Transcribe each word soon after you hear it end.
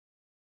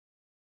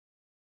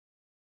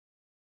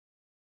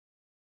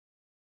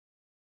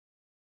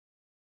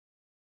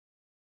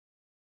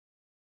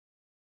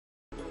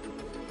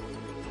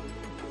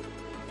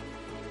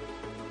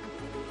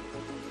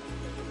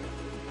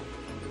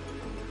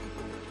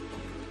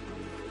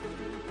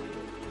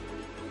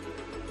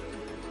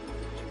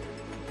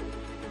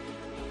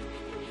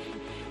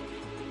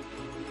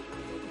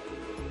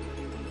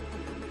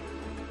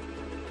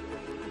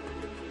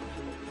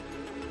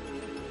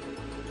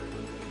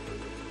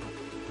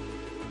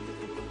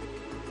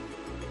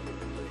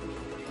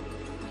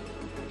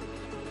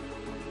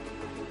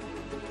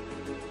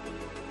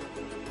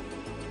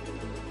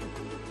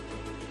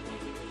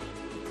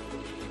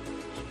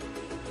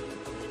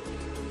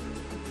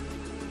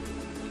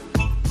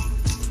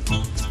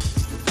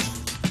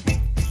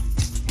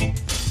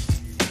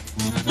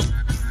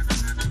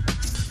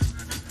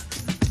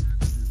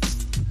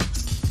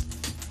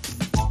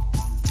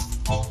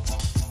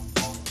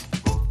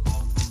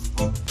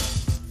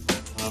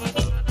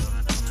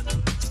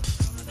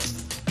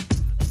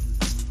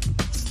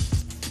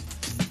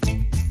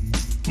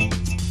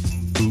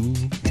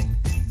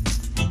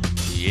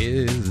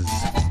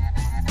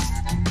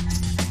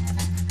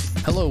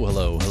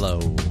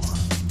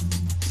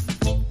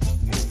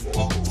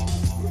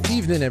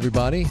evening,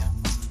 everybody.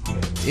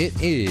 It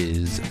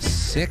is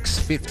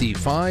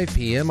 6:55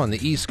 p.m. on the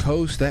East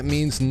Coast. That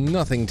means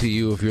nothing to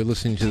you if you're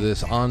listening to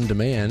this on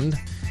demand.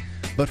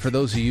 But for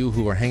those of you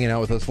who are hanging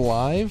out with us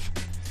live,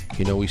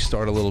 you know we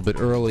start a little bit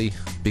early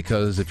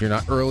because if you're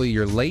not early,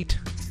 you're late.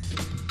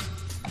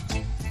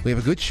 We have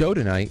a good show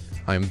tonight.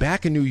 I'm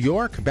back in New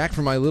York, back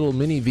from my little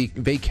mini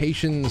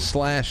vacation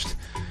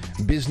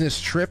 /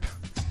 business trip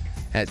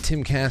at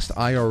Timcast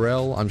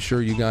IRL. I'm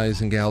sure you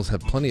guys and gals have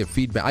plenty of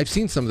feedback. I've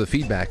seen some of the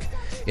feedback.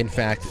 In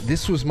fact,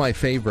 this was my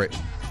favorite.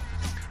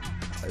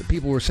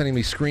 People were sending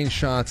me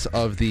screenshots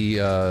of the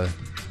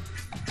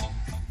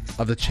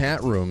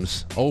chat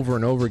rooms over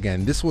and over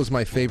again. This was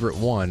my favorite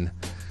one.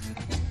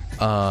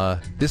 I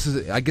guess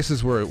this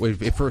is where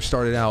it first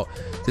started out.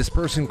 This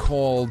person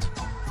called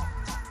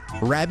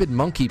Rabid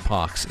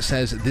Monkeypox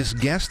says, this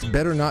guest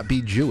better not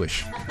be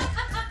Jewish.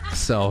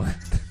 So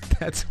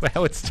that's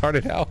how it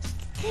started out.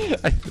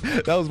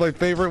 That was my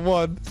favorite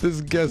one.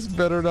 This guest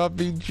better not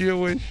be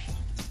Jewish.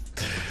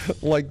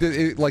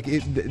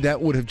 That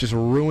would have just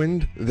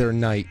ruined their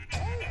night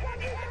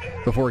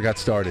before it got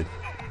started.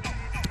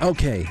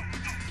 Okay,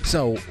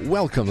 so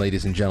welcome,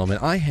 ladies and gentlemen.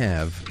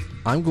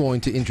 I'm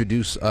going to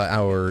introduce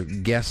our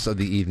guests of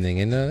the evening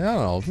in, I don't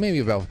know, maybe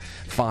about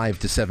 5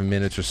 to 7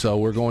 minutes or so.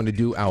 We're going to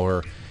do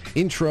our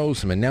intro,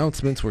 some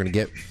announcements. We're going to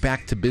get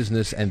back to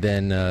business, and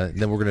then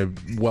we're going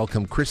to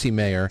welcome Chrissie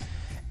Mayr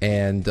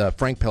and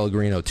Frank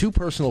Pellegrino, two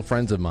personal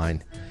friends of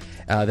mine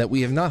that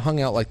we have not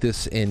hung out like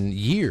this in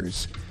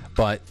years.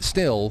 But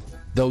still,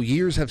 though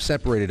years have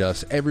separated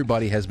us,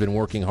 everybody has been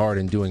working hard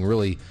and doing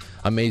really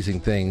amazing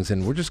things,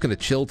 and we're just going to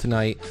chill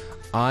tonight.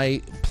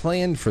 I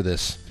planned for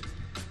this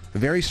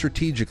very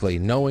strategically,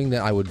 knowing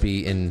that I would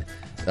be in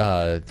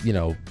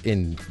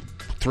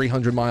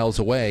 300 miles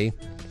away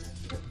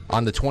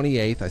on the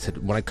 28th. I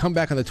said, when I come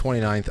back on the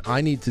 29th,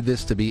 I need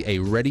this to be a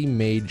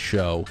ready-made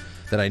show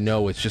that I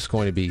know it's just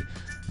going to be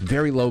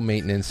very low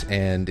maintenance,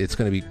 and it's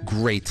going to be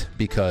great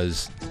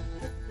because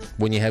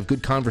when you have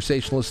good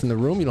conversationalists in the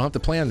room, you don't have to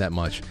plan that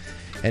much.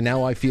 And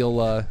now I feel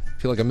like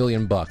 $1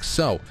 million.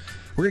 So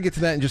we're going to get to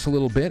that in just a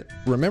little bit.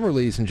 Remember,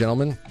 ladies and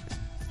gentlemen,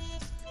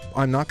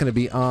 I'm not going to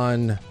be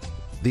on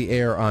the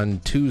air on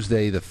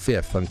Tuesday the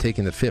 5th. I'm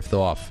taking the 5th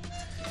off.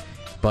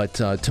 But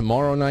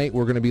tomorrow night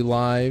we're going to be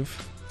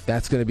live.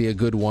 That's going to be a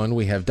good one.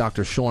 We have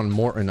Dr. Sean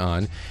Morton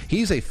on.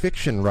 He's a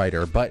fiction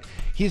writer, but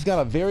he's got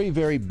a very,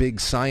 very big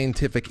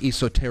scientific,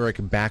 esoteric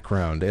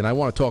background. And I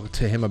want to talk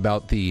to him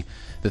about the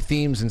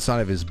themes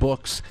inside of his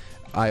books.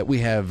 We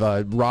have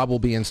Rob will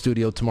be in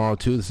studio tomorrow,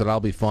 too, so that'll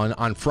be fun.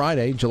 On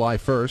Friday, July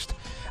 1st,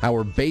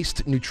 our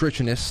based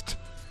nutritionist,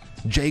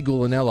 Jay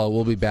Gulanello,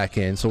 will be back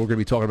in. So we're going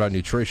to be talking about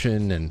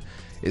nutrition and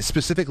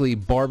specifically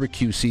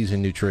barbecue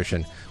season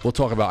nutrition.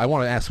 I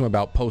want to ask him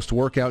about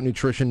post-workout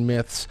nutrition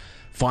myths.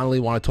 Finally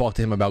want to talk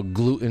to him about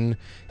gluten.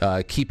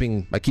 I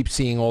keep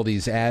seeing all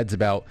these ads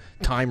about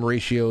time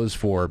ratios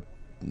for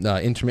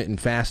intermittent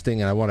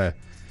fasting, and I want to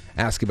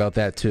ask about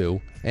that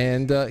too.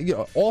 And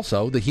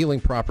also the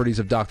healing properties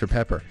of Dr.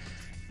 Pepper.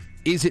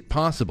 Is it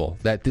possible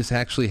that this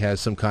actually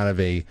has some kind of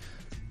a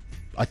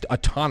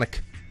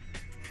tonic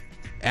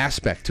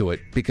aspect to it?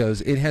 Because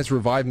it has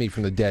revived me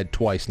from the dead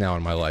twice now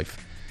in my life.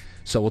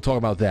 So we'll talk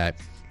about that.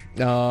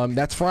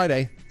 That's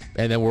Friday,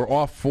 and then we're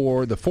off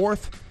for the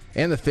 4th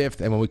and the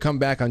 5th, and when we come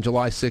back on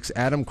July 6th,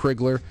 Adam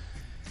Krigler,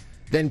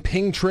 then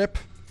Ping Trip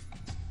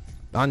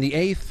on the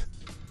 8th,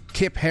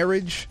 Kip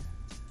Herridge.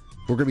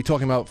 We're going to be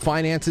talking about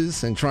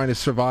finances and trying to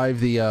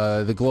survive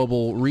the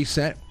global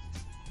reset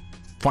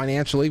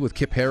financially with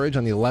Kip Herridge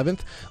on the 11th.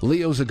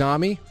 Leo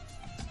Zagami.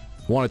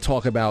 Want to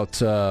talk about?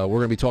 We're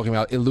going to be talking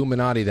about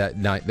Illuminati that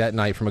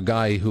night from a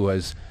guy who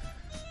has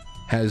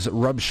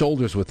rubbed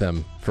shoulders with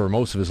them for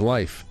most of his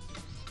life.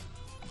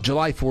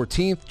 July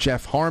 14th,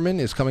 Jeff Harmon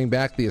is coming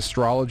back, the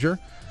astrologer.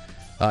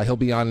 He'll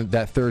be on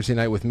that Thursday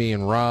night with me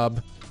and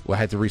Rob. I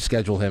had to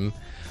reschedule him.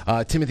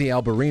 Timothy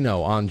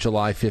Alberino on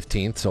July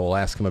 15th, so we'll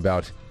ask him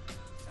about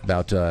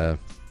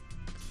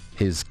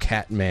his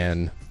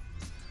Catman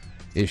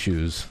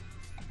issues.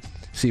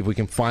 See if we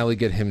can finally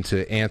get him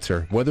to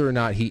answer whether or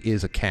not he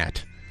is a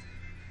cat.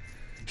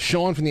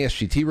 Sean from the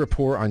SGT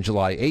Report on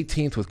July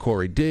 18th with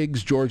Corey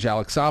Diggs, George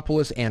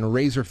Alexopoulos, and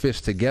Razor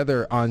Fist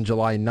together on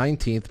July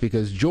 19th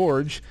because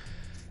George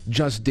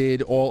just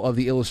did all of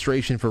the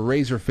illustration for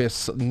Razor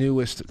Fist's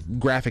newest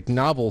graphic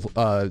novel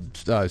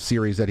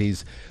series that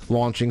he's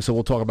launching. So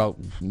we'll talk about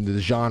the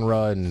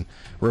genre and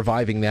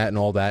reviving that and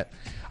all that.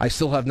 I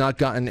still have not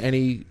gotten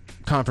any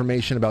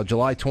confirmation about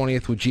July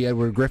 20th with G.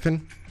 Edward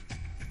Griffin.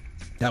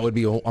 That would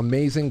be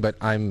amazing, but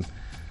I'm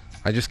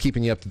just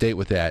keeping you up to date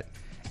with that.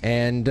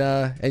 And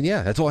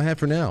yeah, that's all I have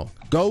for now.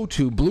 Go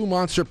to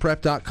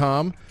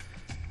BlueMonsterPrep.com.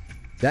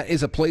 That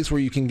is a place where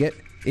you can get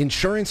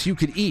insurance you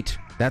could eat.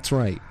 That's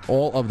right.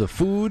 All of the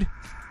food,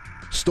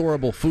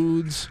 storable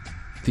foods,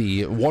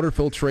 the water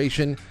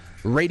filtration,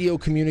 radio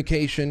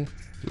communication,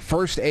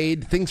 first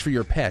aid, things for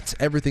your pets.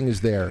 Everything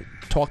is there.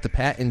 Talk to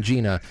Pat and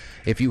Gina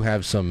if you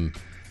have some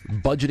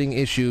budgeting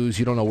issues,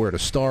 you don't know where to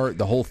start,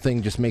 the whole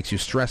thing just makes you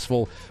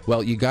stressful.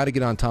 Well, you got to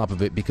get on top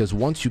of it, because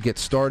once you get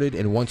started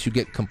and once you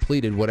get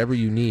completed whatever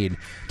you need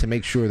to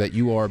make sure that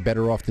you are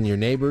better off than your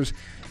neighbors,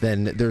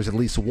 then there's at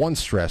least one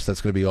stress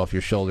that's going to be off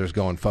your shoulders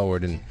going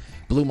forward. And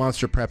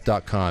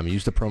BlueMonsterPrep.com.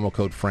 Use the promo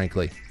code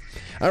Frankly.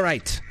 All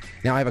right.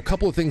 Now, I have a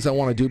couple of things I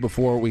want to do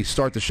before we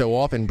start the show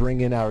off and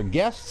bring in our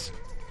guests.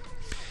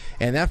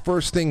 And that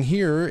first thing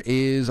here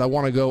is I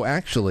want to go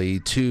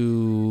actually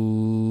to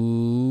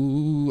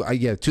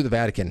the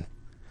Vatican.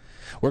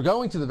 We're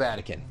going to the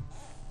Vatican.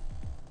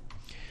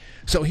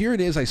 So here it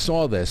is. I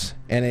saw this,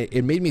 and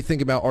it made me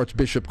think about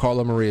Archbishop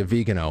Carlo Maria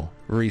Vigano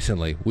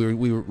recently.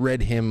 We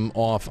read him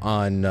off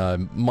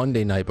on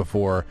Monday night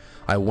before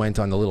I went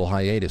on the little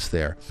hiatus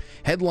there.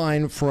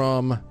 Headline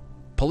from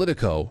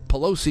Politico: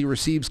 Pelosi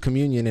receives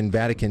communion in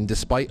Vatican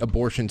despite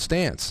abortion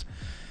stance.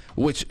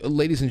 Which,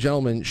 ladies and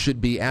gentlemen,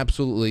 should be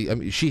absolutely... I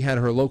mean, she had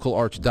her local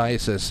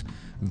archdiocese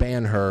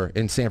ban her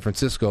in San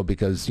Francisco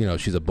because,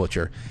 she's a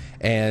butcher.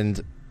 And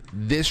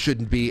this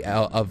should be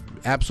of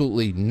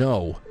absolutely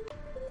no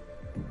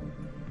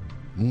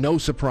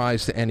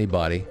surprise to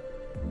anybody.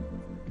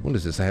 What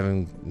is this?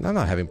 I'm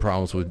not having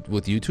problems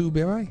with YouTube,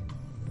 am I?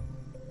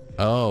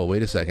 Oh,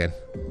 wait a second.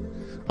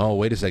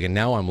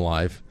 Now I'm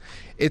live.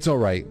 It's all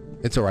right.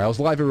 I was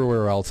live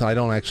everywhere else. I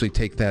don't actually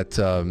take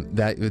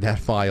that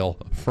file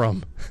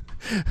from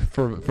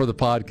for the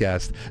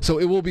podcast, so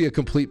it will be a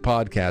complete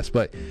podcast.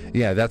 But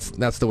yeah,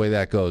 that's the way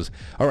that goes.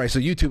 All right, so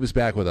YouTube is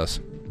back with us.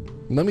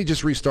 Let me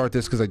just restart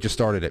this because I just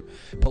started it.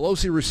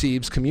 Pelosi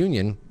receives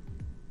communion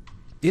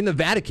in the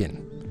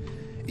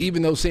Vatican,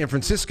 even though San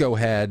Francisco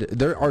had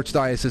their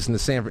archdiocese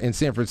in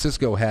San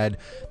Francisco had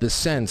the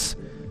sense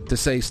to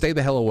say, "Stay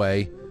the hell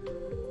away.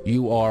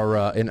 You are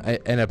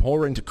an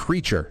abhorrent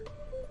creature."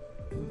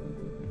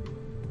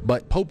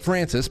 But Pope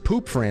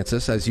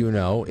Francis, as you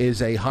know,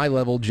 is a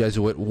high-level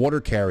Jesuit water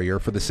carrier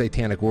for the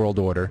Satanic World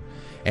Order,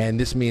 and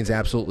this means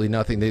absolutely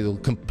nothing. They will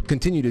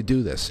continue to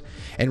do this.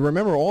 And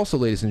remember also,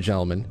 ladies and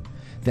gentlemen,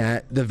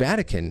 that the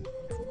Vatican,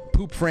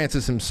 Pope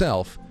Francis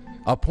himself,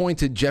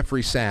 appointed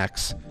Jeffrey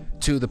Sachs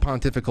to the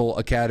Pontifical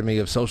Academy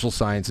of Social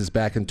Sciences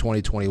back in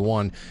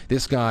 2021.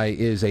 This guy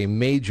is a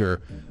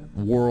major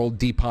world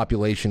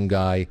depopulation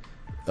guy,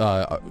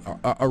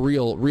 a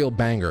real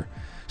banger.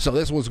 So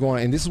this was going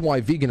on, and this is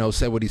why Vigano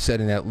said what he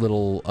said in that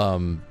little,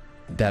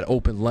 that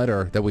open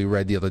letter that we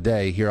read the other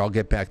day. Here, I'll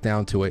get back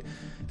down to it.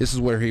 This is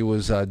where he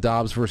was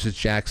Dobbs versus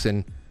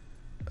Jackson.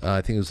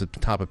 I think it was at the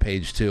top of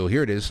page 2.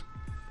 Here it is.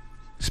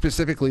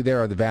 Specifically there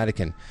are the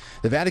Vatican.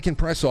 The Vatican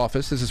press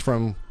office, this is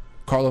from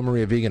Carlo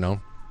Maria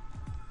Vigano.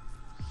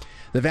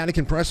 The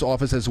Vatican press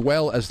office, as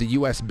well as the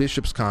U.S.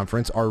 Bishops'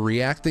 Conference, are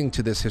reacting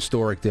to this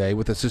historic day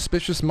with a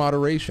suspicious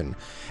moderation,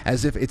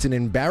 as if it's an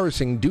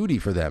embarrassing duty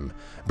for them.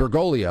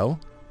 Bergoglio,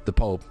 the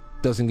Pope,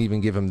 doesn't even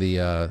give him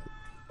the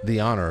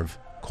honor of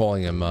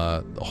calling him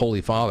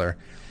Holy Father.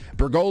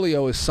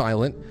 Bergoglio is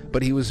silent,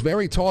 but he was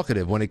very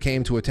talkative when it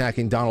came to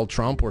attacking Donald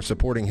Trump or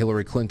supporting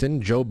Hillary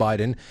Clinton, Joe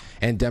Biden,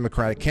 and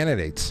Democratic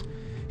candidates.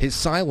 His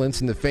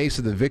silence in the face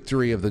of the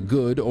victory of the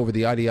good over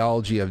the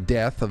ideology of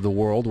death of the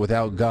world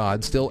without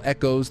God still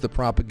echoes the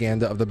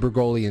propaganda of the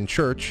Bergoglian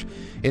Church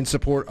in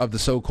support of the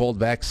so-called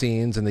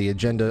vaccines and the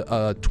Agenda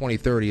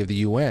 2030 of the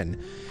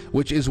UN,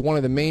 which is one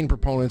of the main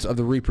proponents of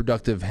the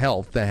reproductive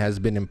health that has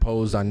been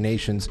imposed on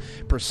nations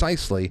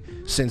precisely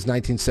since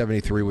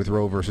 1973 with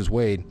Roe v.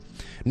 Wade.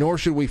 Nor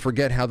should we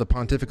forget how the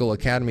Pontifical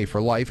Academy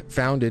for Life,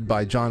 founded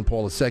by John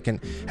Paul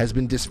II, has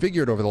been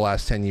disfigured over the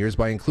last 10 years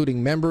by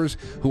including members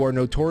who are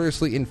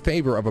notoriously in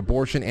favor of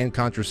abortion and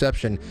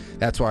contraception.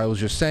 That's why I was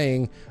just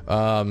saying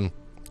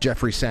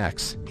Jeffrey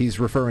Sachs. He's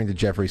referring to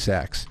Jeffrey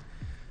Sachs.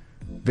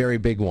 Very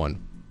big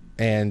one.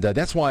 And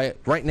that's why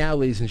right now,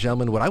 ladies and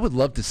gentlemen, what I would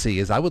love to see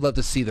is I would love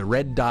to see the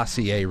Red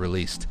Dossier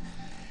released.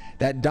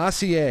 That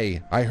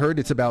dossier, I heard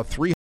it's about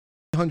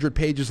 300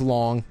 pages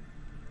long.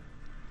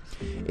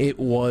 It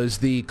was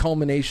the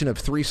culmination of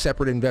 3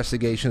 separate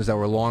investigations that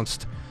were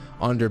launched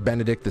under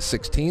Benedict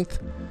XVI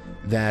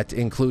that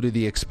included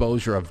the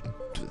exposure of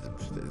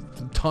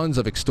tons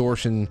of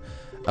extortion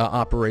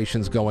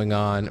operations going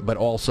on, but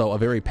also a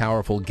very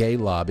powerful gay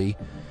lobby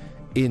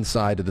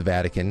inside of the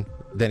Vatican.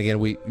 Then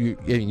again,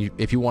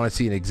 if you want to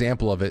see an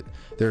example of it,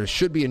 there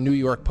should be a New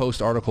York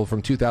Post article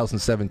from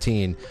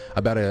 2017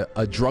 about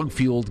a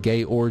drug-fueled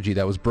gay orgy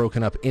that was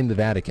broken up in the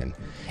Vatican.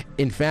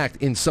 In fact,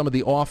 in some of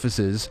the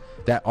offices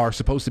that are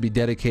supposed to be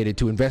dedicated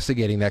to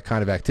investigating that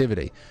kind of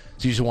activity.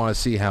 So you just want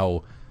to see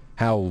how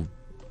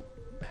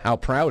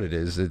proud it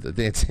is.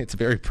 It's a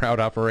very proud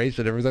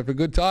operation. Everyone's having a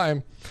good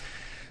time.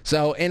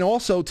 So, and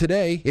also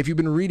today, if you've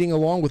been reading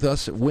along with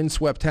us,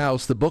 Windswept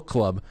House, the book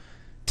club,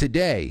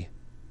 today,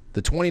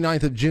 the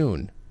 29th of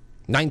June,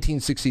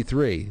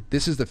 1963,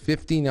 this is the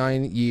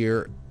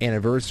 59-year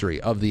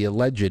anniversary of the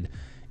alleged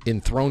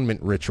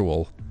enthronement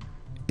ritual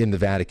in the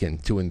Vatican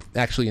to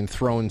actually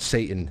enthrone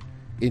Satan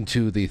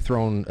into the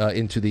throne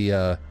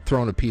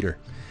of Peter.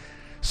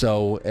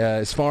 So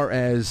as far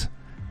as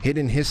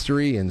hidden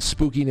history and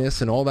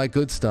spookiness and all that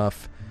good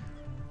stuff,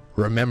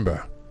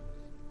 remember,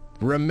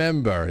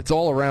 Remember, it's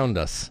all around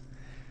us.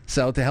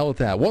 So to hell with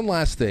that. One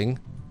last thing.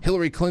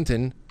 Hillary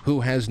Clinton,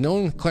 who has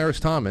known Clarence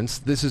Thomas,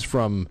 this is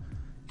from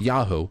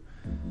Yahoo,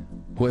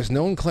 who has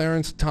known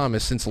Clarence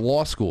Thomas since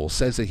law school,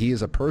 says that he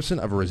is a person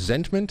of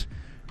resentment,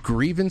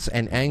 grievance,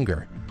 and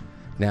anger.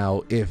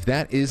 Now, if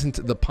that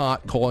isn't the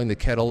pot calling the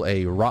kettle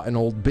a rotten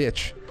old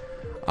bitch,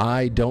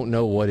 I don't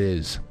know what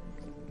is.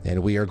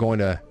 And we're going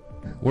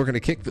to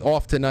kick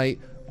off tonight.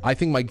 I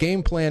think my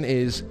game plan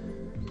is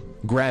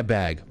grab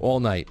bag all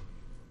night.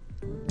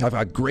 I've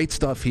got great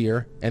stuff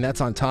here, and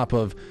that's on top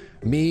of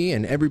me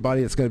and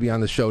everybody that's going to be on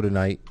the show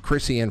tonight,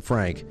 Chrissie and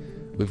Frank.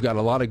 We've got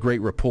a lot of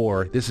great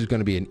rapport. This is going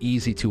to be an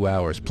easy 2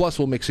 hours. Plus,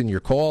 we'll mix in your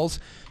calls,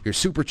 your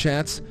super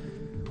chats.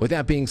 With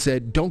that being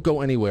said, don't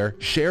go anywhere.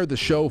 Share the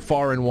show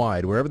far and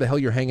wide. Wherever the hell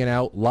you're hanging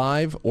out,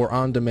 live or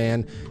on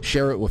demand,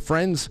 share it with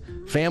friends,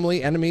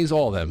 family, enemies,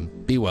 all of them.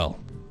 Be well.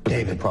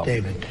 David,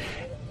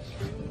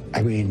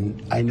 I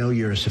mean, I know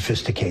you're a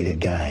sophisticated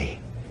guy.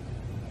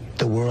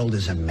 The world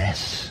is a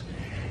mess.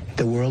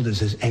 The world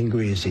is as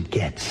angry as it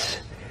gets.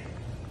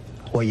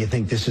 Well, you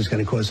think this is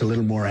going to cause a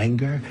little more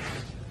anger?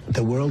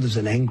 The world is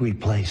an angry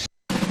place.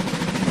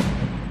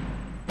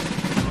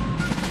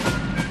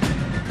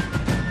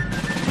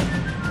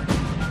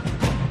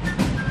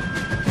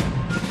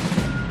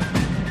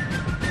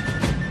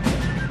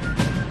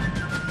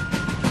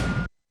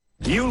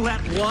 You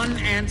let one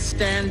ant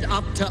stand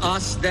up to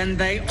us, then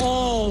they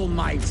all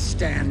might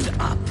stand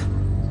up.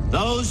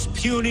 Those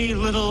puny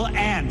little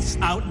ants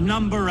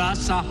outnumber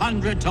us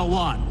 100 to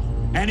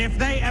 1. And if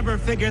they ever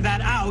figure that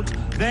out,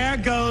 there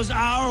goes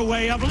our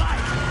way of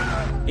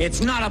life.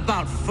 It's not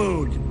about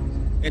food.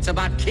 It's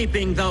about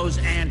keeping those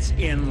ants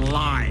in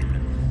line.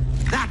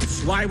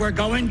 That's why we're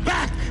going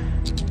back.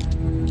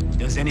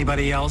 Does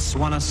anybody else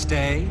want to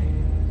stay?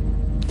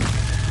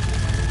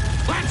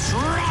 Let's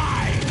ride!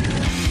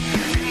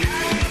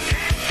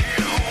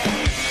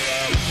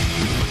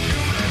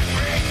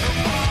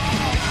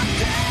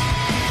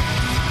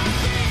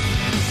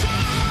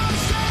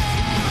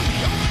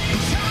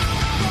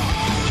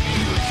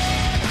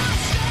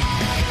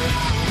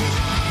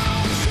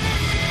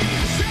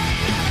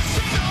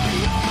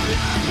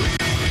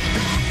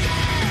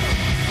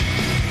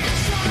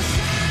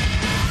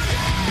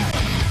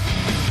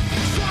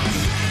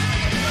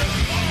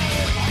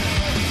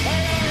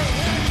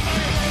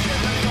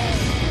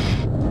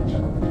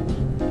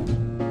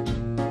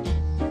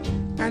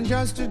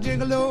 Just a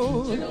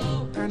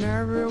gigolo, and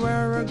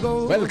everywhere I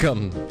go,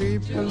 Welcome.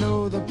 People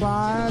know the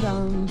part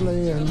I'm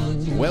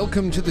playing.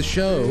 Welcome to the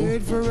show.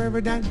 For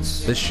every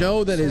dance. The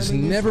show that is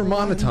never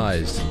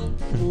monetized.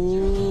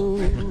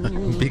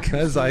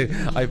 Because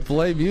I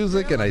play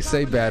music and I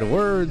say bad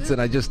words and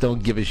I just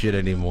don't give a shit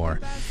anymore.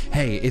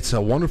 Hey, it's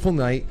a wonderful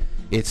night.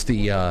 It is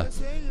the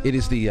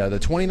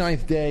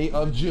 29th day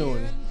of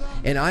June.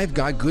 And I've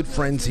got good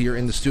friends here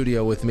in the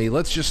studio with me.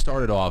 Let's just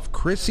start it off.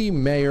 Chrissie,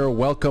 Mayr,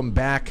 welcome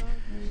back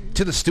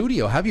to the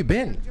studio. How have you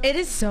been? It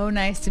is so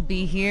nice to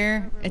be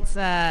here. It's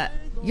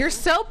you're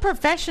so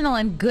professional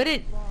and good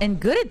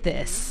at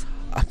this.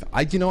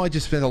 I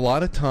just spent a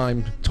lot of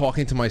time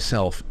talking to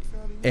myself,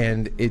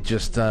 and it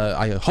just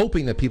I'm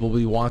hoping that people will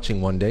be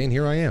watching one day, and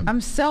here I am.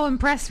 I'm so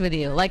impressed with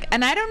you.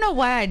 And I don't know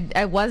why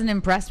I wasn't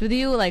impressed with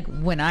you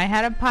when I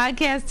had a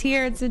podcast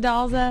here at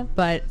Sedalza,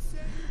 but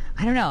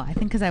I don't know. I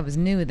think because I was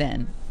new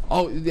then.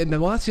 Oh,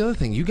 well, that's the other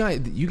thing. You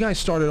guys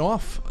started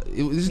off.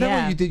 Isn't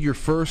that when you did your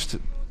first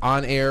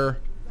on-air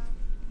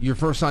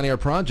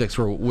projects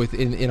were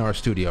in our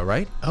studio,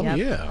 right? Oh, yep.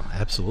 Yeah,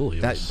 absolutely.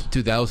 That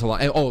was a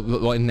lot.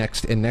 And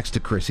next to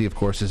Chrissie, of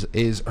course,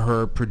 is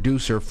her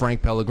producer,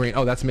 Frank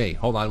Pellegrino. Oh, that's me.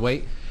 Hold on,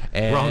 wait.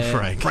 And wrong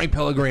Frank. Frank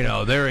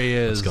Pellegrino, there he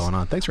is. What's going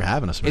on? Thanks for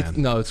having us, man.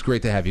 It's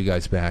great to have you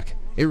guys back.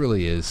 It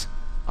really is.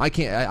 I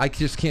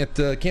just can't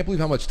believe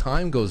how much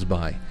time goes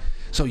by.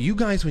 So you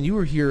guys, when you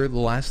were here the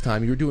last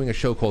time, you were doing a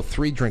show called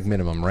 3 Drink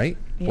Minimum, right?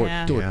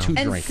 Yeah. Or 2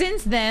 and Drink.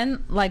 Since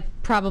then,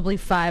 probably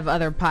 5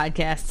 other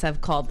podcasts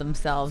have called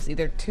themselves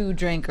either 2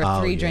 Drink or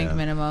 3 Drink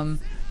Minimum.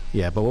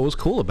 Yeah, but what was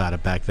cool about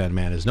it back then,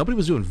 man, is nobody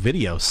was doing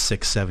video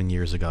 6-7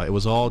 years ago. It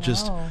was all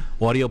just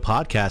audio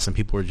podcasts, and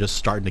people were just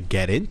starting to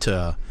get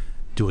into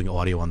doing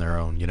audio on their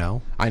own, you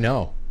know? I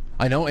know.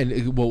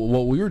 And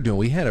what we were doing,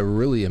 we had a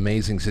really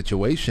amazing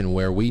situation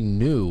where we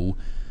knew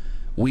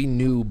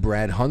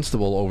Brad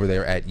Hunstable over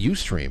there at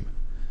Ustream.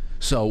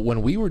 So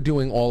when we were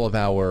doing all of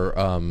our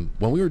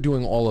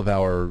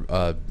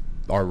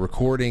our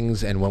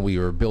recordings, and when we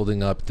were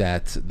building up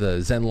the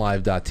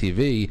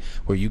ZenLive.tv,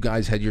 where you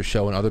guys had your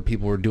show and other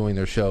people were doing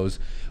their shows,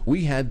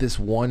 we had this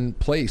one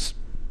place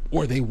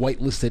where they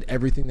whitelisted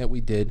everything that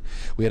we did.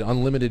 We had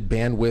unlimited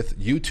bandwidth.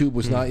 YouTube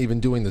was not even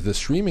doing the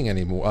streaming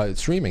anymore.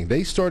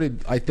 They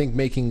started, I think,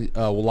 making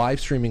live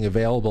streaming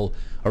available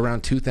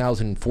around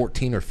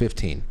 2014 or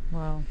 15.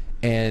 Wow.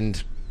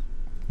 And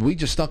we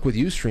just stuck with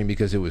Ustream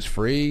because it was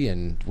free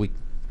and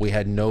we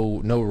had no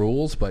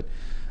rules. But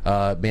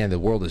man, the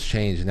world has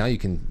changed. Now you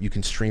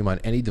can stream on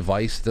any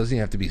device. It doesn't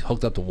even have to be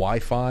hooked up to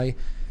Wi-Fi.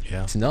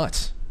 Yeah, it's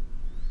nuts.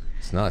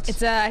 It's nuts.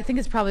 It's I think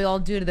it's probably all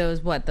due to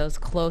those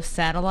close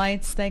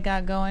satellites they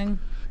got going.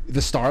 The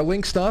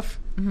Starlink stuff.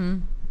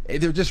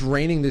 They're just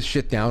raining this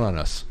shit down on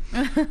us.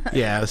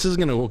 Yeah, this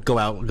isn't going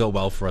to go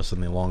well for us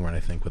in the long run, I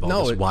think, with all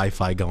this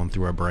Wi-Fi going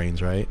through our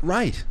brains, right?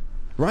 Right.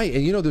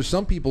 And you know, there's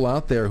some people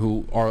out there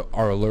who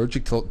are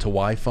allergic to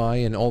Wi-Fi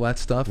and all that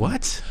stuff.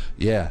 What?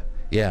 Yeah.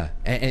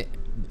 And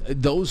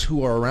those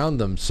who are around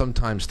them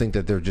sometimes think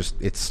that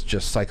it's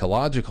just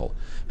psychological,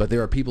 but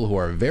there are people who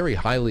are very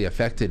highly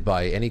affected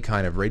by any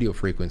kind of radio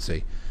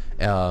frequency,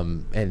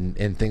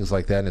 and things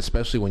like that, and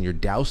especially when you're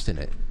doused in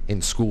it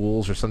in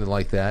schools or something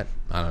like that.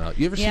 I don't know.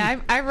 You ever see? Yeah,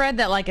 I read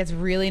that like it's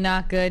really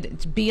not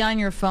good. Be on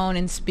your phone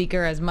and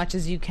speaker as much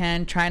as you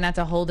can. Try not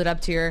to hold it up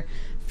to your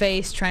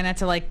face. Try not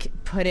to like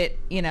put it,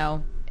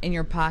 in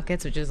your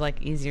pockets, which is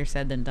like easier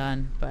said than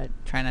done, but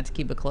try not to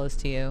keep it close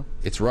to you.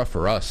 It's rough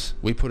for us.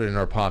 We put it in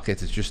our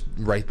pockets. It's just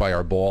right by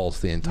our balls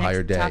the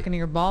entire day. Talking to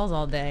your balls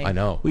all day. I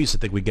know. We used to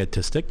think we'd get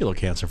testicular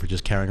cancer for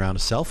just carrying around a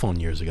cell phone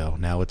years ago.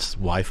 Now it's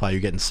Wi-Fi.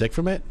 You're getting sick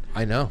from it.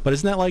 I know. But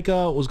isn't that like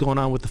what was going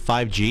on with the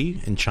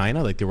 5G in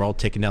China? Like they were all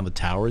taking down the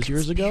towers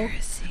years ago.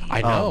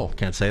 I know. Oh,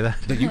 can't say that.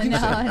 You can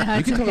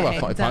you can talk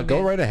about 5G.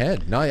 Go right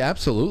ahead. No,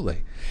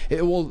 absolutely.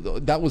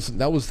 That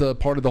was the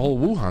part of the whole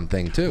Wuhan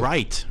thing too.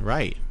 Right.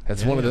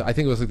 That's one of the. I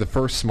think it was like the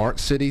first smart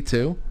city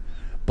too.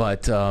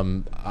 But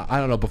I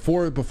don't know.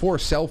 Before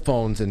cell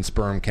phones and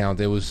sperm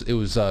count, it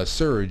was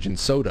Surge and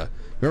soda.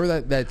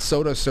 Remember that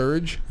soda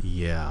Surge?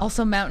 Yeah.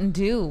 Also, Mountain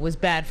Dew was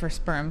bad for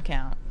sperm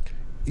count.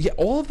 Yeah,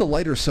 all of the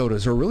lighter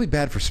sodas are really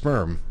bad for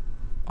sperm.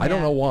 I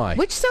don't know why.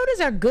 Which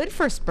sodas are good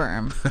for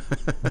sperm?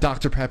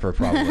 Dr. Pepper,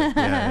 probably.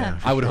 Yeah,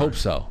 I would hope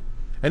so.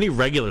 Any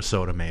regular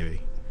soda,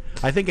 maybe.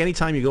 I think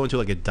anytime you go into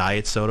like a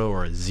diet soda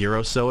or a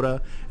zero soda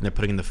and they're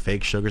putting in the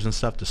fake sugars and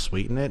stuff to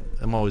sweeten it,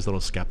 I'm always a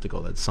little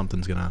skeptical that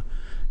something's going to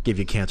give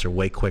you cancer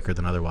way quicker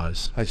than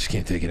otherwise. I just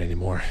can't take it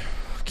anymore.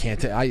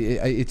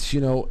 It's,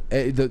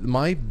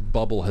 my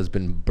bubble has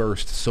been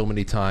burst so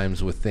many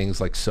times with things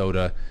like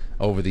soda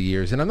over the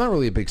years, and I'm not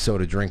really a big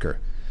soda drinker,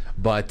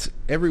 but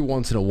every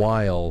once in a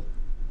while,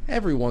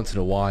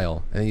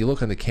 and you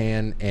look on the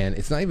can, and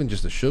it's not even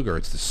just the sugar,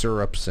 it's the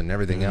syrups and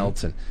everything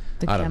else, and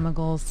The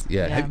chemicals.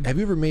 Yeah. Have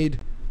you ever made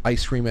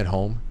ice cream at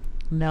home?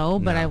 No,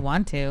 but I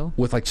want to.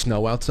 With like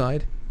snow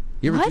outside?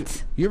 You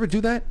ever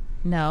do that?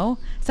 No.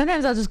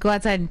 Sometimes I'll just go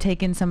outside and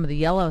take in some of the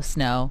yellow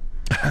snow.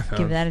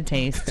 Give that a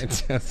taste.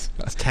 It's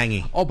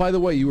tangy. Oh, by the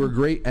way, you were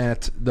great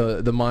at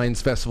the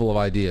Minds Festival of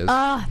Ideas.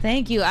 Oh,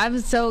 thank you. I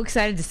was so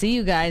excited to see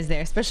you guys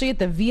there, especially at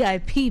the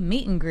VIP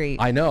meet and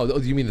greet. I know. Oh,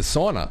 you mean the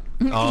sauna?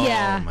 Oh,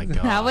 yeah, my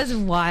God. That was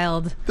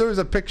wild. There was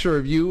a picture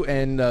of you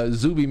and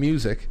Zuby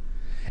Music,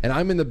 and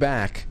I'm in the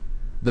back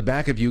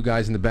of you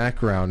guys in the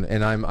background,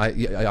 and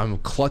I'm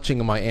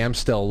clutching my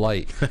Amstel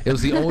Light. It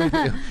was the only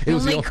thing. It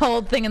was the only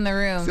cold thing in the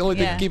room. It's the only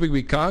thing keeping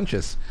me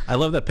conscious. I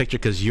love that picture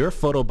because you're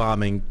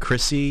photobombing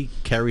Chrissie,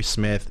 Kerry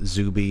Smith,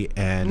 Zuby,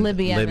 and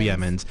Libby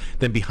Emmons.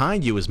 Then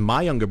behind you is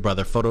my younger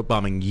brother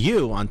photobombing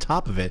you on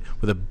top of it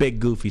with a big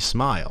goofy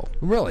smile.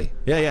 Really?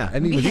 Yeah.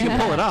 And if you can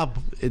pull it up,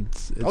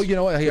 it's oh, you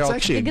know what? Here, it's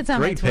actually it's a on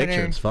my great Twitter.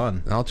 picture. It's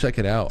fun. I'll check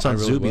it out. It's on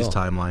really Zuby's will.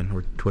 timeline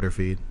or Twitter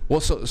feed. Well,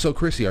 so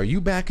Chrissie, are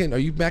you back in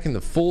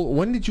the full?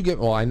 When did you get?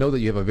 Well, I know that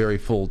you have a very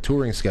full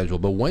touring schedule,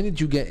 but when did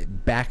you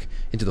get back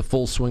into the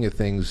full swing of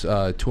things,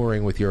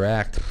 touring with your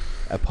act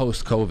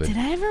post COVID? Did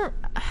I ever?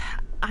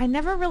 I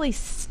never really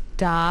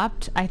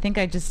stopped. I think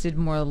I just did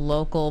more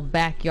local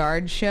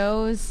backyard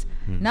shows.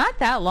 Not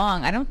that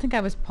long. I don't think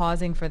I was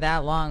pausing for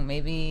that long.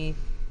 Maybe,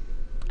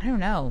 I don't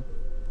know.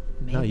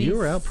 Maybe No, you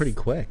were out pretty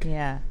quick.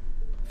 Yeah,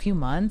 a few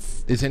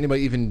months. Is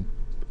anybody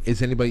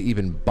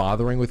even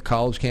bothering with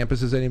college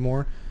campuses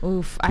anymore?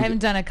 Oof, I haven't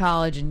done a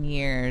college in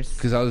years.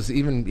 Because I was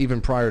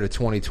even prior to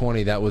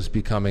 2020, that was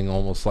becoming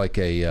almost like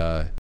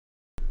a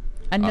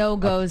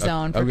no-go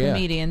zone for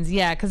comedians.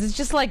 Yeah, because it's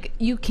just like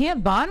you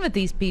can't bond with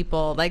these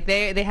people. Like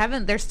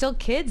they're still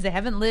kids. They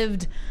haven't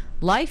lived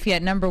life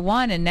yet, number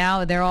one, and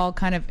now they're all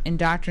kind of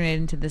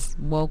indoctrinated into this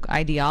woke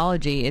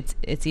ideology.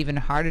 It's even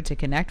harder to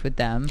connect with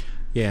them.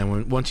 Yeah,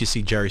 and once you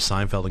see Jerry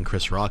Seinfeld and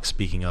Chris Rock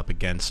speaking up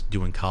against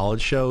doing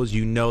college shows,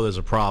 you know there's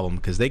a problem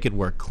because they could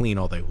work clean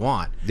all they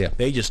want. Yeah.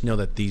 They just know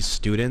that these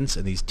students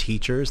and these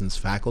teachers and this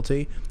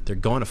faculty, they're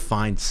going to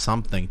find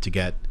something to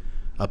get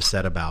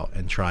upset about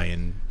and try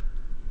and,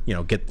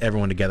 get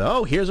everyone together.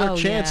 Oh, here's our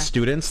chance,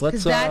 students.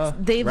 Let's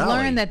they've rally.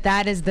 learned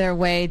that is their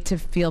way to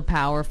feel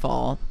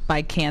powerful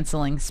by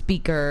canceling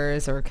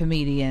speakers or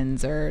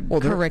comedians or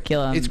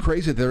curriculum. It's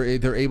crazy.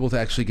 They're able to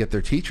actually get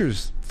their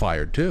teachers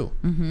fired too.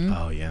 Mm-hmm.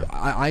 Oh yeah.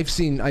 I've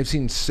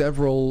seen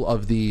several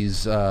of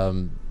these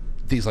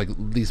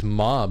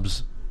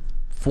mobs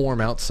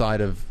form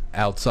outside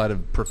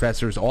of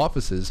professors'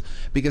 offices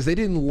because they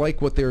didn't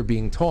like what they were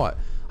being taught.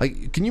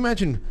 Like, can you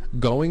imagine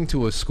going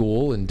to a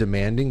school and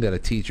demanding that a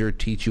teacher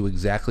teach you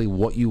exactly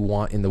what you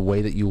want in the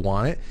way that you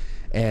want it,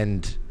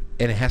 and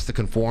it has to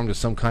conform to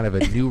some kind of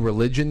a new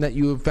religion that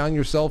you have found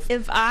yourself?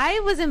 If I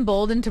was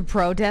emboldened to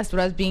protest what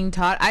I was being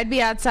taught, I'd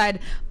be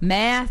outside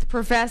math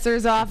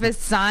professor's office,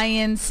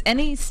 science,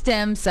 any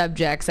STEM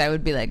subjects. I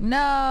would be like,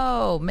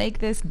 no, make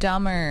this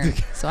dumber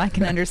so I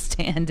can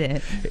understand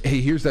it. Hey,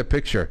 here's that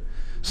picture.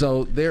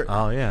 So there.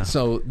 Oh yeah.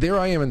 So there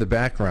I am in the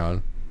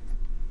background.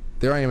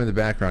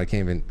 I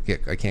can't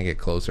get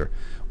closer.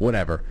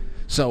 Whatever.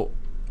 So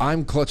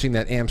I'm clutching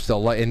that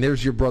Amstel light, and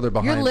there's your brother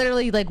behind. You're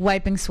literally like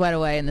wiping sweat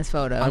away in this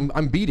photo.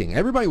 I'm beating.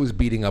 Everybody was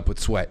beating up with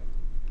sweat.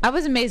 I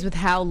was amazed with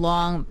how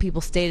long people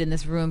stayed in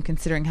this room,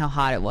 considering how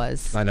hot it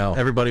was. I know.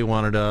 Everybody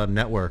wanted to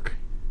network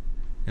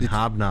and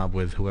hobnob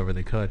with whoever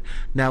they could.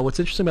 Now, what's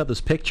interesting about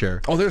this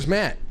picture? Oh, there's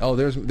Matt. Oh,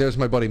 there's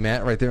my buddy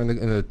Matt right there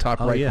in the top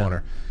right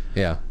corner.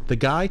 Yeah. The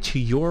guy to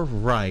your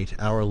right,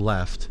 our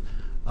left,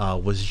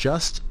 was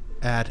just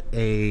at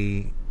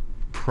a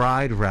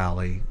Pride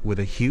rally with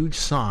a huge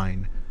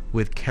sign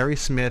with Kerry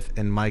Smith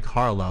and Mike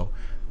Harlow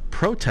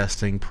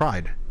protesting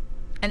Pride.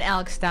 And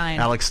Alex Stein.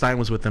 Alex Stein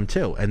was with them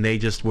too, and they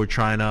just were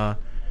trying to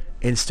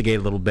instigate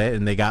a little bit,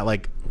 and they got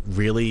like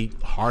really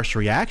harsh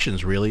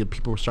reactions. Really,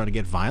 people were starting to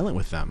get violent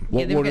with them.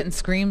 Yeah, they were getting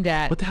screamed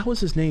at. What the hell was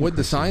his name? What did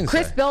the sign say?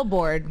 Chris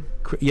Billboard.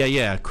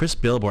 Yeah, Chris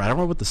Billboard. I don't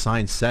remember what the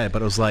sign said,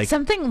 but it was like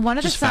something. One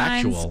of the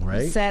signs factual,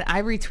 right? said,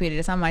 I retweeted.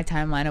 It's on my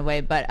timeline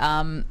away, but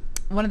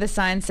one of the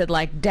signs said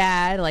like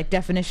dad, like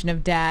definition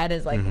of dad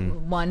is like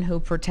one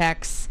who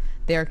protects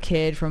their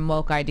kid from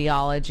woke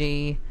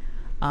ideology,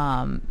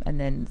 and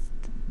then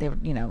they were,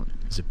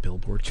 is it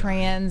Billboard?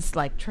 Trans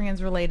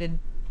related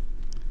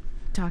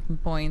talking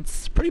points.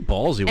 It's pretty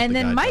ballsy. And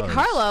then Mike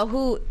Harlow,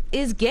 who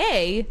is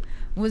gay,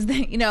 was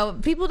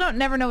people don't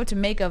never know what to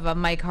make of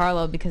Mike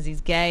Harlow because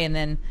he's gay, and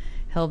then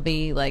he'll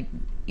be like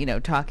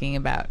talking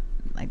about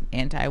like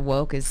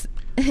anti-woke is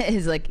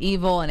like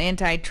evil and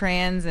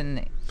anti-trans,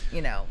 and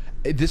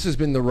This has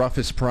been the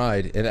roughest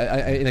Pride, and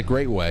in a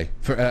great way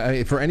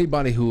for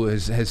anybody who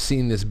has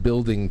seen this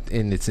building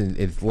in its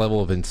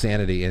level of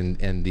insanity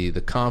and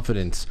the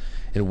confidence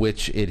in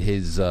which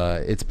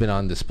it's been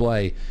on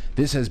display.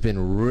 This has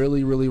been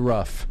really, really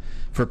rough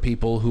for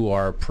people who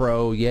are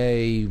pro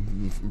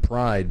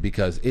Pride,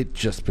 because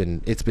it's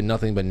been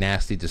nothing but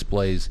nasty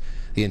displays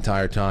the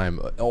entire time.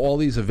 All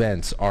these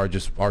events are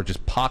just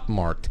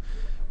pockmarked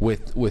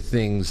with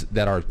things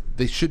that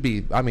should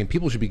be. I mean,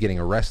 people should be getting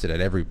arrested at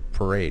every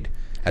parade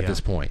at this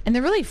point. And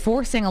they're really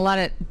forcing a lot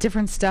of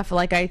different stuff.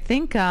 Like I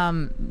think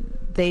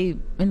they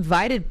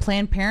invited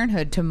Planned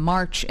Parenthood to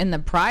march in the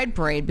Pride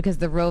Parade because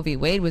the Roe v.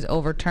 Wade was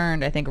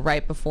overturned, I think,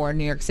 right before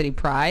New York City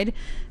Pride.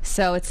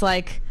 So it's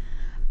like,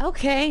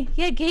 okay,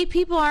 yeah, gay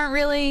people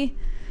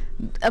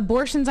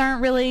abortions aren't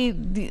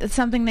really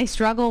something they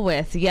struggle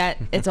with, yet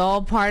it's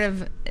all part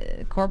of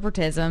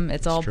corporatism.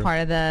 It's all part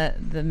of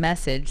the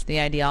message,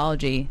 the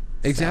ideology.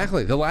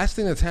 Exactly. So. The last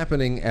thing that's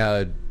happening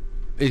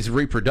is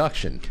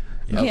reproduction.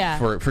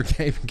 For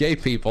gay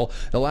people,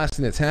 the last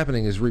thing that's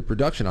happening is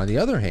reproduction. On the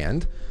other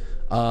hand,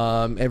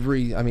 out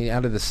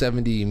of the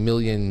 70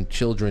 million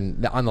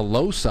children on the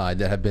low side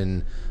that have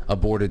been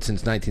aborted since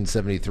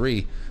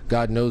 1973,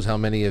 God knows how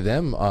many of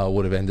them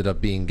would have ended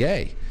up being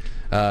gay.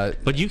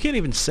 But you can't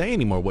even say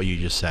anymore what you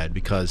just said,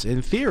 because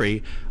in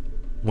theory,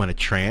 when a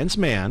trans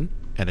man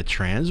and a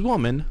trans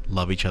woman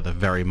love each other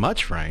very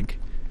much, Frank,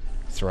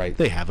 that's right,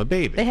 they have a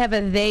baby. They have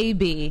a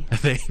they-be. A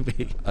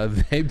they-be. A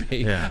they-be.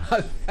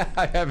 Yeah.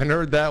 I haven't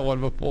heard that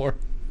one before.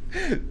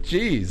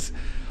 Jeez.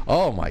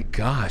 Oh, my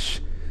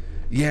gosh.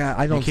 Yeah,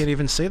 I don't... You can't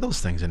even say those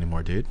things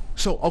anymore, dude.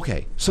 So,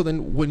 okay. So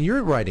then when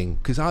you're writing,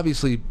 because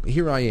obviously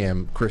here I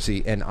am,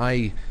 Chrissie, and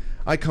I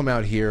come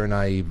out here and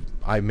I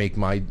make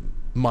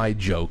my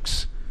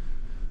jokes,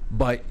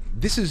 but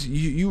this is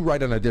you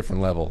write on a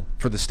different level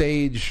for the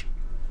stage.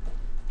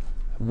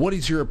 What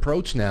is your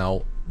approach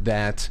now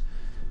that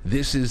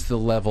this is the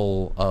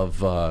level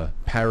of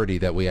parody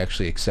that we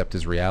actually accept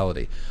as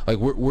reality? Like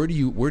where do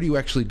you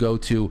actually go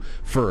to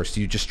first?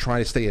 You just try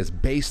to stay as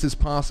based as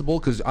possible,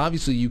 because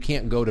obviously you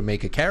can't go to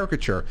make a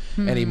caricature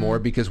anymore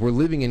because we're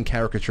living in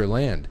caricature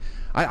land.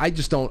 I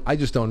just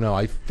don't know.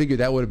 I figured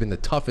that would have been the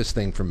toughest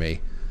thing for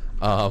me.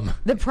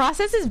 The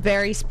process is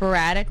very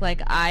sporadic.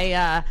 Like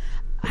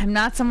I'm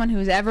not someone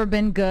who's ever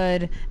been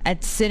good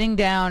at sitting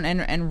down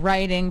and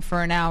writing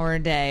for an hour a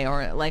day,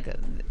 or like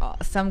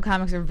some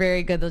comics are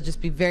very good. They'll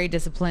just be very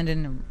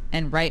disciplined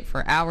and write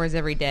for hours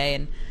every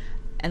day.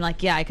 And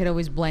like, yeah, I could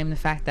always blame the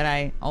fact that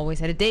I always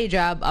had a day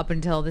job up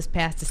until this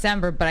past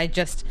December, but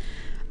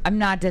I'm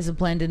not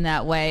disciplined in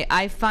that way.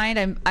 I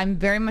find I'm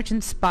very much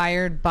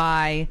inspired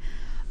by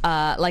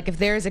like if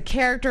there's a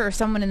character or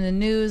someone in the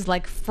news,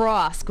 like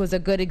Frosk was a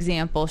good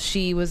example.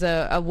 She was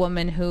a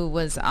woman who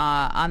was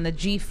on the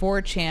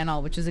G4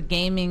 channel, which is a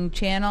gaming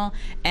channel,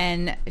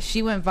 and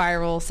she went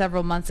viral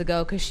several months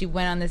ago because she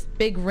went on this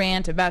big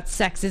rant about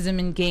sexism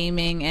in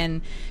gaming,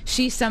 and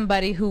she's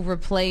somebody who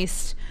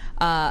replaced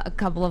a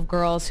couple of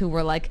girls who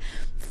were like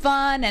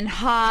fun and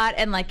hot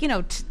and like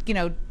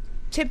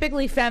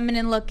typically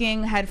feminine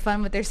looking, had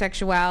fun with their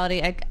sexuality,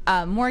 like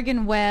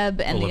Morgan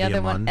Webb and Olivia the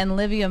other Munn. one, and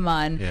Olivia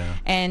Munn. Yeah.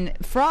 And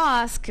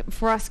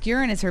Frosk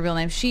Urine is her real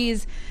name.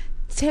 She's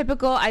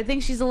typical, I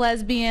think she's a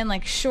lesbian,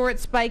 like short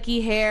spiky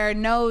hair,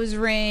 nose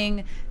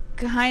ring,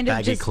 kind of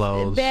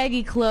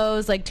baggy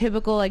clothes, like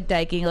typical like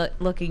dykey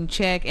looking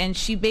chick. And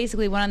she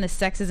basically went on this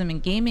sexism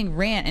and gaming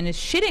rant and is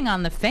shitting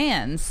on the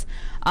fans.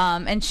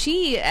 And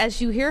she, as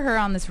you hear her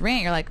on this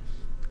rant, you're like,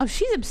 oh,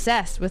 she's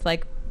obsessed with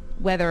like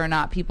whether or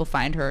not people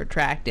find her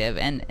attractive,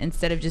 and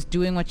instead of just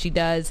doing what she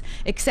does,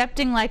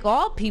 accepting like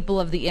all people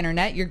of the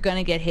internet, you're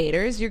gonna get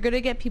haters, you're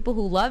gonna get people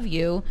who love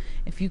you.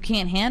 If you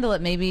can't handle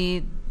it,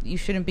 maybe you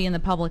shouldn't be in the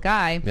public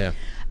eye. Yeah.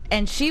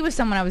 And she was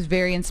someone I was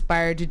very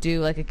inspired to do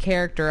like a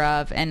character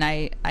of, and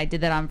I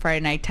did that on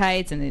Friday Night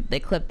Tights, and they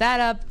clipped that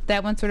up.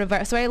 That went sort of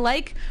viral. So I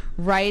like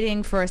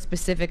writing for a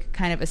specific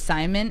kind of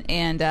assignment,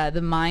 and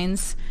the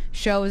Minds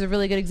show was a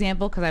really good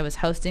example because I was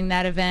hosting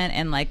that event,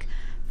 and like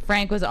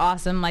Frank was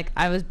awesome. Like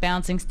I was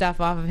bouncing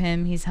stuff off of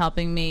him. He's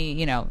helping me.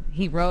 You know,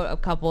 he wrote a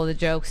couple of the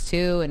jokes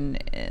too,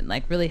 and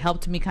like really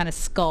helped me kind of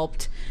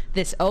sculpt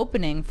this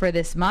opening for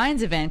this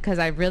Minds event because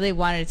I really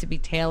wanted it to be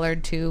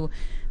tailored to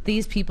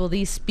these people,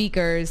 these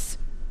speakers,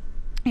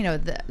 you know,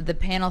 the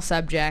panel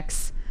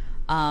subjects,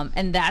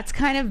 and that's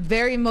kind of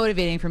very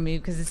motivating for me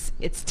because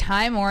it's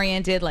time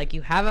oriented. Like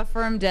you have a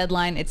firm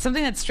deadline. It's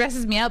something that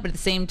stresses me out, but at the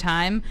same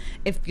time,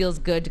 it feels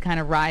good to kind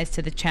of rise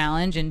to the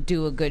challenge and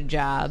do a good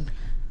job.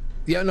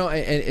 Yeah, no,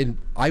 and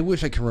I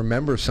wish I could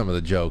remember some of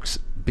the jokes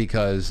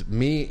because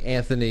me,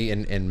 Anthony,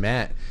 and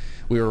Matt,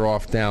 we were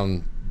off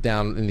down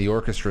in the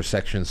orchestra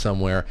section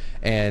somewhere,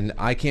 and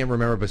I can't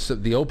remember,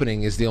 but the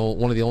opening is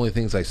one of the only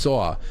things I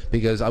saw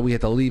because we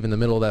had to leave in the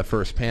middle of that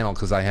first panel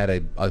because I had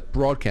a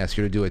broadcast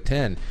here to do at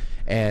 10,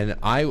 and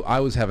I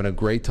was having a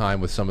great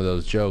time with some of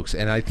those jokes,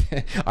 and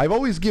I've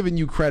always given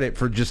you credit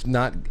for just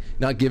not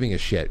giving a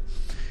shit.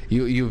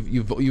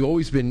 You've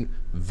always been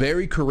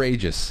very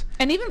courageous.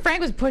 And even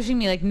Frank was pushing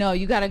me like, no,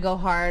 you got to go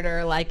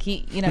harder. Like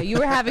you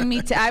were having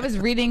me. I was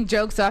reading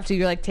jokes off to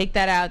you. You're like, take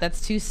that out.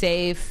 That's too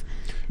safe.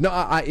 No,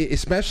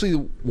 especially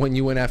when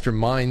you went after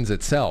Minds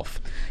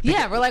itself.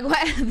 Yeah, we're like,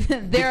 what?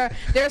 their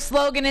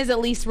slogan is, at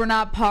least we're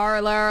not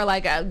parlor.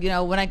 Like,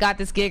 when I got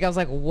this gig, I was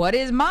like, what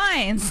is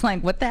Minds?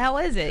 Like, what the hell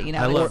is it? You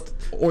know,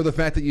 or the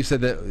fact that you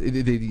said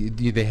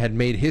that they had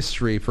made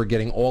history for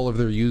getting all of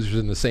their users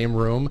in the same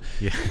room.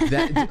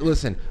 Yeah.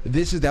 Listen,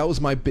 that's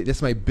my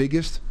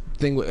biggest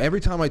thing. Every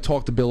time I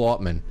talk to Bill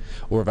Altman,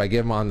 or if I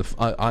get him on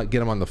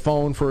the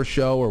phone for a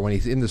show, or when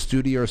he's in the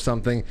studio or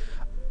something.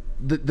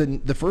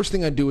 The first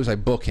thing I do is I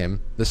book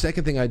him. The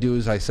second thing I do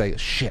is I say,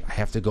 shit, I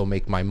have to go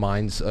make my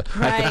Minds.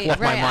 Right.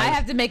 I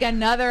have to make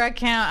another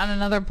account on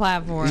another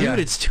platform. Dude,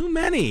 it's too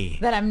many.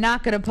 That I'm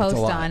not going to post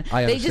on.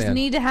 They just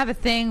need to have a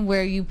thing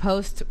where you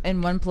post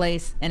in one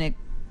place and it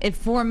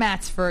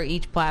formats for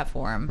each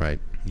platform.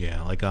 Right.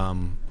 Yeah, like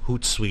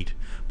Hootsuite.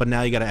 But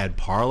now you got to add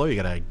Parler, you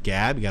got to add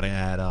Gab, you got to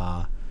add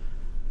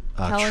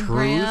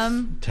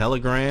Telegram, Truth,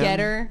 Telegram,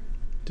 Getter.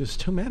 There's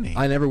too many.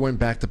 I never went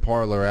back to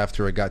Parler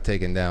after it got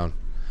taken down.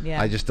 Yeah.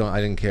 I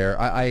didn't care.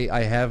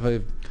 I have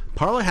a...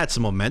 Parler had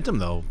some momentum,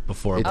 though,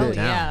 before it went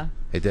down. Yeah.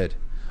 It did.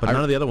 But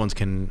none of the other ones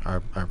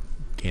are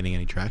gaining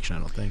any traction, I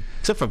don't think.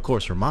 Except for, of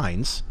course, for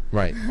Minds.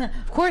 Right.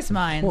 Of course,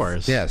 Minds. Of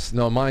course. Yes.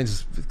 No,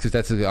 Minds, because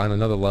that's on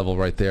another level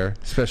right there,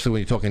 especially when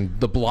you're talking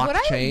the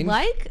blockchain.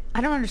 I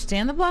don't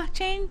understand the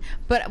blockchain,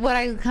 but what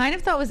I kind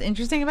of thought was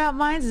interesting about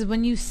Minds is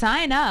when you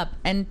sign up,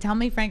 and tell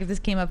me, Frank, if this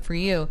came up for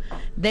you,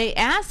 they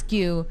ask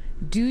you,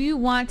 do you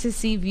want to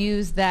see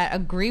views that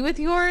agree with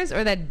yours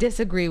or that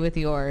disagree with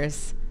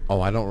yours?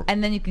 Oh, I don't...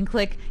 And then you can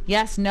click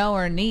yes, no,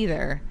 or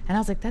neither. And I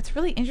was like, that's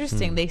really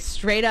interesting. They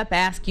straight up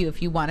ask you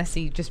if you want to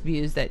see just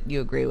views that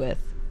you agree with.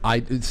 I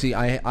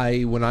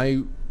when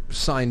I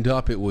signed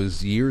up, it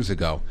was years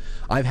ago.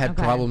 I've had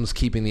problems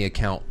keeping the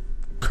account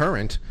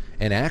current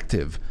and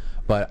active,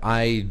 but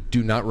I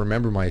do not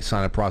remember my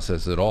sign-up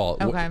process at all.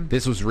 Okay.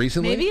 This was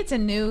recently? Maybe it's a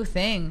new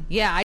thing.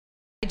 Yeah,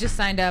 I just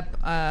signed up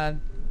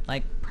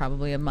like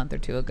probably a month or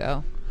two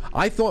ago.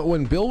 I thought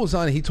when Bill was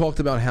on, he talked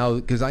about how,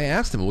 because I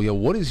asked him, well,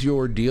 what is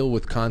your deal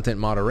with content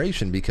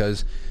moderation?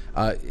 Because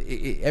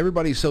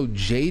everybody's so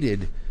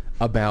jaded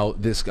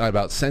about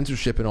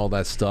censorship and all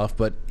that stuff.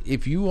 But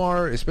if you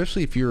are,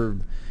 especially if you're,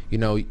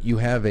 you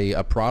have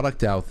a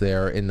product out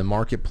there in the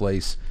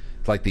marketplace,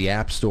 like the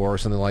App Store or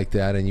something like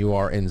that, and you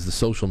are in the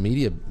social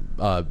media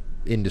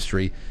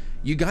industry,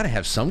 you got to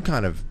have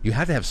you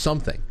have to have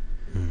something.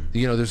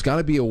 There's got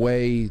to be a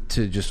way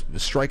to just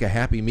strike a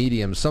happy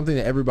medium, something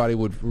that everybody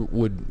would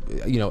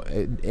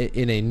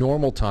in a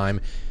normal time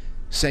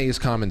say is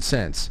common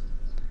sense.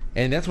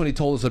 And that's when he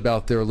told us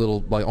about their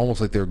little, like almost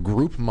like their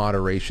group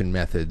moderation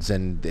methods,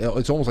 and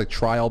it's almost like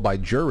trial by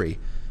jury.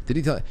 Did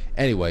he tell?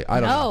 Anyway, I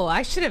don't know. No,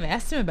 I should have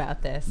asked him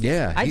about this.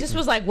 Yeah. I just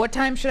was like, what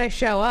time should I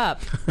show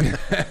up? No,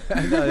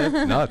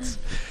 that's nuts.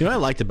 You know what I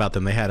liked about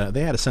them? They had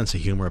a sense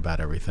of humor about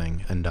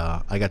everything, and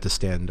I got to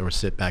stand or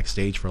sit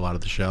backstage for a lot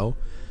of the show.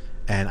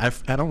 And I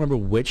don't remember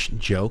which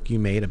joke you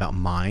made about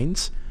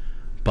Minds,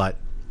 but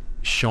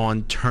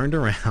Sean turned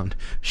around,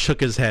 shook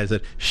his head,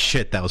 said,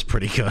 "Shit, that was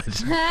pretty good."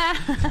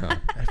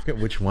 I forget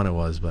which one it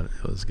was, but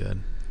it was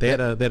good. They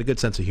had a good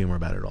sense of humor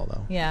about it all,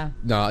 though. Yeah.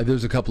 No,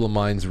 there's a couple of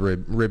Minds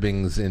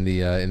ribbings in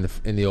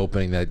the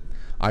opening that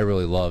I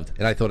really loved,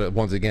 and I thought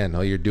once again,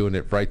 you're doing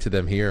it right to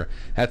them here.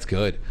 That's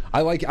good.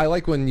 I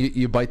like when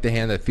you bite the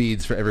hand that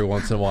feeds for every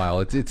once in a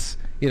while. It's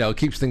it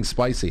keeps things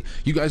spicy.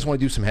 You guys want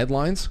to do some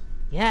headlines?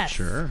 Yes.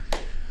 Sure.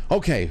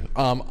 Okay,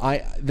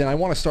 I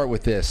want to start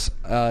with this.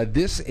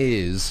 This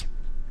is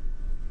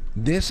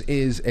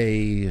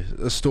a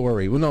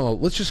story. Well, no,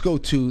 let's just go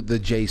to the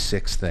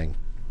J6 thing.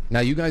 Now,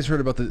 you guys heard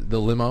about the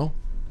limo?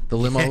 The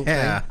limo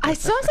thing? I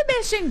saw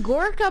Sebastian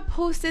Gorka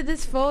posted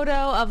this photo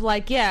of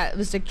it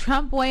was like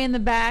Trump way in the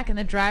back and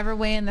the driver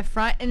way in the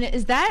front. And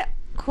is that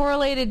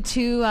correlated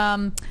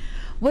to,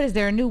 what is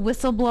there, a new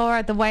whistleblower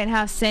at the White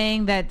House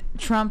saying that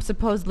Trump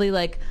supposedly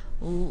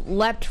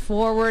leapt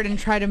forward and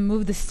tried to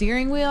move the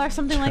steering wheel or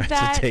something like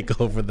that? To take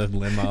over the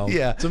limo.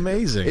 Yeah. It's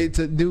amazing. It's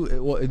a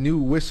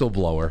new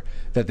whistleblower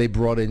that they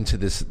brought into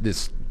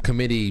this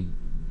committee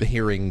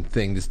hearing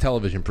thing, this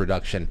television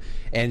production,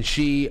 and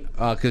she,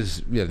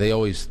 because they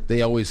always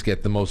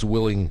get the most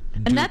willing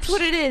dupes. And that's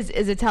what it is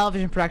a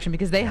television production,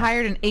 because they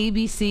hired an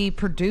ABC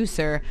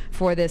producer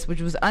for this,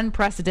 which was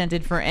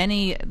unprecedented for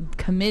any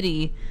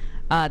committee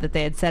that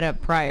they had set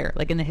up prior,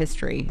 in the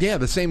history. Yeah,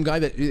 the same guy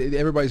that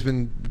everybody's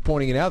been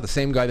pointing it out, the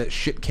same guy that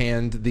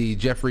shit-canned the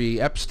Jeffrey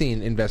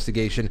Epstein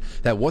investigation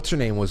that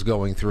what's-her-name was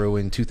going through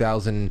in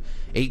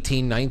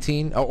 2018,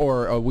 19,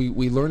 or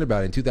we learned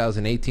about it in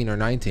 2018 or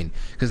 19,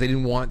 because they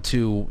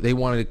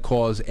wanted to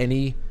cause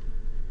any,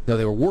 no,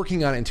 they were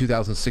working on it in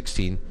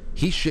 2016.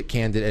 He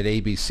shit-canned it at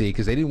ABC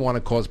because they didn't want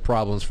to cause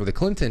problems for the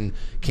Clinton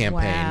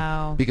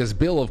campaign, because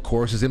Bill, of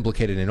course, is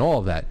implicated in all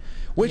of that,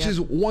 which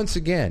is, once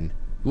again,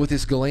 with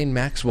this Ghislaine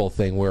Maxwell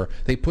thing where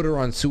they put her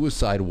on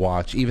suicide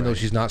watch even though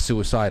she's not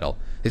suicidal.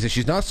 They said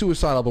she's not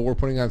suicidal, but we're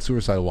putting her on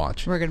suicide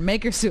watch. We're going to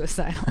make her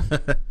suicidal.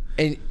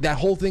 And that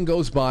whole thing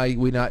goes by.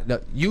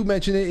 You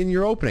mentioned it in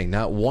your opening.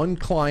 Not one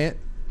client.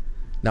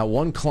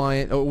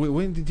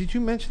 Oh, did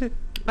you mention it?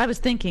 I was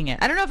thinking it.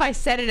 I don't know if I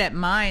said it at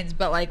Mines,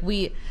 but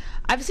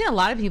I've seen a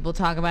lot of people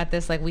talk about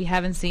this. We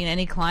haven't seen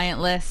any client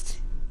list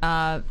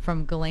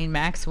from Ghislaine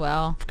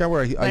Maxwell. I forgot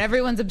where but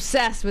everyone's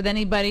obsessed with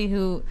anybody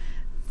who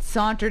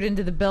sauntered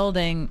into the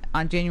building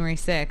on January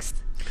 6th.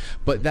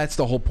 But that's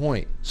the whole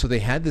point. So they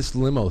had this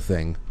limo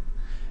thing,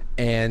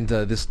 and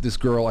this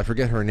girl, I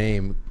forget her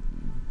name,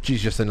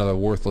 she's just another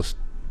worthless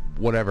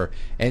whatever,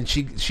 and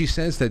she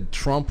says that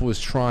Trump was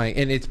trying,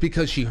 and it's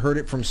because she heard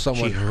it from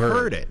someone. She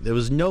heard it. There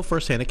was no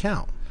first-hand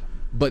account.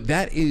 But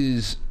that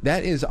is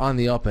on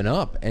the up and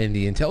up, and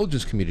the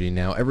intelligence community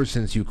now, ever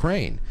since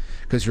Ukraine.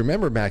 Because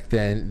remember back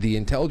then, the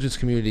intelligence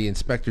community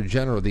inspector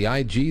general, the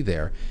IG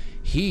there,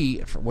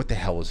 what the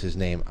hell was his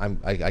name?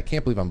 I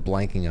can't believe I'm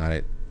blanking on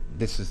it.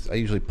 I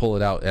usually pull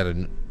it out out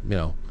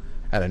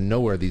of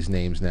nowhere, these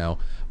names now.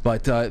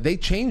 But they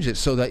changed it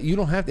so that it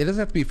doesn't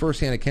have to be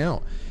first-hand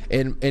account.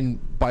 And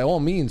by all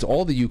means,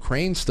 all the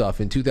Ukraine stuff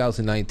in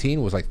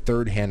 2019 was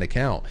third-hand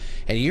account.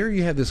 And here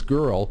you have this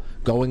girl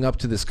going up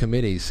to this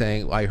committee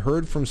saying, I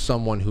heard from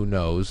someone who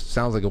knows,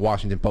 sounds like a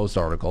Washington Post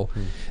article,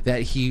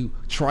 that he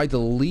tried to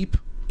leap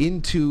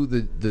into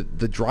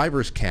the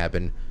driver's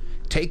cabin,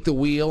 take the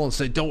wheel, and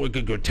say, don't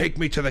go take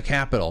me to the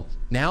Capitol.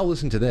 Now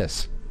listen to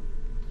this.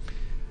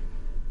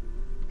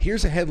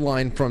 Here's a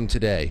headline from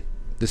today.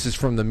 This is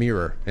from the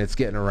Mirror, and it's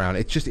getting around.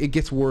 It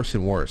gets worse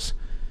and worse.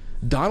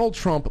 Donald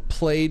Trump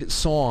played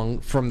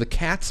song from the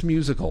Cats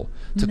musical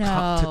to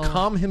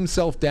calm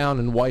himself down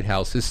in White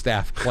House, his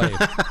staff claimed.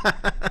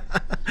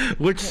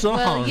 Which song?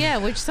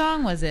 Well, which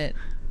song was it?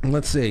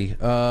 Let's see.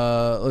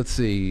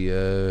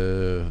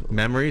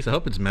 Memories? I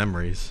hope it's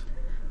Memories.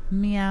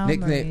 Meow.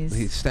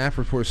 His staff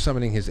reports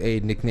summoning his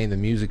aide, nicknamed the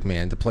Music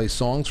Man, to play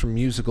songs from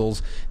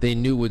musicals they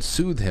knew would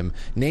soothe him,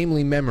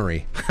 namely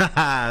Memory.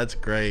 That's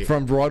great.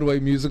 From Broadway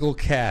musical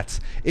Cats.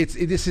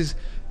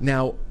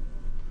 Now,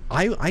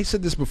 I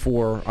said this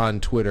before on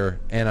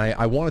Twitter, and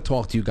I want to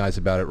talk to you guys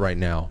about it right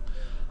now.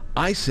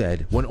 I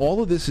said, when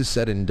all of this is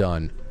said and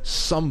done,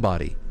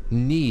 somebody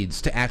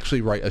needs to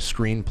actually write a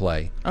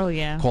screenplay. Oh,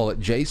 yeah. Call it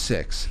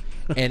J6.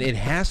 And it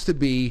has to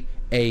be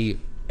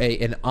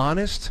an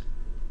honest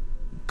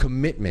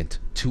commitment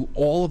to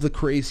all of the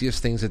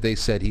craziest things that they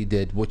said he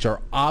did, which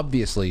are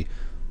obviously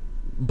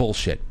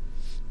bullshit.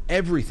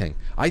 Everything.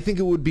 I think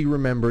it would be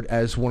remembered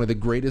as one of the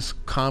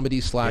greatest comedy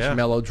 /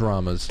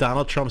 melodramas.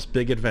 Donald Trump's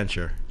Big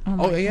Adventure.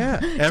 Oh yeah.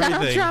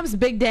 Donald Trump's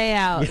Big Day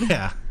Out.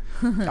 Yeah.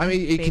 I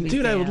mean,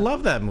 dude, I would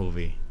love that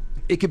movie.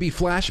 It could be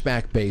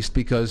flashback based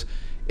because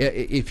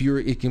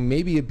it can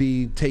maybe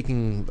be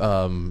taking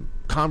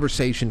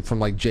conversation from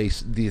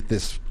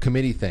this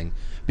committee thing,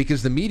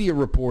 because the media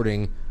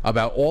reporting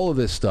about all of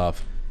this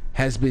stuff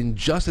has been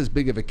just as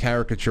big of a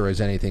caricature as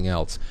anything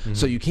else. Mm-hmm.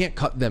 So you can't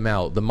cut them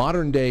out. The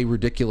modern day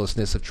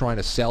ridiculousness of trying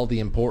to sell the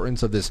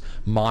importance of this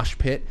mosh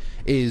pit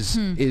is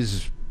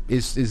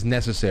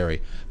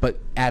necessary. But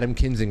Adam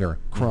Kinzinger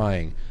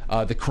crying,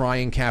 the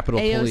crying Capitol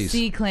Police.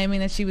 AOC claiming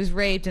that she was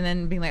raped and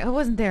then being like, I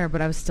wasn't there,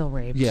 but I was still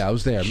raped. Yeah, I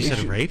was there. She said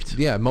raped?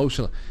 Yeah,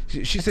 emotional.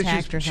 She said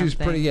she was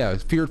pretty,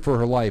 feared for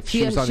her life.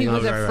 She was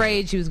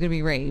afraid she was going to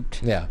be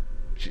raped. Yeah.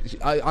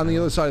 On the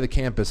other side of the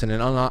campus in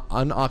an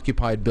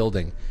unoccupied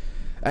building.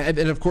 And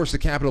of course the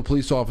Capitol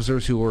Police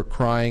officers who were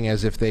crying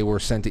as if they were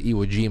sent to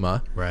Iwo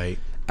Jima. Right.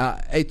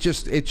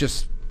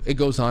 It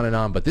goes on and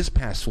on. But this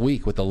past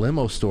week with the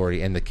limo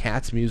story and the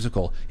Cats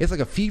musical, it's like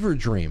a fever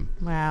dream.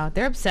 Wow,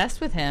 they're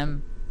obsessed with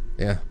him.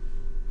 Yeah.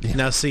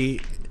 Now,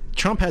 see,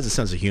 Trump has a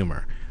sense of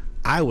humor.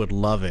 I would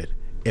love it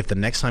if the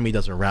next time he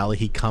does a rally,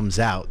 he comes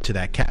out to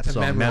that cat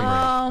song memory.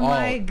 Oh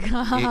my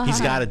God.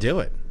 He's got to do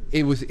it.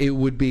 It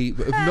would be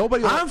if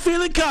nobody. I'm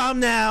feeling calm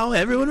now.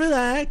 Everyone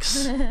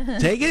relax.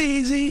 Take it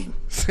easy.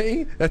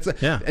 See,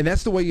 and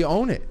that's the way you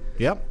own it.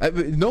 Yep.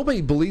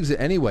 Nobody believes it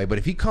anyway, but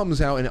if he comes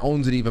out and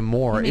owns it even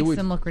more, it makes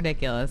them look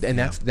ridiculous. And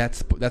that's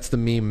the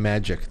meme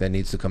magic that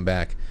needs to come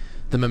back.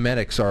 The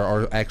memetics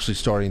are actually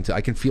starting to.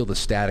 I can feel the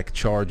static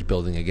charge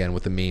building again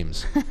with the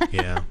memes.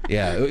 Yeah.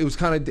 Yeah. It was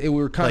kind of. We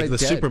were kind of like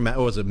the dead. what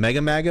was it?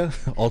 Mega MAGA,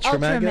 Ultra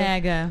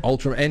MAGA,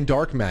 Ultra and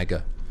Dark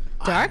MAGA.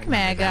 Dark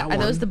MAGA. Are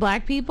those the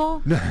black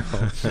people?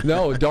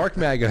 No, Dark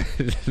MAGA.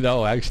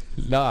 No, actually,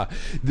 nah.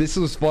 This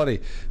was funny.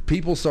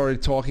 People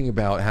started talking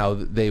about how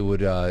they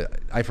would.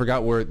 I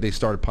forgot where they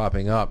started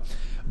popping up,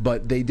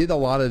 but they did a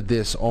lot of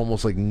this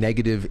almost like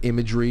negative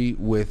imagery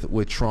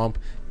with Trump.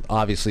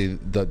 Obviously,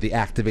 the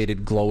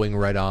activated glowing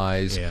red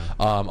eyes. Yeah.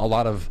 A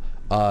lot of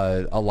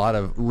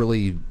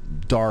really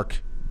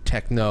dark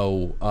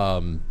techno,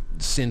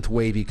 synth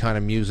wavy kind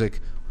of music,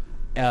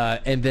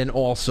 and then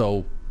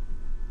also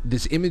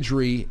this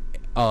imagery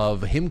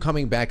of him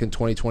coming back in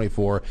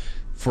 2024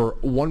 for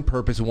one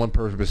purpose and one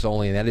purpose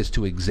only, and that is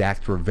to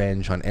exact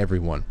revenge on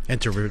everyone and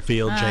to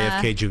reveal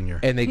JFK Jr.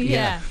 And they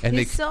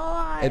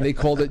and they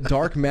called it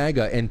Dark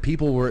MAGA, and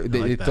people were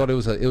they thought it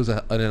was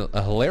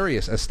a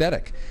hilarious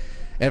aesthetic.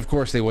 And of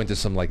course, they went to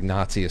some like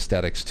Nazi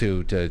aesthetics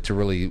too to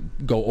really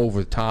go over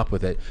the top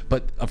with it.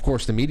 But of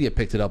course, the media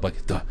picked it up like,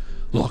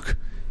 look,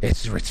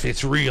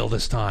 it's real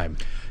this time.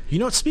 You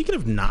know, speaking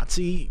of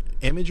Nazi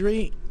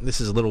imagery, this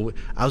is a little.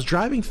 I was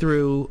driving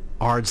through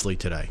Ardsley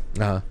today,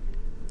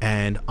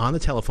 and on the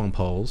telephone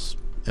poles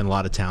in a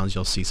lot of towns,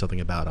 you'll see something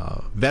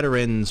about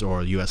veterans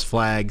or U.S.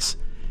 flags.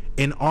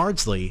 In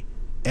Ardsley,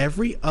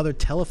 every other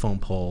telephone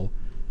pole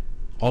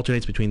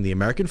alternates between the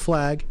American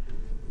flag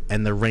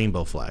and the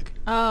rainbow flag.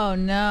 Oh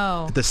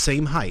no! At the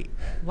same height.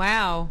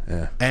 Wow.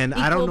 Yeah. And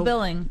equal I don't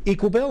know.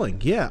 Equal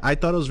billing. Yeah, I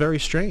thought it was very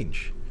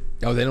strange.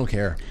 Oh, they don't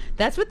care.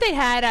 That's what they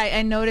had.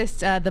 I noticed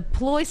the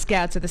Ploy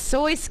Scouts or the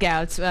Soy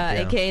Scouts,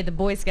 a.k.a. the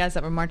Boy Scouts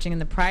that were marching in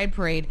the Pride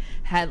Parade,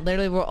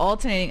 were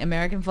alternating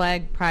American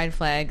flag, Pride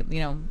flag. You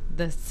know,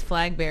 the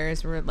flag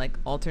bearers were like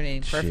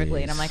alternating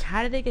perfectly. Jeez. And I'm like,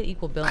 how did they get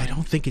equal billing? I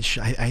don't think it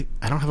should. I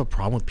don't have a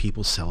problem with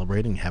people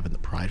celebrating having the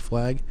Pride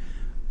flag.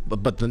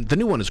 But the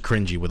new one is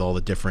cringy with all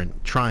the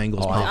different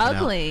triangles.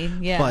 Ugly,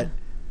 yeah. But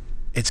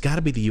it's got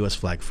to be the U.S.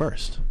 flag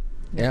first.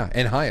 Yeah,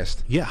 and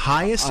highest. Yeah,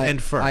 highest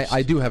and first.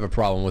 I do have a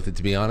problem with it,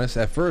 to be honest.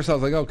 At first, I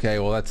was like, okay,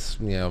 well,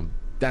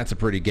 that's a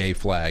pretty gay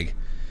flag.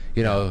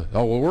 You know,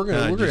 oh well, we're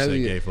gonna have a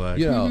gay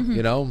flag.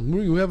 You know,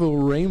 we have a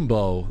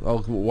rainbow.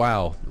 Oh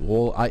wow,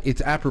 well,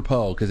 it's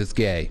apropos because it's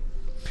gay.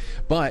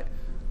 But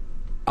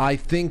I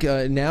think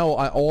now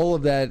all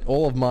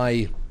of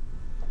my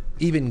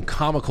even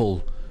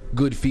comical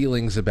good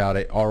feelings about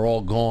it are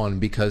all gone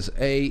because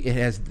it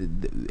has,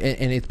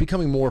 and it's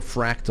becoming more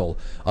fractal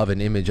of an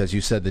image, as you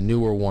said, the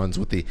newer ones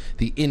with the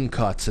in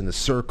cuts and the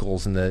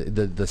circles and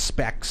the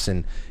specks,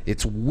 and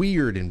it's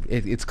weird and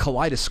it's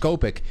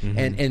kaleidoscopic,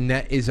 and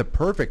that is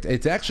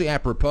it's actually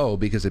apropos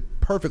because it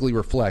perfectly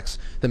reflects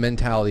the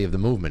mentality of the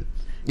movement.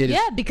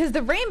 Because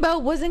the rainbow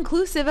was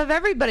inclusive of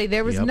everybody.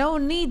 There was no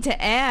need to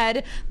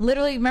add.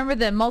 Literally, remember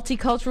the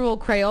multicultural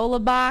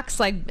Crayola box,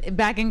 like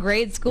back in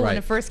grade school when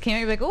it first came out?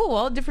 You're like, oh,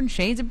 all different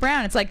shades of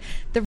brown. It's like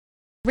the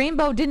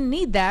rainbow didn't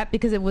need that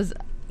because it was,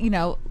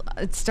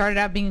 it started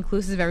out being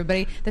inclusive of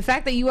everybody. The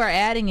fact that you are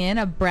adding in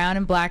a brown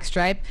and black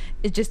stripe,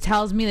 it just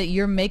tells me that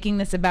you're making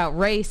this about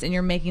race and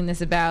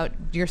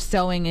you're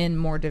sewing in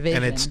more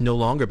division. And it's no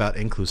longer about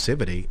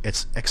inclusivity.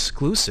 It's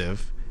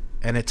exclusive,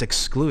 and it's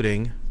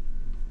excluding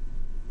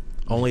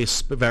only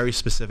very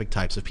specific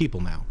types of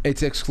people now.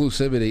 It's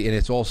exclusivity, and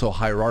it's also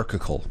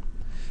hierarchical.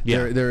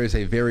 Yeah. There is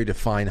a very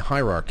defined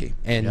hierarchy,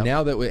 and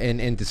now that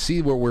and to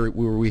see where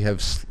we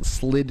have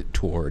slid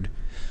toward,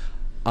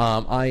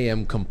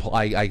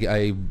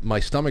 my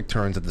stomach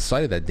turns at the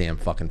sight of that damn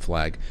fucking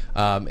flag,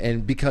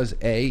 and because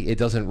it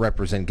doesn't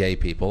represent gay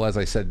people, as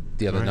I said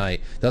the other night,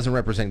 doesn't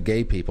represent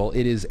gay people.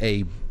 It is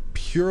a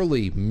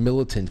purely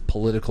militant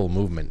political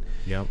movement.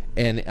 Yep.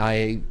 And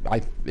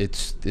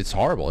it's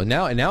horrible. And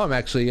now I'm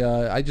actually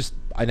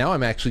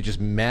I'm actually just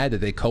mad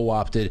that they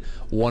co-opted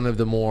one of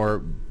the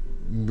more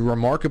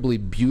remarkably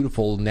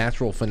beautiful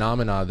natural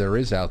phenomena there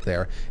is out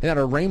there, and that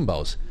are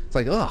rainbows. It's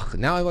like, ugh,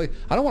 now I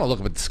don't want to look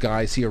up at the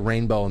sky, see a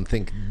rainbow, and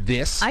think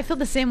this. I feel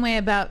the same way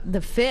about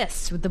the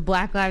fist with the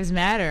Black Lives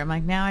Matter. I'm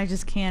like, now I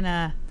just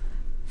can't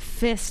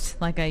fist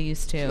like I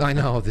used to. I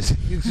know. It's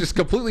just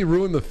completely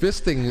ruined the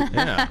fisting.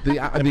 Yeah.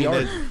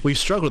 We've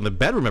struggled in the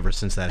bedroom ever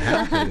since that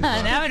happened.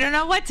 Now I don't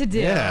know what to do.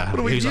 Yeah. What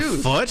do we do? A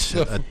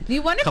foot? Do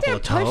you wonder if they're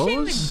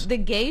pushing the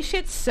gay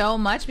shit so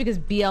much because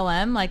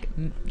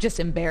BLM just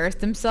embarrassed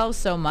themselves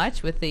so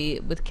much with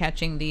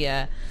catching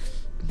the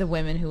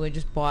women who had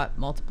just bought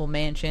multiple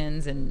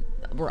mansions and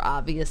were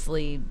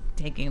obviously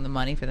taking the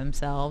money for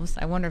themselves.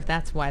 I wonder if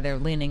that's why they're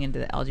leaning into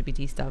the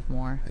LGBT stuff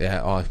more.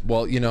 Yeah,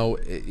 well,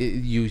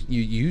 you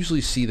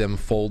usually see them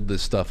fold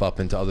this stuff up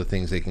into other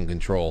things they can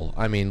control.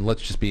 I mean,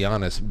 let's just be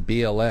honest.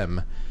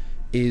 BLM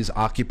is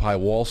Occupy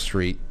Wall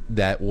Street.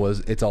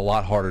 It's a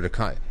lot harder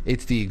to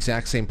it's the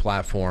exact same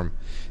platform.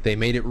 They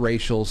made it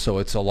racial, so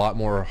it's a lot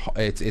more,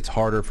 it's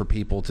harder for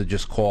people to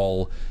just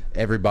call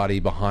everybody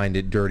behind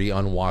it dirty,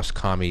 unwashed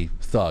commie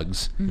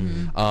thugs,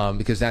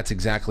 because that's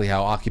exactly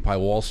how Occupy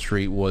Wall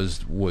Street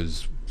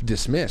was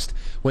dismissed.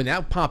 When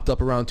that popped up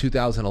around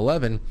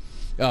 2011,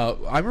 I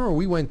remember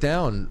we went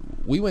down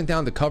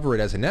to cover it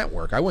as a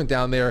network. I went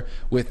down there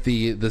with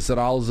the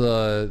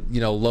Zeralza,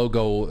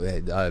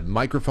 logo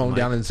microphone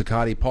down in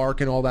Zuccotti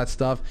Park and all that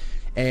stuff.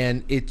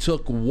 And it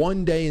took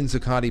one day in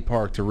Zuccotti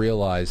Park to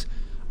realize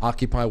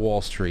Occupy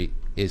Wall Street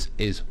is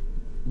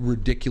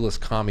ridiculous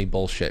commie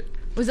bullshit.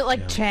 Was it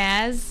like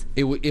Chaz?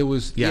 It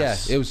was,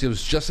 yes. Yeah, it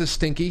was just as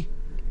stinky.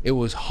 It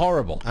was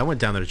horrible. I went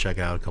down there to check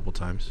it out a couple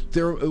times.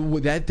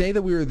 That day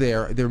that we were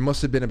there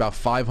must have been about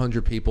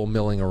 500 people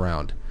milling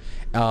around.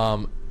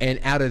 And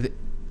out of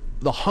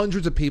the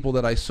hundreds of people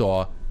that I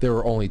saw, there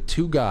were only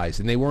two guys,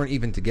 and they weren't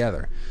even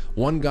together.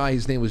 One guy,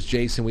 his name was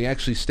Jason. We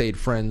actually stayed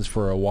friends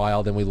for a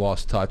while, then we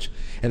lost touch.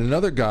 And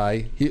another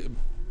guy,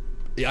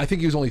 I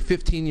think he was only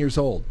 15 years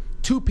old.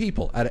 Two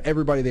people out of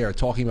everybody there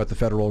talking about the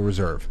Federal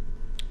Reserve.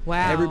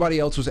 Wow. Everybody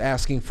else was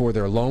asking for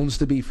their loans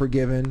to be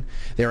forgiven.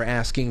 They were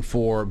asking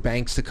for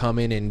banks to come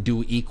in and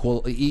do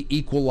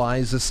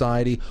equalize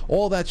society.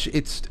 All that.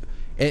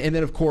 And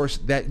then, of course,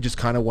 that just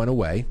kind of went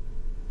away.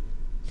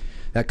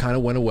 That kind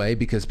of went away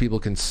because people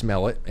can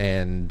smell it,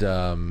 and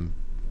then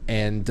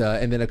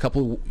a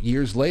couple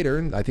years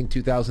later, I think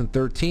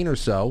 2013 or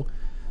so,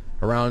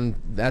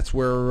 that's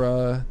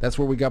where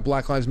we got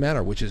Black Lives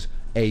Matter, which is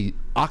a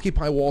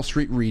Occupy Wall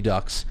Street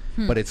redux,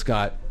 but it's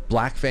got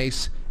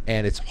blackface,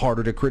 and it's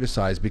harder to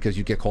criticize because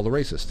you get called a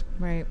racist.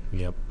 Right.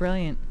 Yep.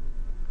 Brilliant.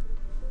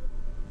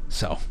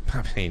 So,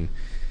 I mean,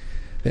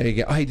 there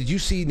you go. Hey, did you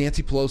see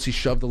Nancy Pelosi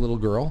shove the little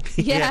girl?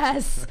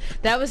 Yes,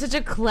 that was such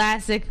a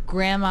classic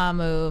grandma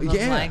move. Of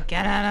like,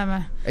 get out of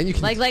my. And you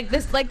can like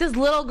this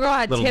little girl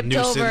had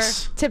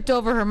tipped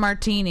over her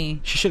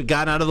martini. She should have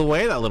gotten out of the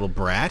way, that little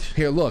brat.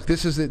 Here, look.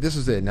 This is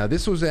it. Now,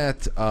 this was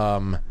at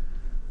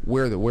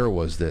where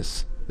was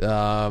this?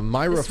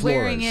 Mayr Flores.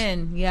 Swearing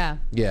in, yeah.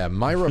 Yeah,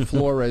 Mayr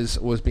Flores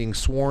was being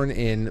sworn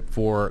in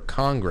for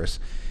Congress,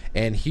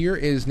 and here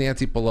is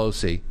Nancy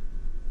Pelosi.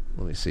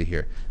 Let me see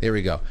here. There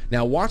we go.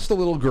 Now watch the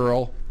little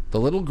girl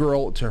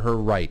to her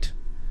right.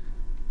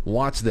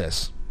 Watch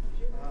this.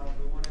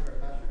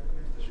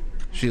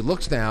 She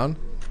looks down,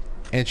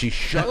 and she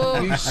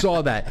you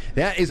saw that.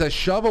 That is a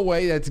shove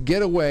away. That's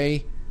get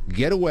away.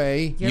 Get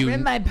away. You're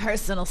in my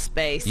personal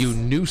space. You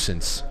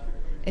nuisance.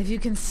 If you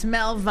can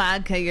smell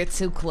vodka, you're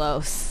too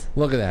close.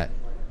 Look at that.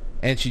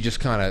 And she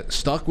just kind of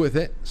stuck with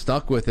it.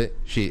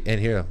 And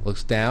here,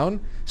 looks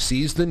down,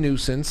 sees the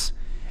nuisance,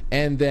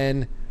 and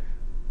then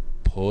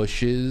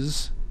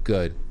pushes.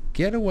 Good.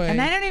 Get away. And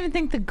I don't even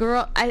think the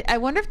girl... I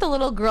wonder if the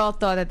little girl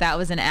thought that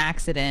was an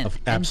accident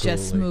and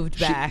just moved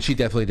back. She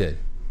definitely did.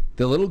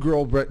 The little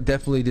girl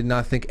definitely did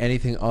not think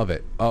anything of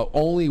it.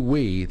 Only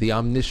we, the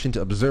omniscient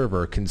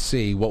observer, can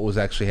see what was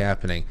actually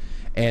happening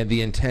and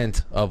the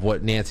intent of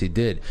what Nancy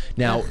did.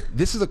 Now,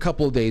 this is a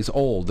couple of days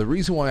old. The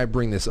reason why I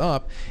bring this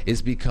up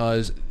is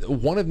because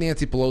one of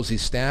Nancy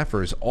Pelosi's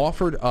staffers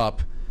offered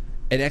up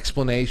an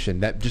explanation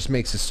that just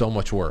makes it so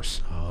much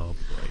worse. Oh,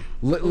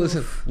 boy.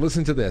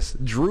 Listen to this.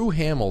 Drew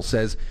Hamill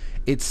says,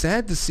 "It's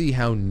sad to see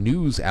how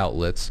news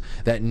outlets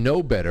that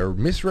know better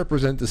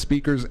misrepresent the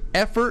speaker's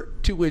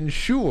effort to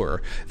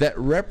ensure that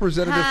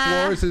Representative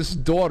Flores'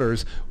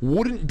 daughters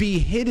wouldn't be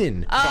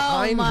hidden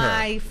behind her." Oh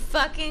my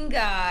fucking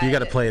God. You got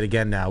to play it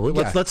again now.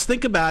 Let's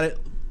think about it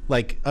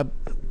like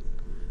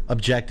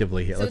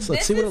objectively here. So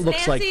let's see what it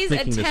looks like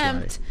thinking this way.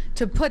 attempt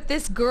to put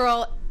this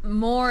girl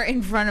more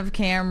in front of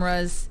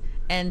cameras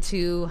and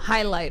to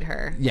highlight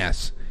her.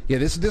 Yes. Yeah,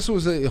 this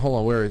was a... Hold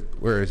on,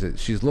 where is it?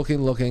 She's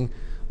looking.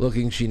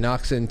 She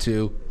knocks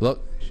into...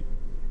 Look.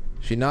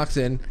 She knocks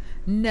in.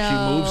 No. She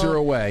moves her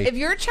away. If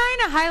you're trying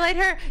to highlight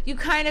her, you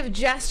kind of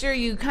gesture,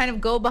 you kind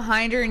of go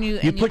behind her and you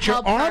put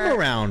your arm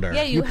around her.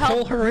 Yeah, you help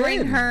pull her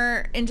bring in.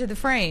 her into the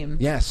frame.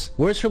 Yes.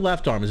 Where's her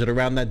left arm? Is it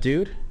around that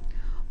dude?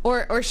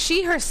 Or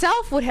she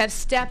herself would have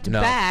stepped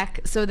back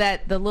so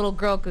that the little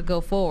girl could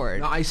go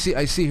forward. No, I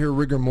see her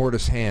rigor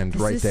mortis hand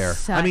right there.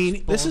 I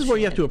mean, this is where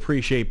you have to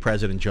appreciate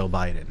President Joe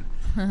Biden.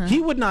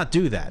 He would not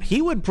do that.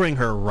 He would bring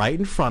her right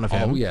in front of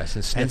him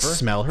and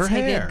smell her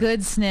hair. Take a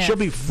good sniff. She'll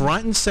be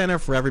front and center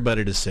for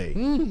everybody to see.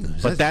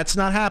 But that's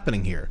not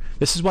happening here.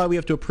 This is why we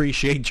have to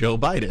appreciate Joe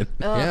Biden.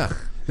 Yeah.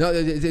 No,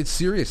 it's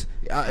serious.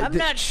 I'm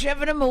not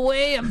shoving him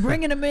away. I'm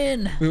bringing him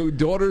in.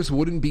 Daughters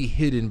wouldn't be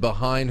hidden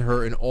behind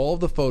her in all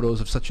the photos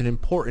of such an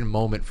important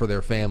moment for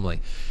their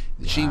family.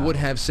 She would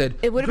have said...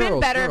 It would have been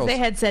better if they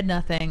had said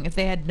nothing, if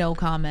they had no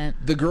comment.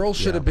 The girl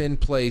should have been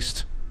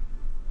placed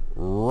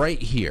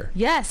right here.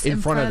 Yes,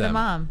 in front of the them.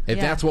 mom. If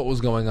Yeah. that's what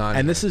was going on.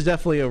 And this is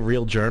definitely a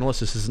real journalist.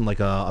 This isn't like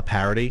a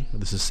parody.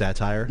 This is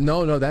satire.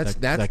 No, that's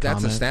a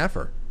comment?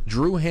 staffer.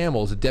 Drew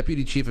Hamill is the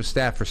deputy chief of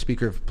staff for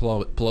Speaker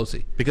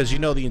Pelosi. Because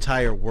the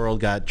entire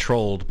world got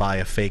trolled by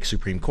a fake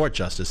Supreme Court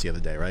justice the other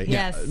day, right?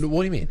 Yes.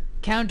 What do you mean?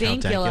 Count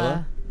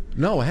Dankula.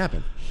 No, what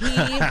happened?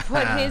 He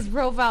put his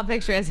profile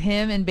picture as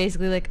him in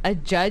basically like a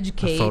judge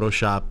cape. A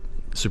Photoshop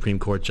Supreme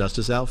Court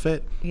justice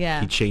outfit.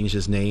 Yeah. He changed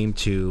his name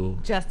to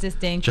Justice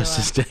Dankula.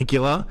 Justice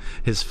Dankula.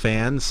 His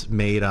fans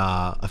made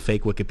a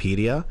fake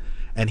Wikipedia,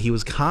 and he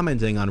was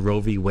commenting on Roe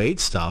v. Wade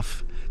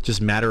stuff, just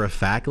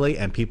matter-of-factly,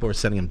 and people were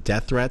sending him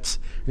death threats.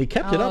 And he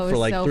kept it up for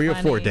like so 3 or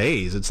 4 funny.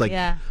 days. It's like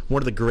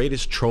one of the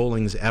greatest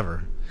trollings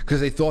ever. Because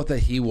they thought that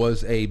he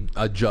was a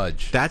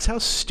judge. That's how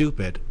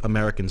stupid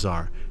Americans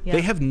are. Yeah.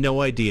 They have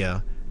no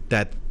idea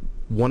that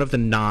one of the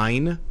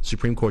 9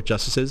 Supreme Court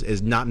justices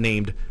is not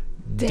named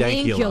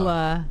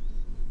Dankula.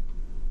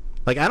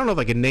 Like, I don't know if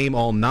I can name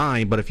all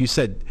 9, but if you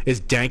said,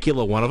 is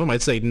Dankula one of them,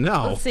 I'd say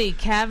no. Let's see.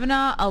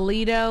 Kavanaugh,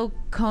 Alito,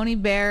 Coney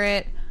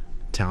Barrett,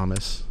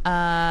 Clarence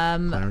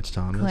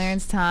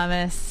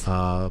Thomas.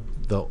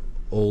 The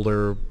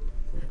older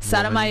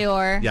Sotomayor.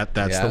 woman. Yep,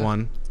 that's the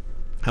one.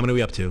 How many are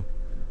we up to?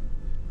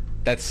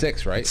 That's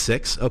 6, right?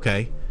 6?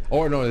 Okay.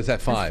 Or no, is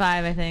that 5? That's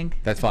 5, I think.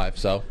 That's 5,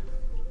 so.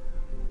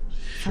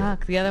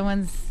 Fuck, the other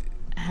ones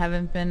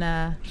haven't been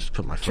Just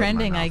put my foot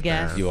trending, in my mouth, I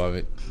guess. man. You have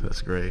it.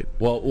 That's great.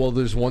 Well,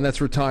 there's one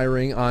that's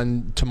retiring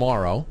on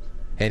tomorrow,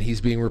 and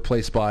he's being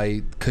replaced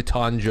by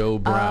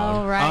Ketanji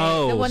Brown. Oh, right.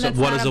 Oh, the one so that's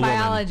what not is a a woman?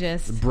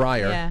 biologist.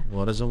 Breyer. Yeah.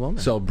 What is a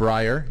woman? So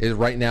Breyer is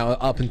right now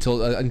up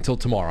until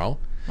tomorrow.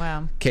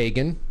 Wow.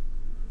 Kagan.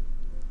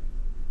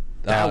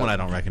 That one I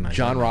don't recognize.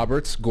 John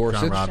Roberts,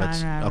 Gorsuch, John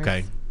Roberts. John Roberts.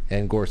 Okay.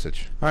 and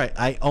Gorsuch. All right.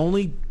 The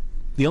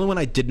only one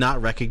I did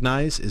not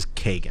recognize is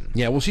Kagan.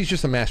 Yeah, well, she's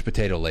just a mashed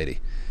potato lady.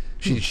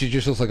 She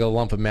just looks like a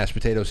lump of mashed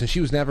potatoes, and she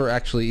was never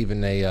actually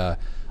even a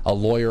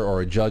lawyer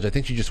or a judge. I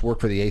think she just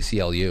worked for the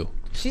ACLU.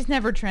 She's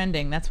never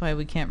trending. That's why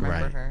we can't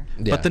remember Right. her.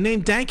 Yeah. But the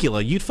name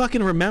Dankula, you'd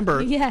fucking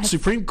remember Yes.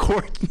 Supreme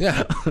Court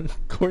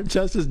Court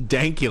Justice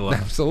Dankula.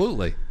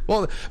 Absolutely.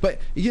 Well, but,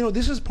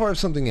 this is part of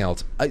something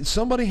else.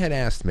 Somebody had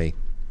asked me,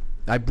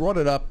 I brought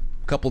it up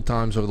a couple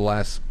times over the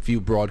last few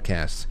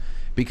broadcasts,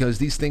 because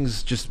these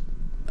things just,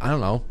 I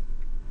don't know,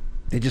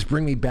 they just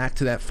bring me back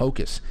to that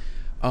focus.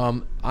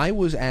 I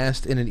was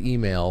asked in an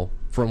email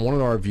from one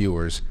of our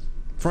viewers,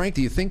 Frank,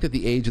 do you think that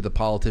the age of the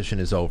politician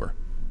is over?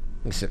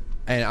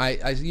 And I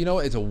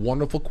it's a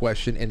wonderful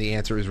question, and the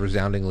answer is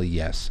resoundingly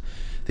yes.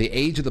 The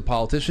age of the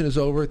politician is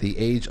over. The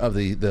age of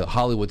the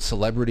Hollywood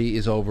celebrity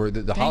is over.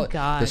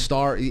 The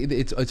star,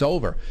 it's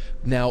over.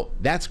 Now,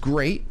 that's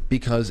great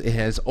because it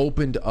has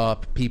opened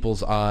up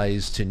people's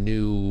eyes to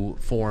new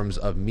forms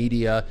of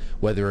media,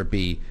 whether it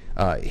be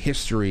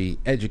history,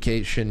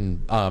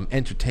 education,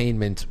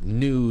 entertainment,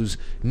 news.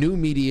 New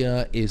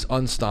media is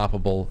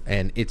unstoppable,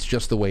 and it's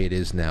just the way it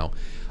is now.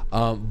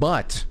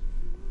 But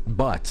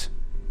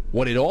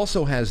what it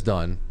also has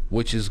done,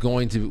 which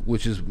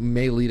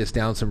may lead us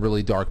down some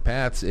really dark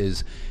paths,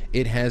 is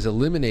it has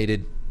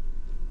eliminated,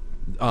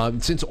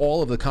 since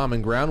all of the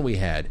common ground we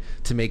had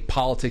to make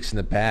politics in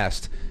the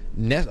past,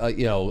 a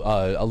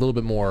little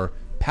bit more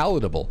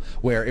palatable,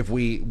 where if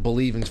we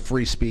believe in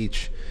free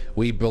speech,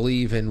 we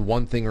believe in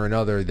one thing or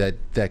another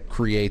that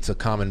creates a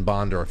common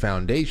bond or a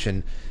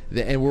foundation,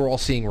 and we're all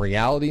seeing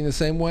reality in the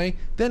same way,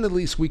 then at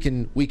least we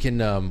can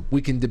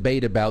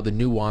debate about the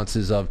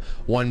nuances of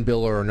one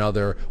bill or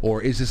another,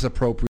 or is this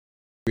appropriate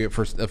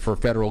for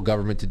federal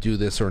government to do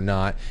this or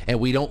not, and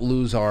we don't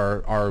lose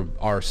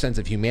our sense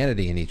of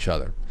humanity in each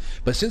other.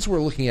 But since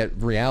we're looking at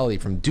reality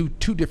from two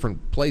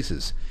different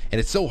places, and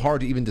it's so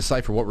hard to even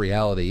decipher what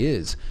reality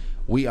is,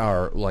 we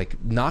are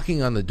like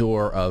knocking on the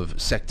door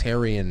of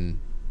sectarian,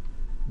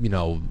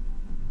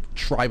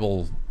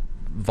 tribal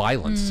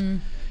violence.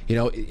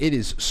 It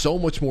is so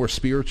much more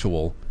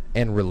spiritual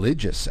and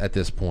religious at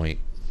this point.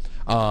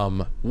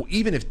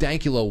 Even if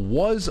Dankula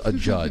was a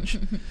judge,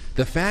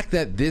 the fact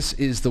that this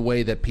is the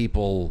way that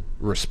people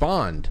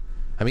respond,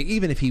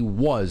 even if he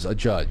was a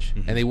judge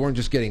and they weren't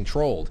just getting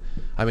trolled,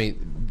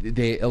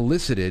 he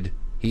elicited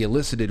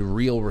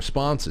real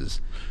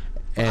responses.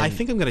 And I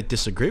think I'm going to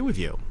disagree with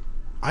you.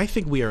 I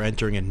think we are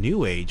entering a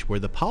new age where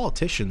the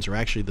politicians are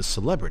actually the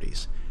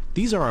celebrities.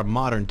 These are our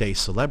modern day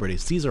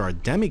celebrities. These are our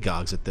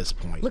demigods at this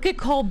point. Look at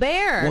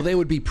Colbert. Well, they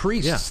would be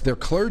priests. Yeah. They're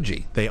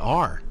clergy. They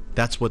are.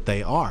 That's what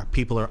they are.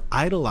 People are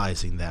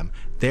idolizing them.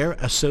 They're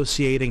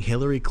associating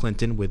Hillary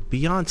Clinton with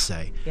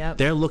Beyonce. Yep.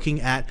 They're looking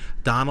at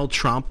Donald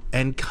Trump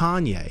and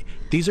Kanye.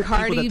 These are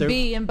Cardi people that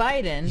B and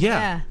Biden.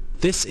 Yeah.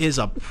 This is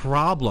a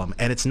problem,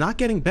 and it's not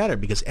getting better,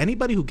 because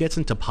anybody who gets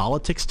into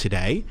politics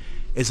today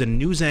is a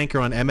news anchor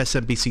on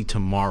MSNBC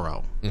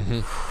tomorrow. Mm-hmm.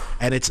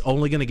 And it's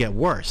only going to get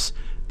worse.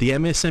 The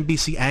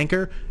MSNBC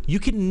anchor, you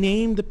can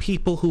name the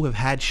people who have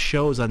had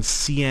shows on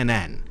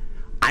CNN.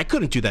 I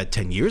couldn't do that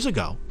 10 years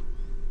ago.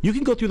 You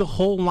can go through the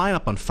whole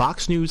lineup on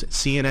Fox News,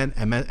 CNN,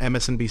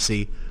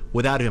 MSNBC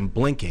without even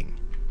blinking.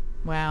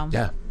 Wow.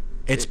 Yeah.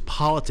 It's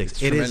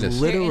politics. It tremendous.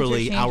 is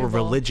literally our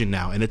religion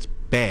now, and it's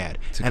bad,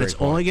 and it's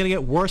only going to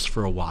get worse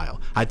for a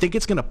while. I think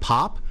it's going to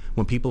pop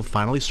when people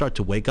finally start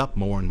to wake up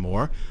more and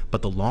more,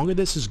 but the longer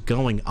this is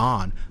going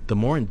on, the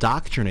more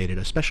indoctrinated,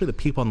 especially the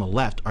people on the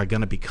left, are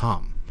going to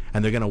become,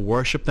 and they're going to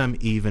worship them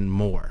even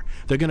more.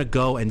 They're going to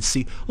go and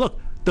see, look,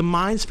 the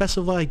Minds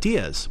Festival of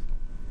Ideas,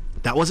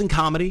 that wasn't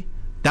comedy,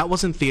 that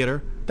wasn't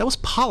theater, that was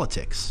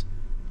politics.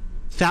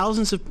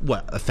 Thousands of,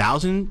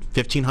 1,000,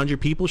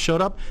 1,500 people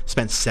showed up,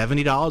 spent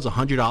 $70,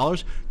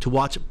 $100 to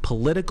watch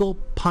political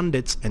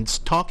pundits and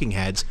talking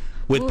heads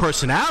with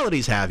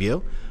personalities,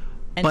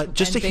 but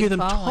just to hear them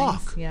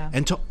talk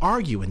and to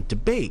argue and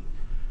debate.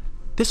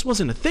 This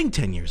wasn't a thing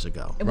 10 years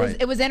ago.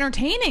 It was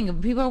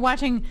entertaining. People are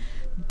watching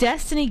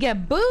Destiny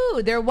get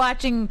booed. They're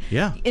watching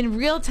in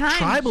real time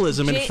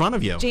tribalism in front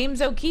of you.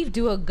 James O'Keefe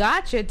do a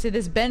gotcha to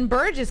this Ben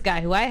Burgess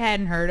guy who I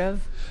hadn't heard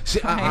of. See,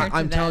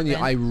 I'm telling you,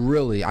 I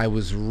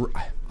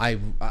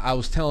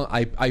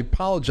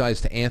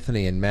apologize to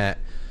Anthony and Matt,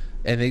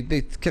 and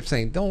they kept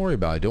saying, "Don't worry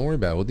about it. Don't worry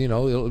about it.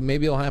 Well,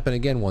 maybe it'll happen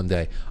again one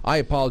day." I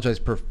apologize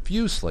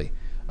profusely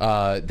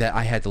that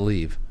I had to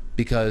leave,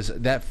 because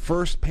that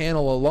first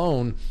panel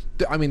alone,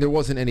 I mean, there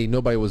wasn't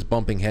nobody was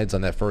bumping heads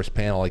on that first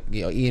panel. Like,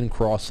 Ian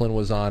Crossland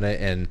was on it,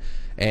 and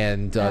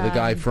the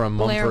guy from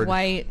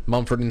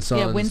Mumford and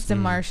Sons, Winston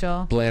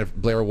Marshall,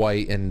 Blair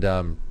White, and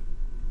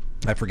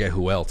I forget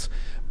who else,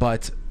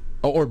 but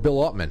or Bill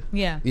Upman.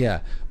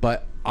 Yeah.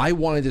 But I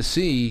wanted to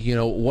see,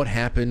 what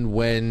happened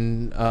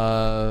when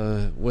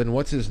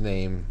what's his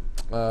name?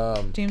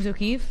 James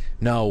O'Keefe?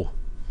 No.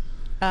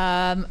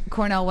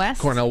 Cornel West?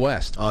 Cornel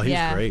West. Oh, he's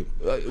great.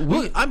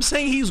 I'm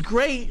saying he's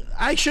great.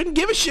 I shouldn't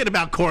give a shit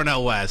about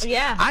Cornel West.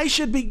 Yeah. I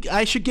should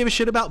give a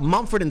shit about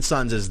Mumford and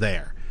Sons is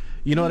there.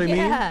 You know what I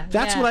mean?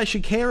 That's what I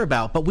should care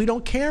about, but we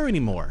don't care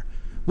anymore.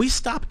 We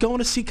stopped going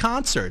to see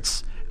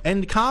concerts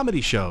and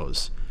comedy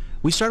shows.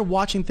 We started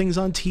watching things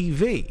on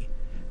TV.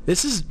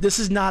 This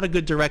is not a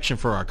good direction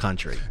for our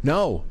country.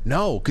 No,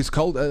 because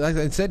like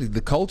I said,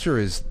 the culture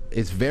is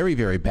very,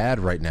 very bad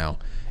right now.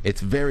 It's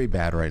very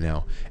bad right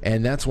now,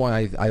 and that's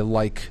why I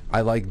like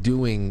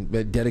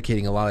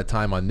dedicating a lot of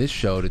time on this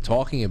show to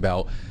talking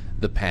about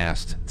the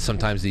past,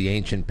 sometimes the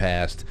ancient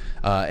past,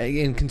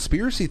 and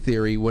conspiracy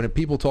theory. When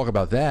people talk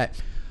about that,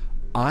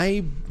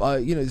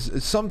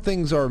 some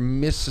things are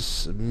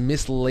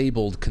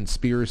mislabeled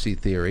conspiracy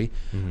theory,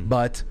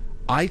 but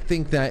I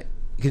think that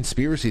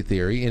conspiracy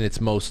theory in its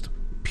most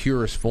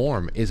purest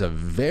form is a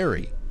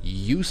very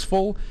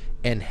useful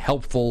and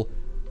helpful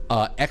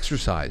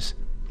exercise,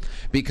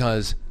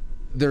 because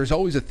there's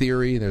always a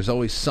theory and there's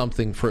always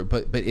something for it,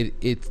 but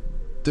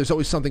there's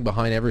always something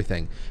behind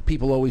everything.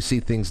 People always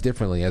see things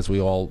differently, as we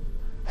all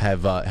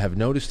have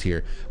noticed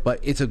here, but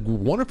it's a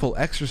wonderful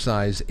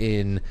exercise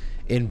in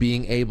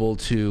being able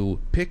to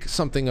pick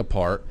something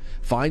apart,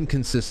 find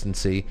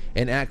consistency,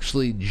 and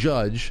actually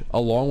judge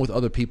along with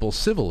other people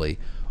civilly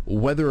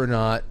whether or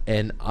not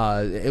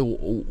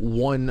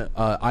one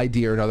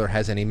idea or another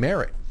has any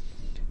merit,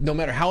 no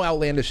matter how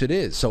outlandish it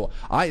is. So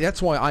that's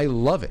why I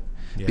love it,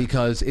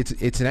 because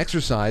it's an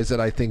exercise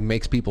that I think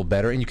makes people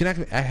better, and you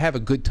can have a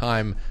good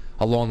time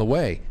along the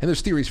way. And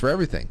there's theories for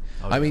everything.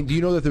 I mean, do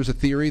you know that there's a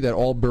theory that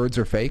all birds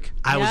are fake?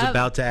 I was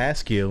about to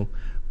ask you,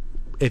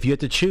 if you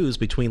had to choose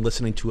between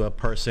listening to a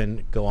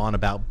person go on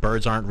about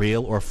birds aren't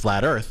real or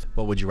flat Earth,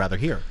 what would you rather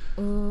hear?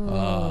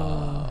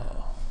 Because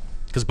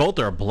both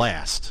are a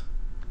blast.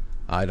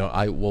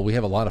 Well, we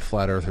have a lot of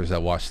flat earthers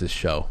that watch this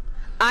show.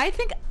 I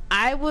think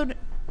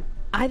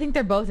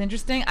they're both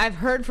interesting. I've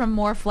heard from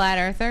more flat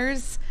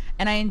earthers,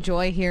 and I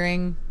enjoy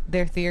hearing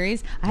their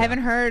theories. I haven't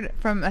heard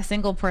from a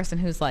single person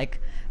who's like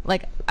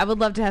I would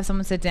love to have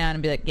someone sit down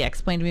and be like,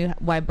 explain to me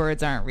why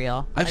birds aren't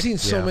real. I've seen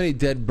so many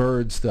dead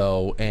birds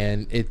though,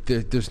 and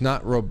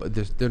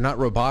they're not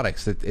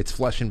robotics. It's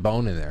flesh and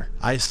bone in there.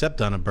 I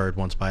stepped on a bird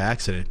once by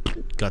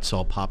accident. Guts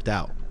all popped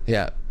out.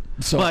 Yeah.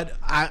 So, but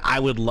I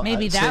would love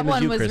maybe that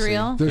one was Chrissie.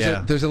 real.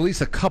 There's at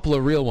least a couple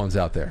of real ones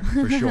out there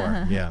for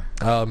sure. Yeah.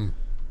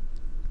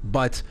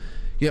 But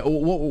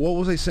what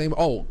was I saying?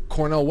 Oh,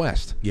 Cornel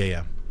West.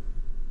 Yeah.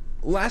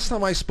 Last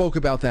time I spoke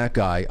about that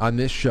guy on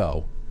this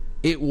show,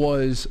 it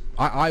was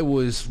I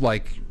was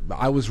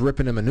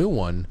ripping him a new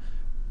one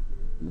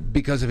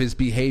because of his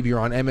behavior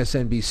on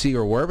MSNBC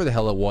or wherever the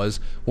hell it was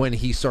when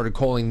he started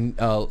calling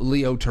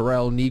Leo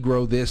Terrell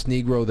Negro this,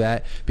 Negro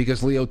that,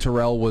 because Leo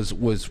Terrell was he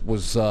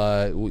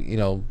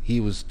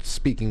was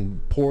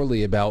speaking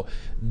poorly about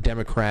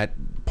Democrat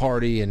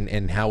Party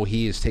and how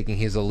he is taking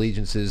his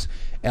allegiances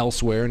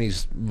elsewhere and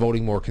he's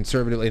voting more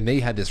conservatively, and they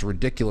had this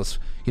ridiculous,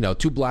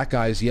 two black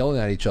guys yelling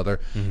at each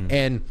other,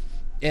 and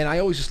I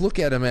always just look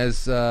at him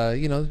as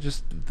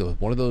just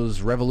one of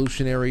those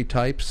revolutionary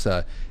types.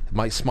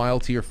 Might smile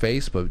to your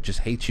face, but just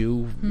hate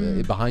you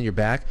behind your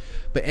back.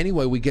 But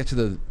anyway, we get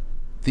to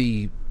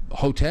the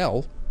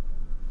hotel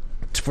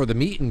for the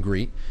meet and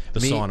greet.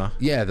 The sauna.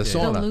 Yeah, the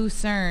sauna. The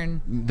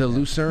Lucerne. The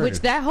Lucerne. Which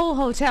that whole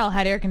hotel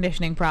had air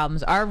conditioning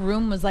problems. Our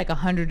room was like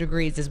 100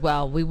 degrees as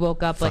well. We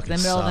woke up like in the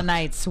middle of the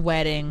night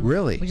sweating.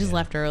 Really? We just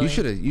left early.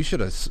 You should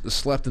have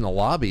slept in the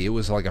lobby. It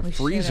was like a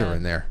freezer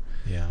in there.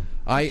 Yeah.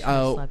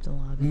 Slept in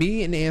the lobby.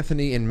 Me and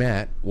Anthony and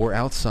Matt were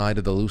outside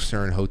of the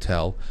Lucerne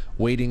Hotel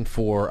waiting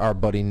for our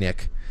buddy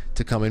Nick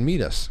to come and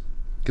meet us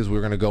because we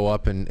were going to go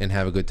up and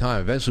have a good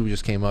time. Eventually, we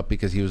just came up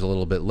because he was a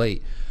little bit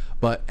late.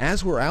 But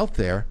as we're out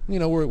there, you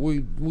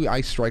know, I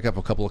strike up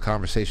a couple of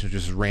conversations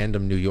with just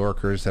random New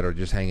Yorkers that are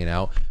just hanging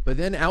out. But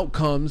then out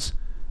comes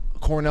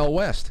Cornel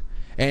West,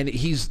 and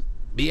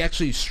he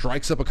actually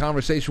strikes up a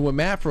conversation with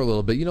Matt for a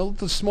little bit, you know,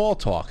 the small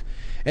talk.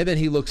 And then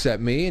he looks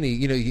at me, and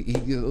he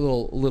a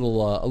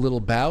little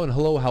bow, and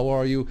hello, how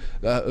are you?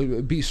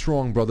 Be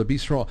strong, brother, be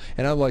strong.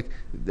 And I'm like,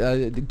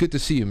 good to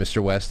see you,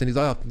 Mr. West. And he's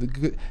like,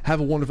 oh, have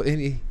a wonderful.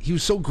 And he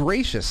was so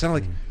gracious. And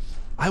I'm like,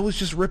 I was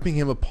just ripping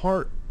him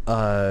apart,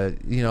 a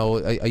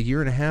year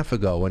and a half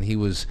ago when he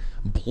was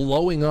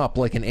blowing up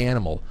like an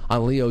animal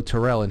on Leo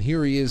Terrell, and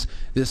here he is,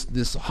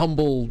 this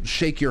humble,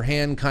 shake your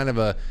hand kind of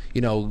a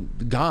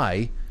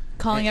guy.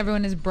 Calling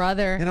everyone his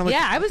brother. And I'm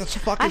like, what the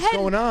fuck is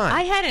going on?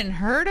 I hadn't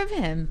heard of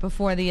him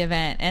before the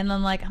event. And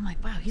I'm like,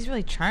 wow, he's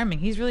really charming.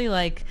 He's really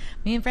like,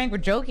 me and Frank were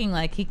joking,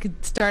 like he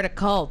could start a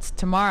cult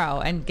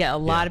tomorrow and get a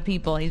lot of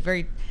people. He's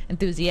very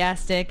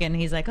enthusiastic, and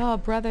he's like, oh,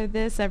 brother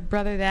this,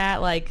 brother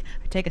that. Like,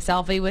 I take a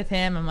selfie with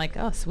him. I'm like,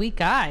 oh, sweet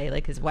guy.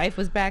 Like, his wife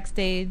was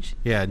backstage.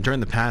 Yeah, and during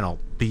the panel,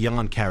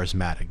 beyond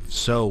charismatic.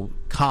 So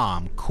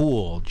calm,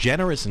 cool,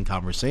 generous in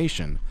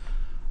conversation.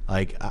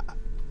 Like,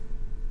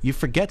 you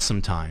forget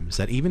sometimes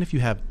that even if you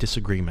have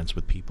disagreements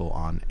with people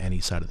on any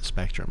side of the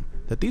spectrum,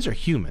 that these are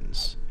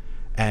humans.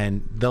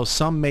 And though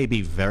some may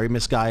be very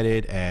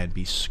misguided and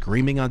be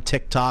screaming on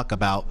TikTok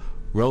about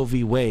Roe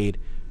v. Wade,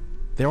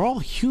 they're all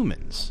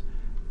humans.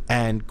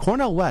 And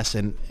Cornel West,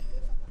 and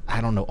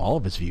I don't know all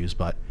of his views,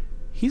 but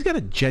he's got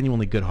a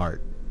genuinely good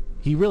heart.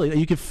 He really,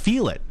 you can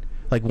feel it.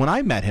 Like when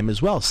I met him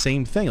as well,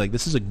 same thing. Like,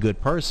 this is a good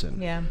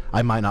person. Yeah.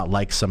 I might not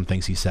like some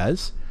things he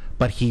says,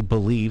 but he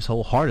believes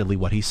wholeheartedly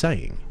what he's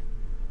saying.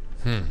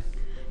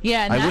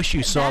 Yeah, and I wish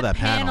you saw that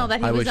panel.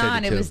 That he was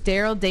on. It was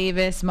Daryl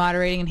Davis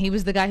moderating, and he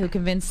was the guy who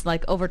convinced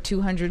like over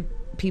 200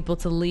 people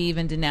to leave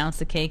and denounce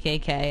the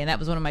KKK, and that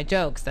was one of my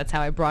jokes. That's how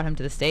I brought him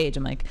to the stage.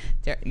 I'm like,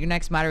 your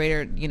next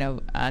moderator,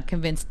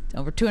 convinced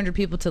over 200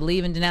 people to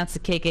leave and denounce the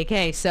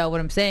KKK. So what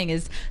I'm saying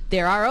is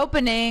there are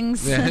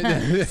openings.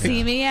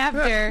 See me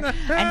after.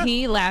 And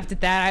he laughed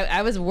at that.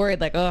 I was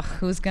worried, like, ugh,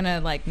 who's gonna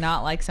like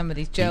not like some of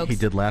these jokes? He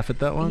did laugh at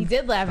that one. He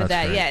did laugh at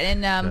that, great. yeah.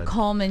 And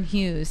Coleman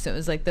Hughes. So it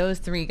was like those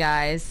three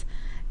guys,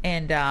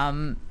 and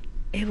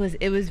it was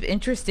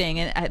interesting.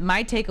 And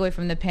my takeaway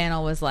from the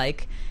panel was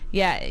like,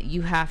 yeah,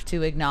 you have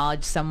to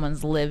acknowledge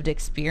someone's lived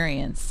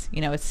experience.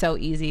 You know, it's so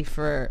easy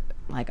for,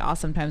 like, I'll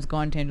sometimes go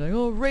on tangent, like,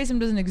 oh, racism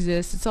doesn't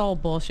exist. It's all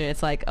bullshit.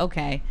 It's like,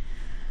 okay,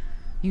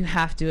 you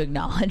have to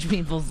acknowledge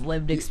people's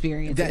lived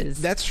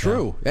experiences. That's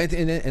true.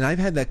 And I've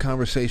had that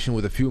conversation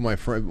with a few of my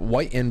friends,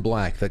 white and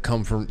black, that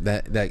come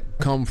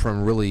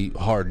from really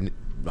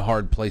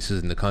hard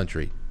places in the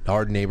country.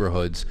 Hard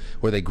neighborhoods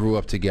where they grew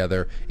up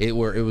together. It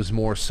was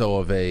more so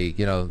of a,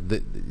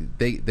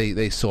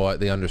 they saw it,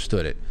 they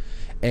understood it.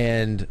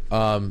 And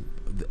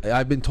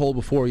I've been told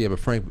before, yeah, but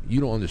Frank, you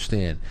don't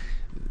understand.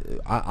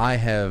 I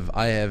have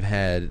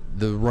had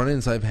the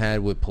run-ins I've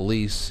had with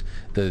police,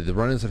 the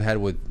run-ins I've had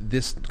with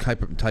this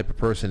type of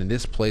person in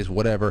this place,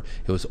 whatever.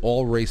 It was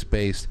all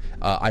race-based.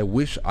 I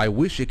wish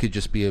it could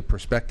just be a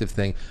perspective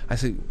thing. I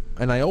say,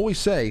 and I always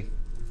say,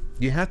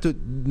 you have to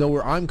know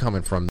where I'm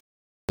coming from.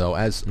 Though,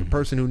 as a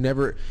person who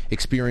never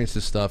experienced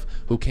this stuff,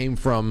 who came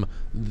from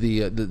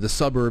the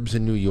suburbs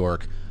in New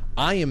York,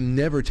 I am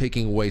never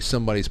taking away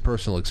somebody's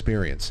personal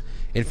experience.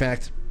 In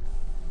fact,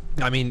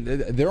 I mean,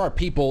 there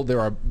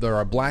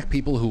are black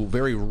people who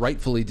very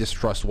rightfully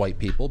distrust white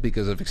people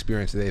because of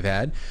experiences they've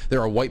had.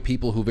 There are white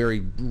people who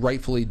very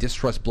rightfully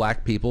distrust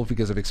black people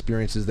because of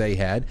experiences they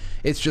had.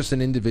 It's just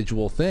an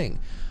individual thing.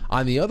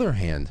 On the other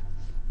hand,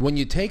 when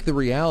you take the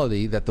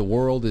reality that the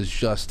world is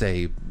just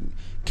a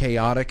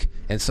chaotic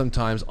and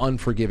sometimes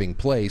unforgiving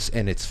place,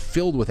 and it's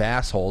filled with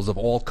assholes of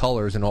all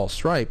colors and all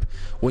stripe,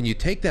 when you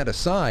take that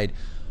aside,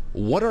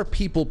 what are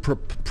people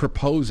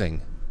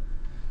proposing?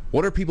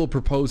 What are people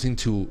proposing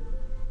to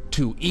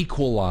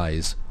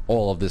equalize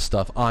all of this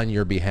stuff on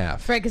your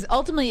behalf? Right, because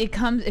ultimately it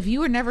comes, if you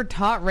were never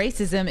taught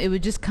racism, it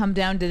would just come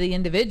down to the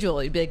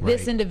individual. You'd be like,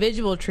 this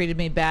individual treated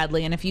me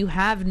badly. And if you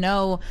have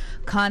no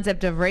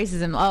concept of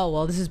racism, oh,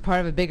 well, this is part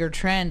of a bigger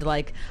trend.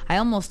 Like, I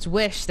almost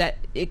wish that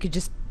it could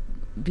just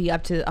be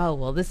up to, oh,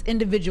 well, this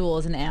individual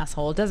is an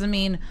asshole. It doesn't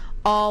mean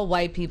all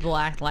white people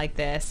act like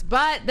this.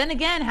 But then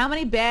again, how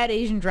many bad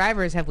Asian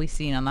drivers have we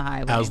seen on the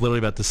highway? I was literally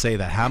about to say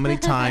that. How many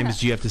times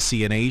do you have to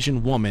see an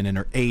Asian woman in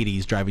her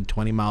 80s driving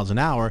 20 miles an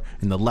hour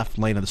in the left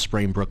lane of the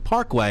Sprainbrook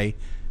Parkway?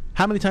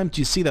 How many times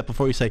do you see that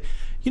before you say,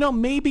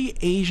 maybe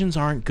Asians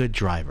aren't good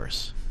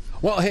drivers?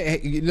 Well,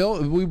 hey,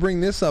 we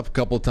bring this up a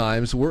couple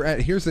times.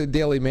 Here's the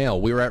Daily Mail.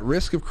 We are at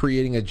risk of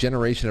creating a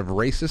generation of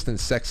racist and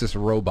sexist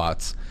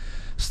robots.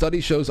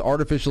 Study shows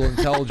artificial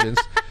intelligence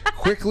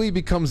quickly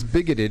becomes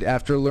bigoted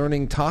after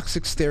learning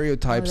toxic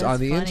stereotypes on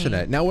the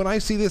internet. Now, when I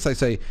see this, I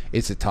say,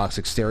 is it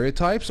toxic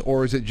stereotypes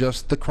or is it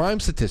just the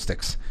crime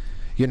statistics?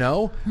 You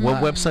know,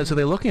 What websites are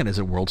they looking at? Is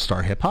it World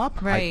Star Hip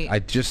Hop? Right. I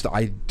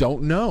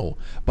don't know,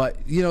 but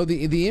you know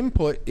the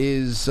input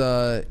is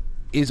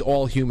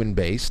all human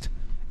based,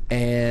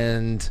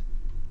 and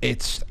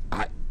it's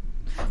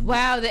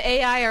Wow, the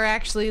AI are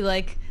actually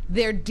like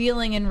they're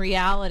dealing in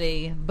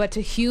reality, but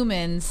to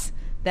humans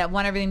that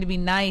want everything to be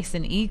nice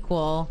and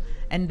equal,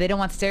 and they don't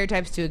want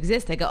stereotypes to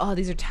exist. They go, oh,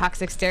 these are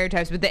toxic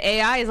stereotypes, but the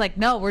AI is like,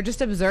 no, we're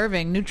just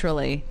observing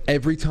neutrally.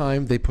 every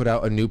time they put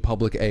out a new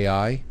public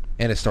AI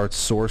and it starts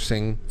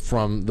sourcing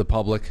from the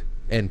public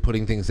and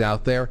putting things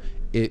out there,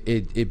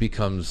 it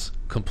becomes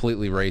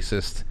completely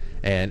racist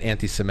and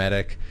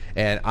anti-Semitic,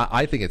 and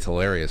I think it's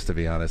hilarious, to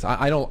be honest.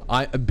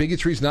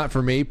 Bigotry's not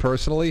for me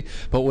personally,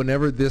 but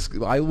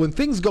when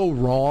things go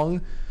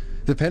wrong,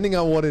 depending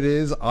on what it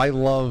is, I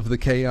love the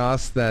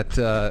chaos that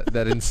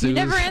ensues. You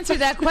never answered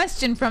that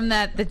question from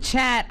the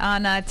chat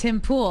on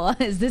Tim Pool.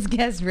 Is this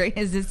guest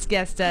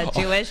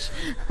Jewish?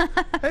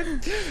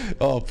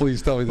 Oh,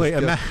 please tell me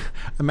this. Wait,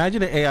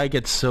 imagine an AI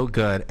gets so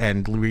good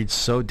and reads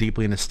so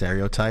deeply into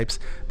stereotypes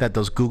that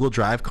those Google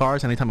Drive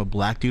cars, anytime a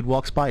black dude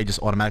walks by, it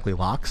just automatically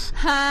locks.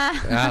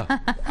 Yeah,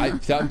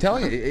 I'm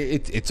telling you,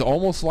 it's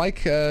almost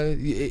like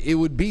it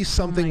would be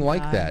something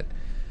like that,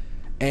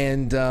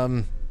 and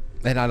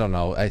I don't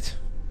know.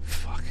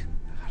 Fuck.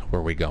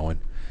 Where are we going?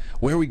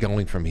 Where are we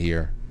going from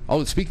here?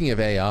 Oh, speaking of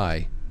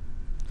AI,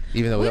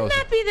 even though Wouldn't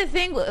that be the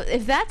thing?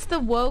 If that's the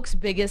woke's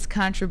biggest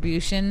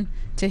contribution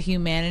to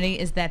humanity,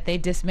 is that they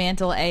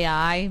dismantle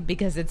AI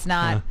because it's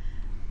not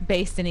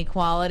based in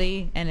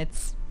equality and it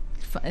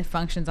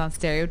functions on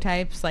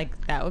stereotypes.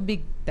 Like that would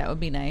be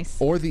nice.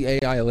 or the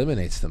AI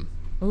eliminates them.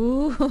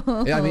 Ooh.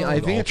 Yeah, I mean, I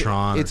think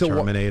Ultron, it's or a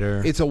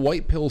Terminator. It's a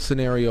white pill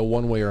scenario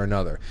one way or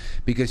another,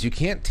 because you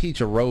can't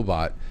teach a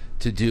robot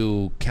to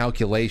do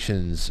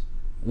calculations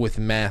with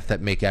math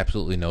that make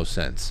absolutely no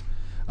sense.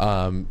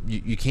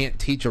 You can't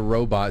teach a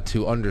robot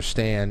to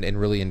understand and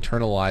really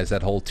internalize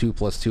that whole 2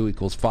 + 2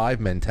 = 5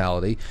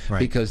 mentality, Right.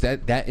 because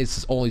that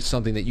is only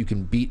something that you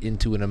can beat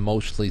into an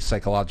emotionally,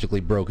 psychologically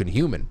broken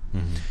human.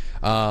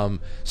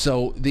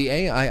 So the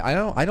AI,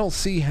 I don't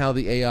see how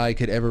the AI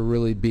could ever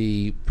really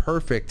be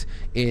perfect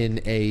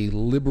in a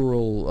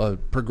liberal,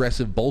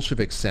 progressive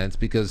Bolshevik sense,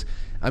 because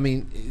I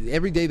mean,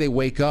 every day they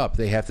wake up,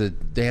 they have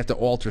to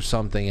alter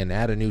something and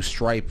add a new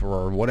stripe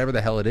or whatever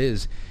the hell it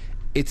is.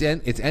 It's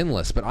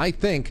endless. But I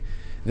think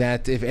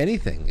that if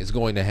anything is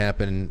going to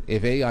happen,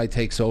 if AI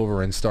takes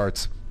over and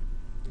starts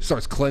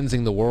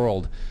cleansing the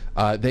world,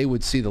 they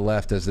would see the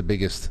left as the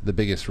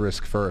biggest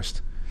risk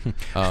first.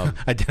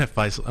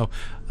 Identifies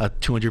a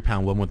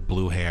 200-pound woman with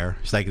blue hair.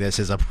 It's like, this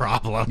is a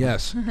problem.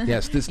 Yes.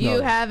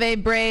 You have a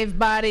brave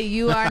body.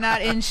 You are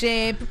not in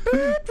shape.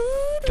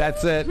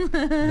 That's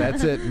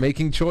it.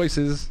 Making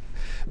choices.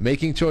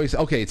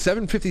 Okay, it's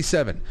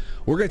 7:57.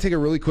 We're going to take a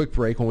really quick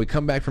break. When we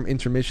come back from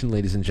intermission,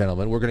 ladies and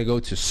gentlemen, we're going to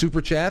go to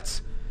Super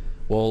Chats.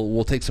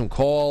 We'll take some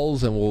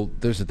calls, and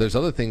there's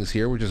other things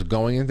here. We're just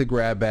going into the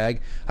grab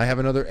bag. I have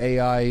another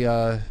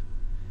AI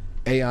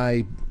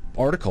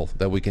article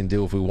that we can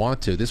do if we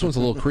want to. This one's a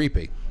little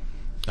creepy.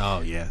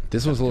 Oh, yeah.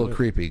 This one's a little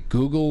creepy.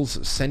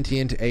 Google's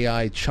sentient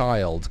AI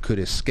child could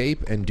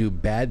escape and do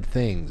bad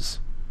things.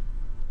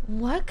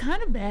 What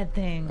kind of bad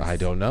things? I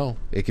don't know.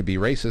 It could be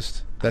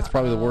racist. That's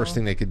probably the worst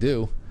thing they could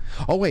do.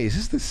 Oh, wait, is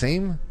this the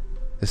same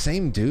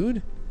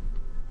dude?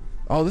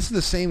 Oh, this is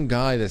the same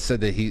guy that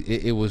said that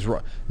it was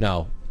wrong.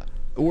 No,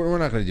 we're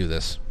not going to do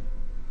this,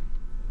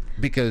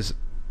 because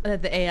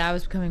that the AI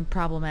was becoming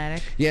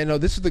problematic. yeah, no,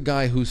 this is the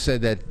guy who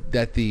said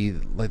that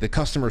the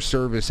customer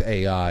service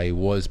AI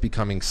was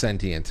becoming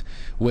sentient,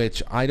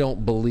 which I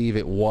don't believe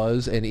it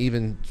was. And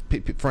even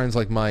friends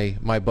like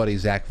my buddy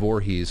Zach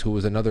Voorhees, who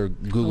was another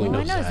Google. Oh,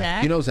 I know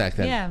Zach. You know Zach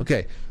then? Yeah.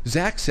 Okay.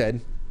 Zach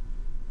said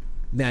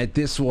that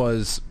this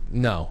was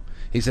no.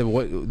 He said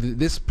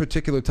this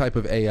particular type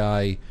of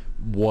AI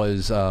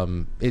was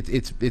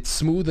it's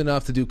smooth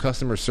enough to do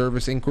customer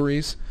service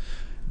inquiries,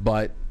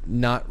 but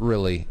not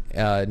really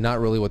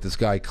what this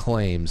guy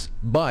claims.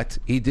 But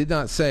he did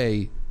not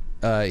say.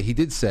 He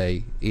did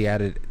say, he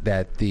added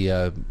that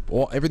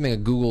everything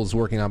that Google is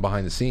working on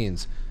behind the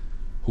scenes,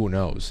 who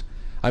knows?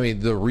 I mean,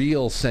 the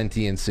real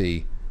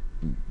sentiency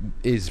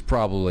is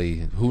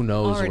probably, who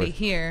knows? Already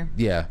here.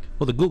 Yeah,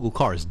 Well, the Google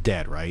car is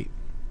dead, right?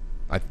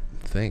 I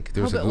think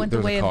there's Hope it went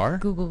the way a car.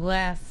 of Google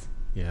Glass.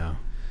 Yeah.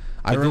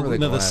 I remember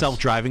Google, the the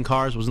self-driving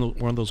cars,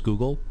 weren't those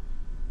Google?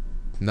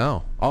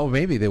 No. Oh,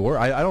 maybe they were.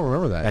 I don't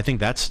remember that. I think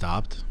that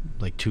stopped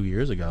like 2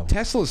 years ago.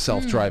 Tesla's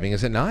self-driving,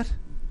 is it not?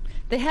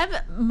 They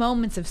have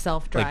moments of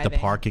self-driving. Like the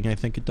parking, I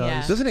think it does.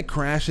 Yeah. Doesn't it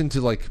crash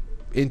into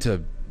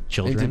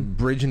Children?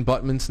 bridge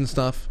abutments and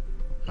stuff?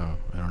 Oh,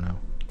 I don't know.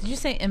 Did you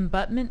say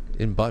embutment?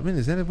 Abutment?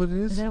 Is that what it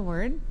is? Is that a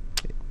word?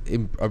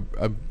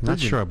 Not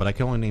sure, but I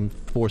can only name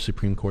 4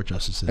 Supreme Court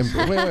justices.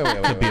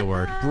 Wait. Could be a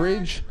word.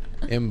 Bridge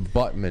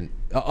abutment.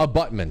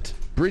 Abutment.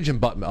 Bridge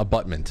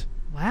abutment.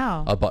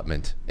 Wow.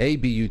 Abutment.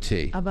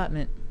 A-B-U-T.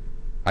 Abutment.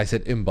 I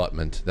said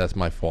embutment. That's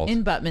my fault.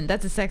 Embutment.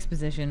 That's a sex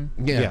position.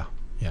 Yeah.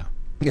 Yeah.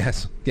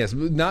 Yes.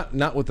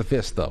 Not with the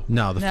fist, though.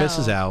 No, the fist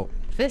is No. out.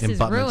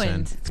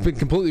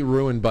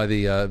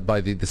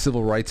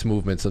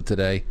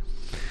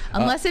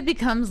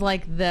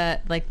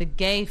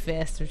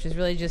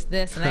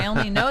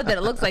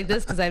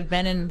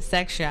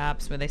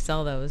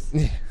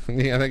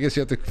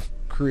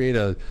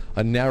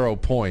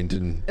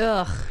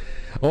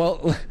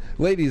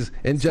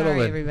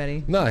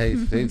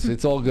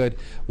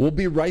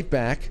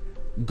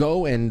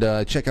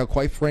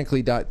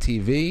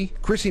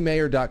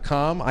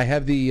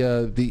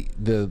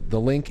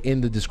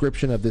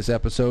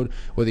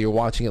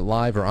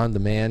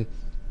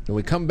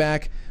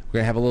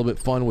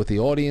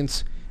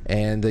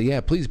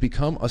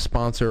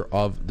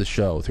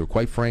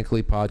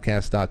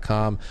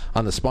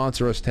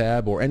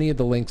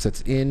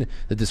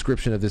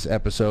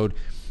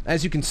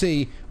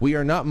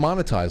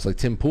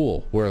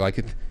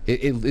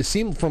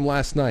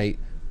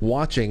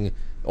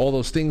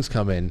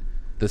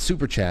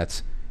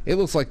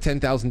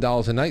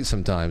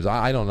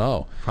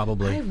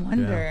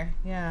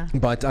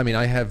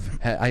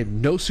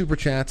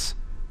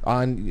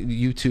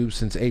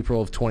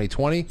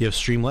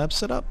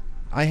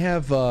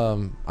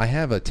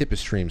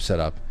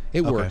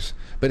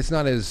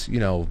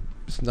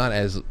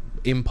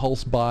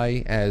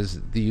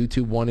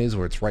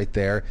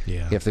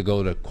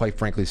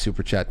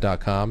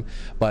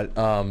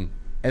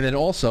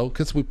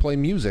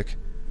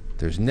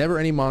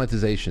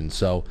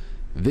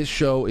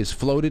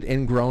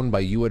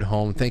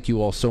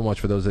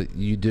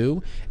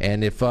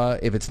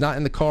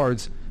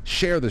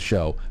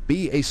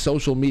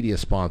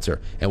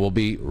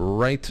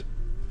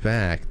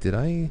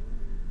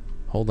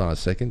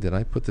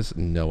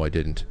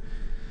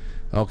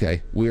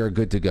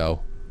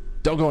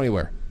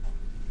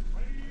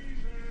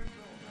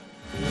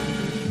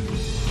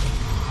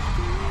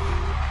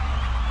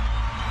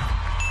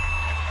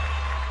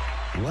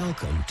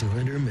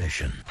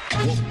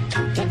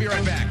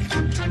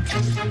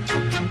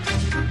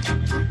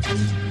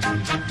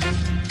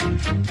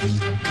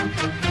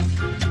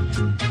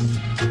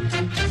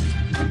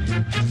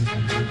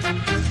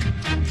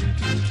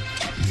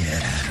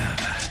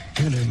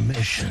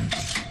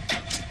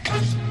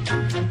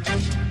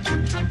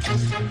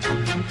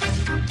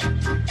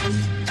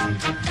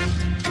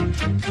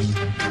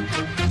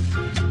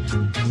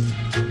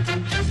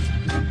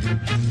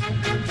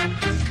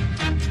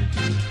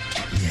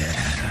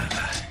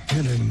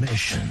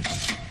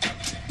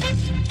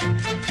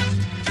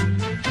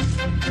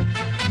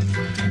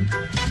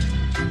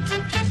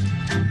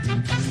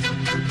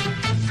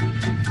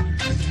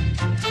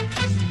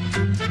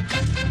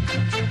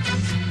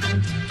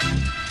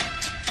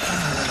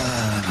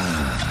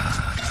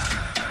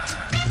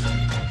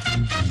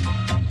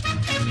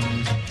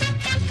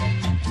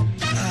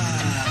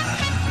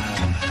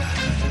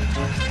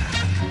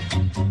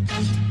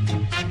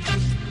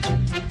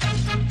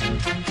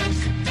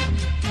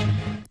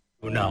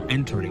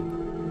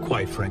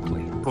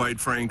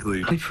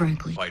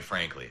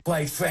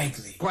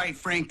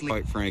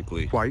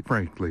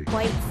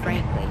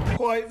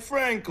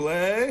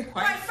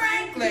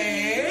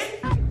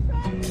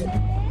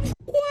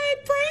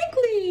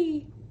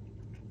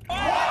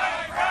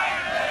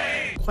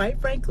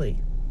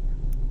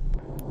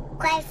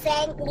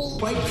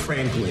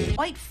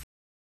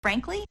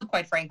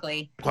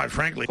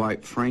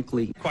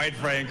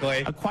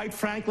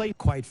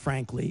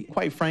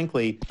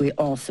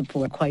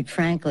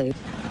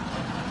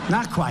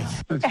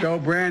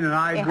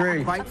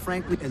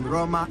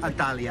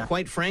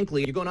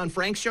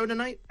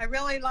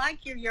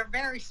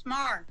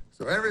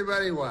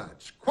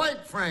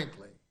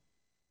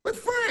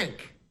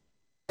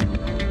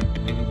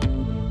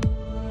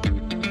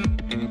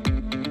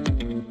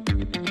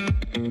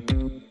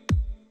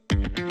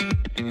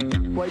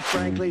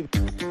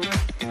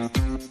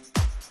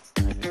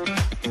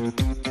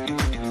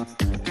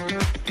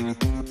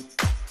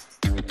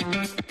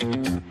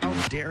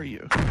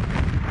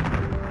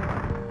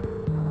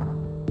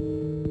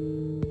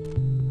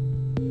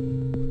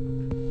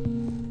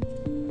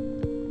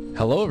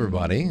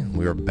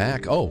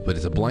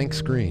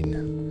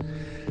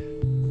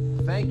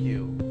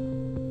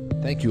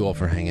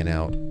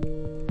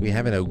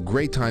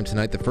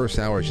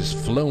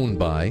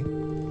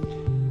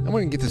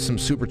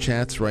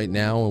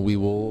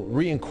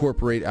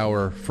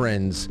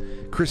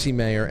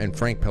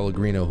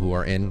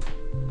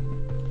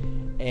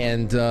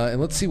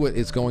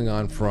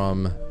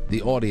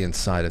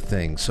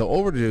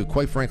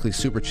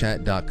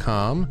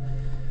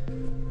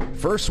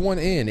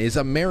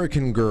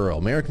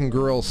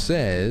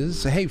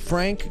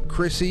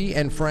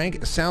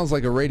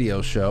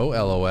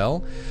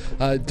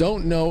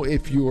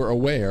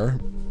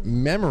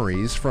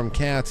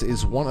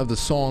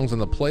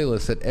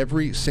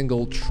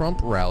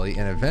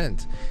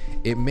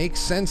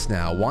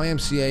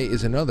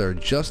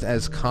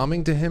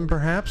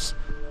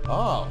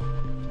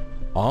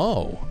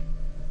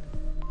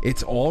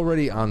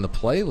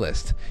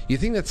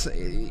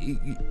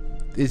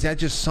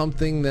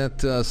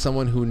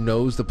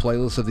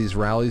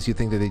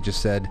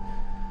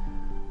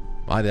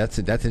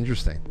 That's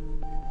interesting.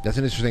 That's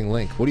an interesting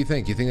link. What do you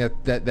think? You think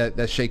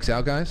that shakes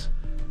out, guys?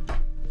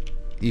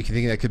 You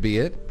think that could be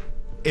it?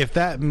 If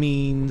that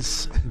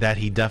means that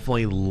he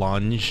definitely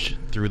lunged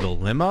through the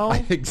limo,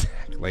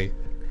 exactly.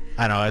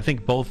 I don't know. I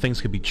think both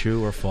things could be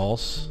true or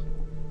false.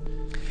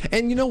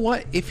 And you know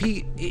what? If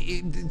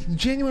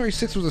January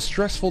 6th was a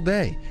stressful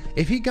day.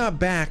 If he got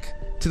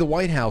back to the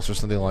White House or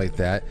something like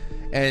that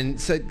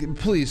and said,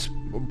 please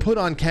put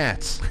on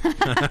cats,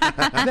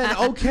 then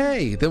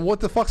okay. Then what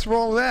the fuck's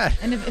wrong with that?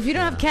 And if you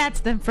don't have cats,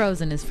 then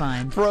Frozen is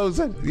fine.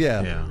 Frozen?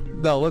 Yeah.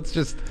 No, let's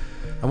just...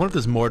 I wonder if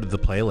there's more to the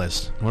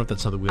playlist. I wonder if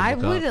that's something we I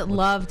look up. would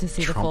love to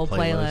see the full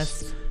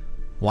playlist.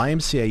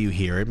 YMCA, you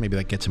hear it. Maybe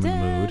that gets him in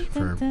the mood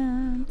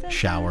for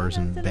showers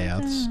and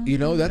baths. You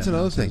know, that's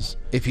another thing.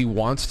 If he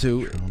wants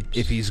to,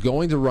 if he's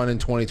going to run in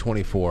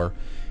 2024,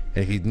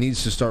 and if he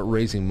needs to start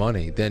raising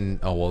money, then,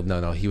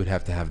 no, he would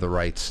have to have the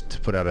rights to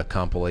put out a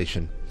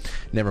compilation.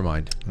 Never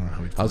mind.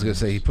 I was going to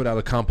say, he put out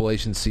a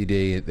compilation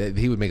CD.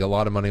 He would make a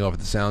lot of money off of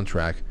the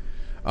soundtrack.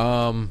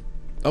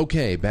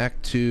 Okay,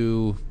 back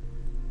to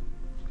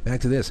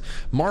this.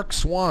 Mark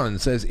Swan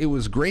says it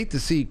was great to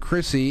see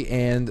Chrissie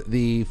and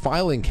the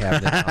filing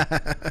cabinet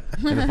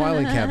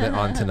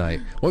on tonight.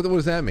 What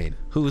does that mean?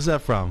 Who was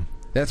that from?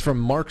 That's from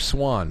Mark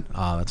Swan.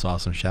 Oh, that's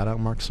awesome. Shout out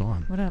Mark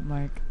Swan. What up,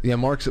 Mark? Yeah,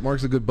 Mark's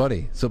a good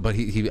buddy. So, but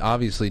he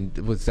obviously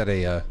was that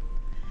a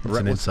it's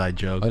an inside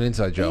joke. An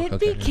inside joke. It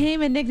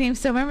became a nickname.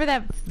 So remember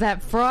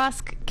that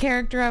Frosk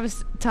character I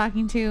was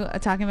talking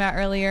about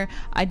earlier?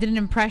 I did an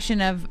impression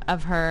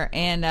of her,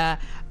 and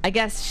I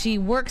guess she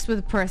works with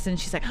a person.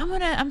 She's like,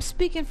 I'm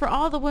speaking for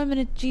all the women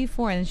at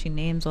G4, and then she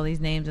names all these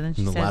names, and then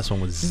she says, the last one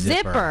was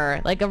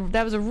Zipper. Like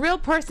that was a real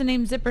person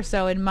named Zipper.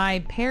 So in my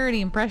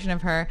parody impression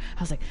of her, I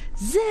was like,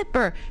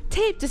 Zipper,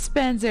 tape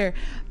dispenser,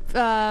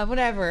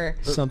 whatever.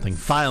 Something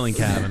filing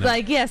cabinet.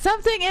 Like, yeah,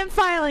 something in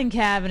filing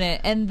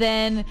cabinet. And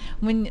then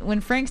when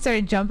Frank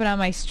started jumping on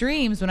my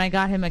streams, when I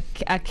got him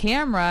a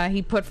camera,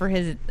 he put for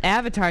his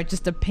avatar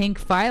just a pink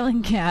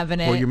filing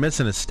cabinet. Well, you're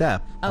missing a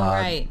step. Oh,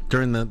 right.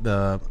 During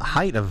the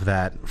height of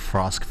that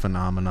Frosk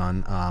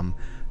phenomenon,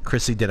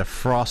 Chrissie did a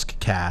Frosk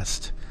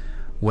cast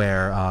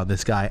where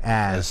this guy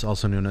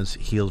also known as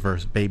Heel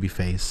vs.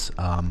 Babyface,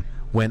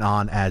 went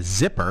on as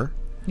Zipper.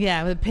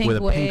 Yeah, with a pink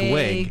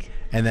wig.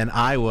 And then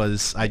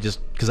because I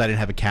didn't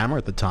have a camera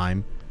at the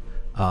time,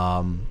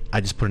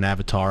 I just put an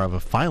avatar of a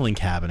filing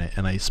cabinet,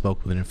 and I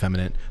spoke with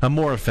a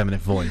more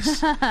effeminate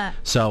voice.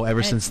 So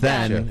ever since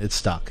then, it's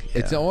stuck.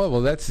 Yeah.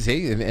 That's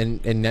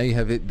and now you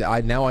have it.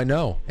 Now I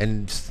know,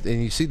 and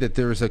you see that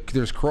there's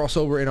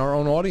crossover in our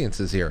own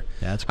audiences here.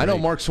 Yeah, that's great. I know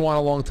Mark Swan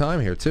a long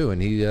time here too,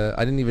 and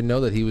I didn't even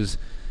know that he was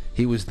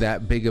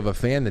that big of a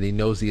fan that he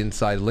knows the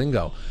inside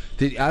lingo.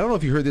 I don't know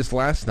if you heard this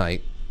last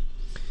night.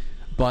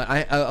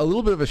 But a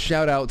little bit of a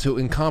shout out to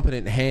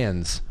Incompetent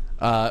Hands,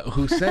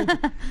 who sent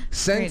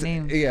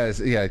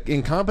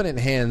Incompetent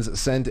Hands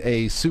sent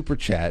a super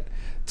chat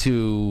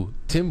to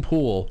Tim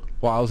Pool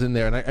while I was in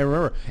there, and I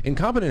remember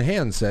Incompetent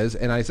Hands says,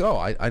 and I said,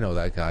 I know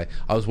that guy.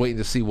 I was waiting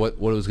to see what it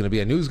was going to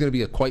be. I knew it was going to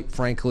be a quite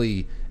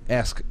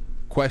frankly-esque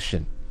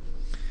question.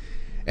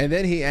 And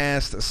then he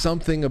asked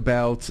something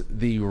about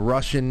the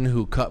Russian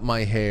who cut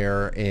my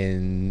hair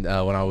when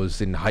I was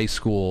in high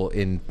school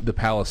in the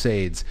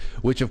Palisades,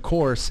 which of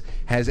course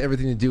has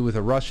everything to do with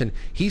a Russian.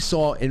 He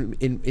saw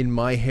in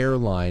my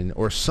hairline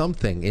or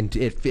something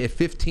at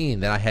 15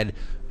 that I had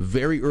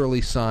very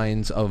early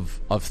signs of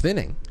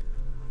thinning.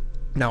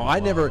 Now,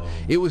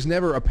 it was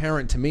never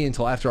apparent to me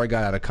until after I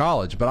got out of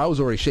college, but I was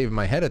already shaving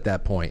my head at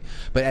that point.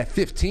 But at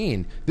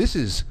 15, this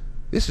is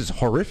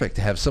horrific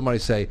to have somebody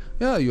say,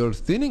 yeah, you're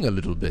thinning a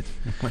little bit,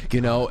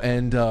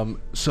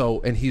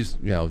 and he's,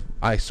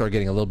 I started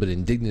getting a little bit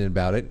indignant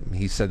about it.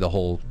 He said the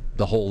whole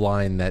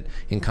line that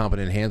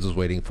Incompetent Hands was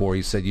waiting for.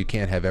 He said, you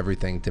can't have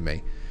everything to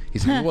me. He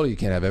said, well, you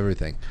can't have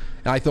everything.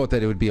 And I thought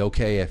that it would be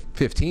okay at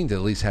 15 to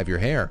at least have your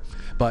hair.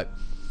 But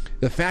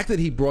the fact that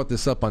he brought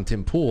this up on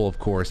Tim Pool, of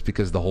course,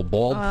 because the whole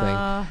bald thing,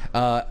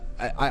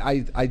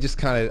 I just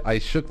kind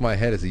of shook my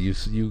head as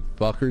you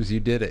fuckers, you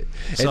did it.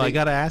 So I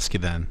got to ask you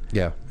then.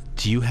 Yeah.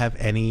 Do you have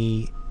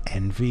any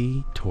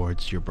envy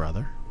towards your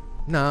brother?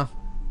 No.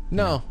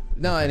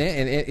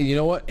 And you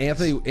know what,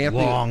 Anthony,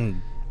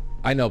 long,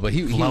 I know, but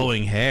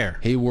flowing hair.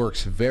 He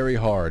works very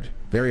hard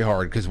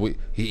because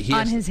he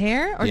on his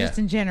hair or just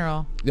in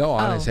general. No,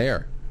 on his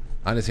hair.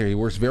 On his hair, he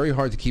works very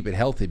hard to keep it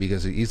healthy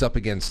because he's up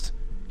against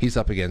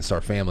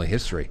our family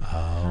history.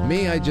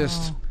 Me,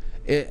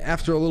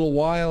 after a little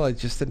while, I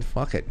just said,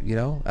 fuck it,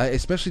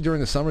 especially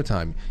during the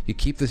summertime. You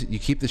keep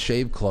the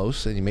shave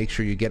close, and you make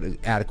sure you get an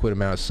adequate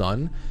amount of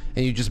sun,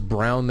 and you just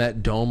brown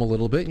that dome a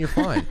little bit, and you're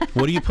fine.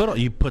 What do you put on?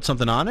 You put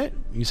something on it?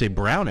 You say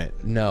brown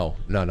it? No.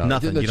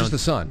 Nothing. Just the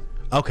sun.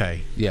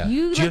 Okay. Yeah.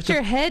 You let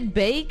your head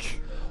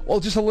bake? Well,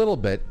 just a little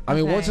bit. I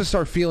mean, once I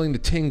start feeling the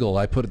tingle,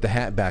 I put the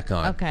hat back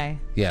on. Okay.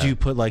 Yeah. Do you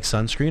put like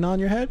sunscreen on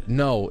your head?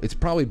 No, it's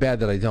probably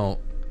bad that I don't.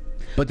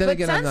 But then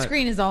again,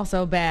 sunscreen is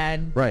also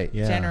bad, right?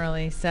 Yeah.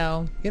 Generally,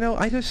 so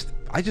I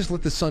just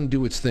let the sun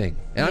do its thing,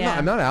 and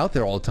I'm not out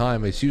there all the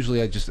time. It's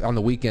usually I just on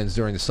the weekends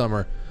during the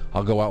summer,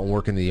 I'll go out and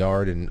work in the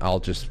yard, and I'll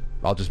just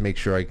make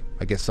sure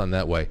I get sun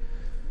that way.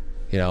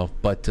 You know,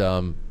 but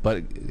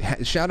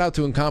shout out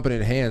to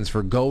Incompetent Hands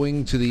for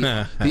going to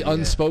the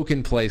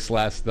Unspoken place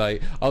last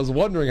night. I was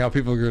wondering how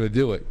people are going to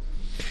do it.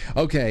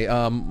 Okay,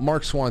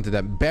 Mark Swan to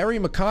that. Barry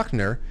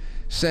McCockner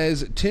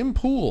says, Tim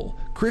Pool,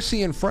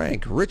 Chrissie and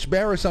Frank, Rich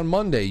Barris on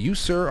Monday. You,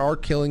 sir, are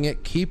killing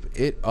it. Keep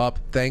it up.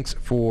 Thanks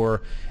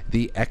for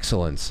the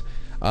excellence.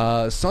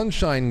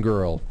 Sunshine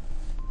Girl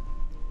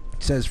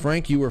says,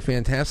 Frank, you were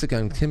fantastic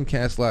on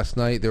Timcast last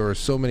night. There were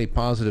so many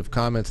positive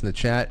comments in the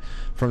chat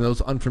from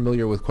those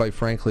unfamiliar with Quite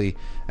Frankly,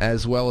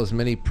 as well as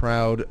many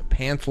proud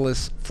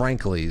panthless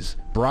Franklies.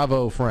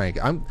 Bravo, Frank.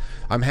 I'm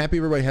happy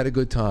everybody had a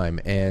good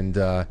time, and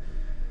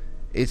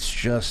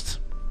it's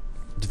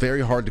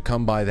very hard to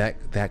come by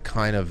that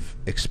kind of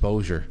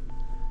exposure.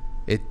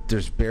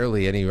 There's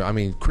barely any. I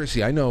mean,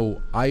 Chrissie, I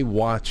know I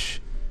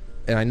watch,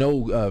 and I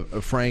know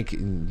Frank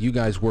and you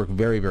guys work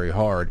very, very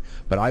hard,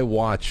 but I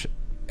watch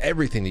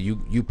everything that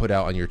you put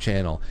out on your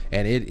channel,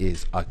 and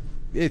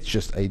it's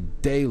just a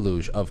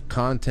deluge of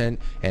content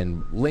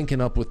and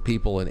linking up with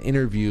people and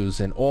interviews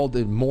and all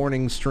the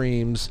morning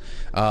streams,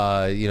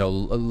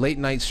 late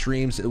night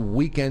streams,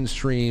 weekend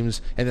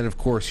streams, and then of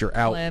course you're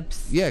out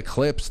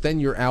clips. Then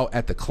you're out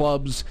at the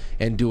clubs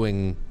and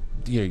doing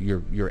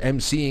you're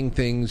emceeing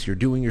things, you're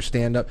doing your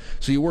stand up,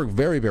 so you work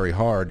very, very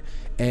hard,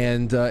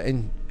 and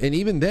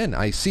even then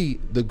I see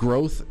the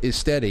growth is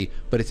steady,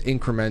 but it's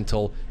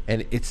incremental,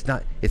 and it's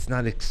not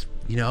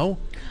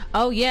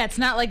Oh yeah, it's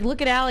not like,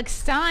 look at Alex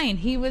Stein.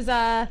 He was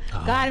God,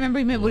 I remember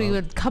he when he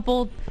was a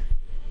couple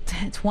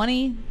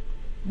 20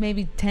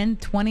 maybe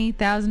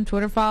 10-20,000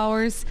 Twitter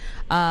followers,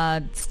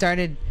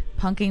 started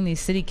punking these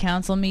city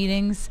council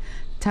meetings.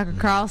 Tucker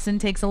Carlson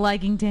takes a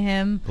liking to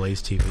him.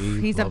 Blaze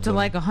TV. He's up to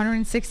like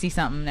 160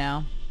 something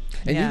now.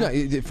 And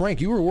you got,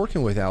 Frank, you were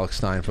working with Alex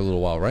Stein for a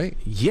little while, right?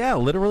 Yeah,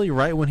 literally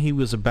right when he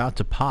was about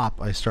to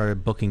pop, I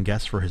started booking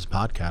guests for his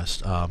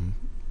podcast,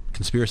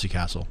 Conspiracy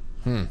Castle.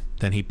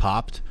 Then he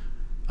popped.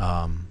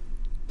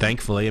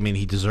 Thankfully, I mean,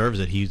 he deserves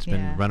it. He's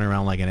been running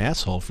around like an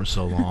asshole for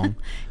so long.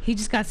 He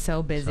just got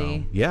so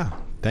busy. Yeah,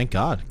 thank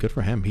God. Good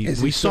for him.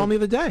 We saw him the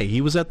other day. He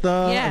was at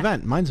the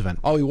event, Mine's event.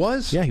 Oh, he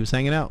was? Yeah, he was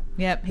hanging out.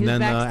 Yep, he was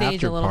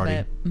backstage a little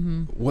bit.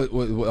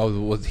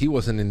 Mm-hmm. He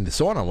wasn't in the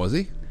sauna, was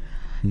he?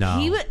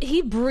 No.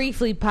 He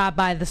briefly popped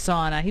by the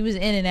sauna. He was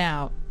in and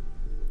out.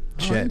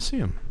 I didn't see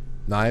him.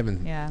 No, I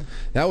haven't. Yeah.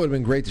 That would have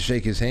been great to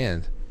shake his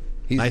hand.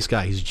 Nice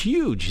guy. He's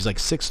huge. He's like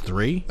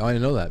 6'3". Oh, I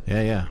didn't know that.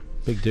 Yeah.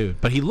 Big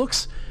dude. But he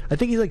looks, I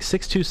think he's like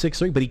 6'2",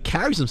 6'3", but he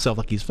carries himself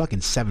like he's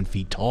fucking 7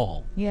 feet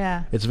tall.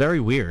 Yeah. It's very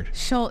weird.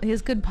 He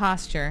has good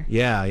posture.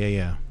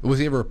 Yeah. Was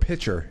he ever a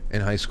pitcher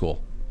in high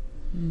school?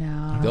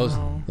 No.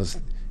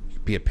 Those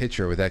be a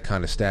pitcher with that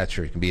kind of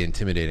stature. It can be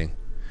intimidating.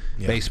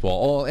 Yeah.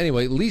 Baseball. Oh,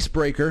 anyway,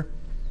 Leasebreaker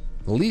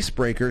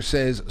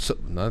says,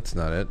 no, that's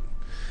not it.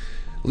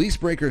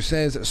 Leasebreaker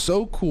says,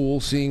 so cool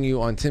seeing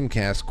you on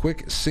Timcast.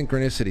 Quick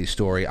synchronicity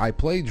story. I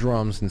play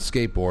drums and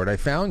skateboard. I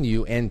found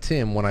you and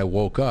Tim when I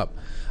woke up.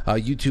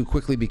 You two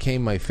quickly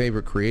became my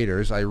favorite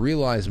creators. I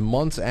realized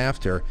months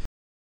after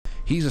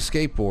he's a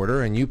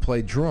skateboarder and you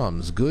play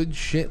drums. Good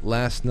shit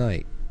last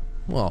night.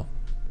 Well,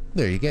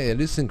 there you go.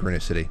 It is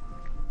synchronicity.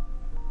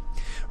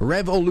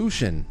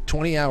 Revolution,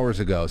 20 hours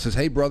ago, says,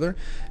 hey, brother,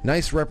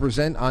 nice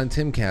represent on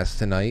Timcast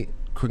tonight.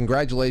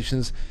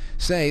 Congratulations.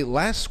 Say,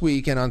 last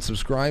week and on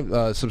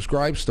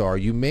Subscribestar,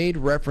 you made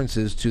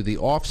references to The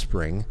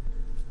Offspring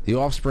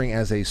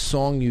as a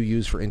song you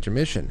use for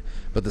intermission.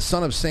 But the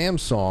Son of Sam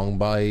song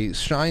by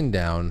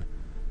Shinedown,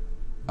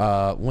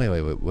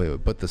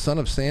 wait. But the Son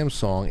of Sam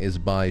song is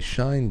by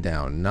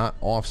Shinedown, not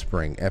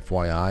Offspring,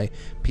 FYI.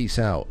 Peace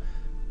out.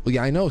 Well,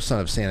 yeah, I know Son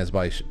of Sam is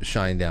by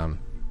Shinedown.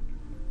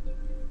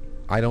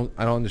 I don't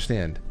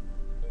understand.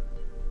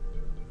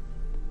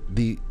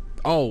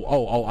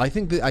 I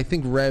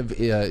think Rev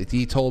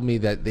he told me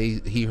that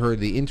he heard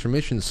the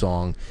intermission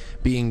song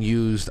being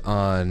used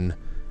on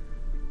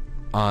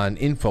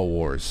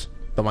InfoWars,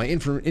 but my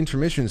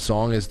intermission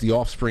song is the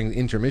Offspring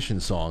intermission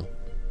song,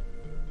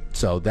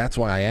 so that's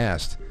why I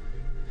asked.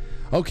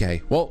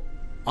 Okay, well,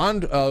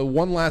 on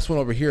one last one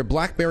over here.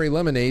 Blackberry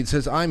Lemonade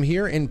says, I'm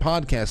here in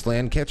podcast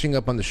land catching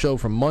up on the show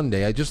from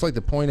Monday. I'd just like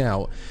to point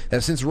out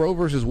that since Roe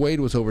versus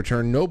Wade was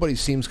overturned, nobody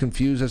seems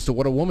confused as to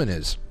what a woman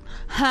is.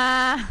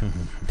 Ha!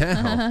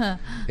 No,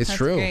 it's That's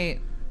true.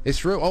 Great. It's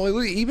true. Oh,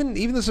 look, even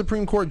the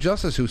Supreme Court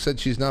justice who said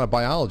she's not a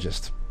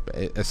biologist,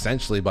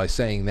 essentially by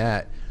saying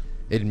that,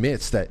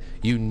 admits that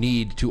you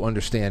need to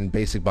understand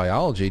basic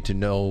biology to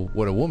know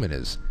what a woman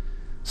is.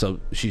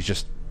 So she's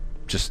just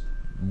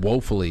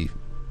woefully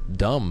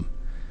dumb,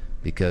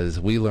 because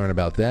we learn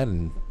about that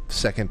in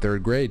 2nd,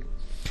 3rd grade.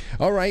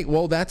 All right,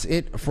 well, that's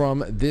it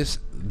from this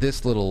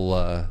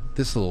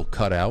little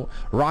cutout.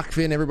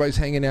 Rockfin, everybody's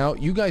hanging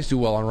out. You guys do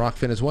well on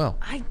Rockfin as well.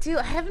 I do.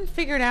 I haven't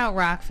figured out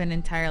Rockfin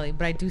entirely,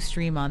 but I do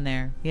stream on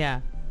there.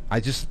 Yeah.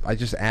 I just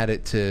add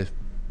it to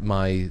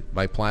my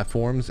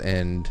platforms,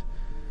 and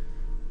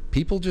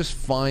people just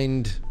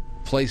find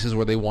places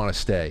where they want to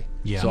stay.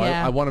 Yeah. So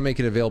I want to make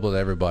it available to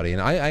everybody,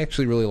 and I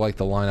actually really like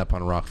the lineup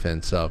on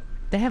Rockfin. So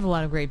They have a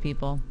lot of great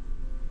people.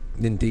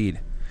 Indeed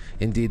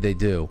they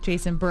do.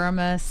 Jason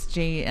Burmas,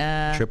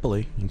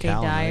 Tripoli and Jay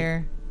Callan, Dyer.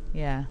 right?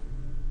 Yeah.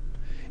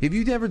 Have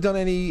you ever done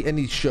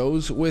any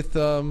shows with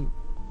Tripoli?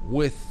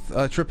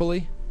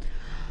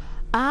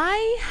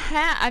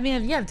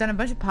 I've done a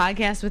bunch of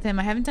podcasts with him.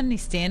 I haven't done any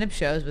stand-up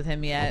shows with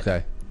him yet.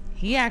 Okay.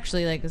 He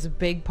actually was a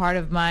big part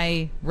of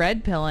my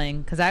red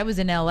pilling because I was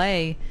in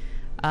LA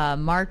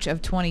March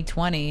of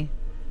 2020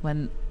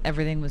 when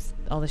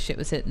all the shit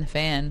was hitting the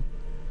fan.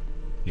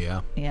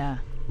 Yeah. Yeah.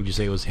 Would you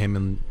say it was him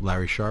and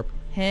Larry Sharp?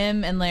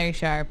 Him and Larry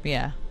Sharp,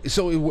 yeah.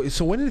 So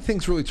when did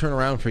things really turn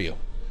around for you?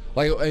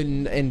 Like,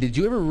 and did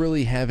you ever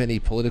really have any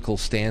political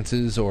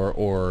stances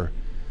or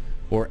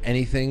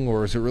anything,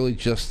 or is it really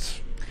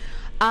just?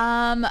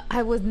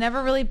 I was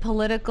never really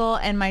political,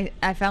 and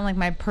I found like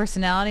my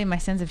personality, my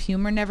sense of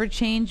humor never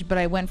changed. But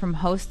I went from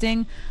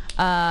hosting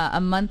a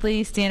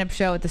monthly stand-up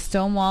show at the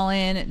Stonewall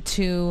Inn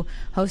to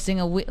hosting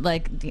a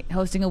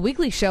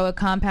weekly show at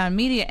Compound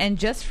Media, and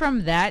just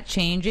from that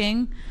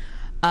changing,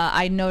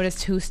 I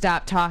noticed who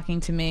stopped talking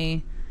to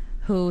me,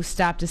 who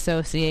stopped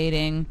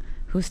associating,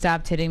 who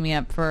stopped hitting me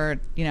up for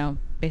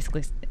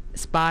basically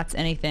spots,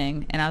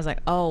 anything, and I was like,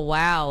 oh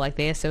wow, like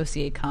they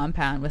associate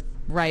Compound with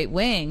right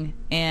wing,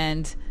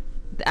 and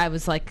I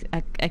was like,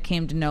 I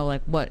came to know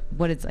like what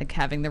it's like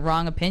having the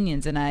wrong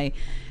opinions, and I,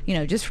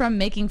 just from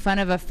making fun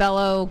of a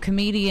fellow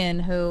comedian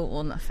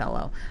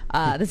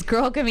this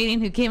girl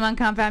comedian who came on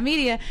Compound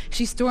Media,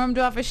 she stormed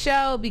off a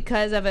show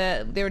because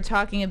they were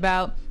talking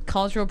about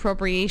cultural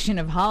appropriation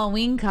of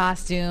Halloween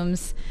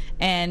costumes,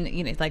 and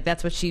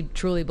that's what she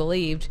truly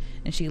believed,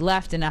 and she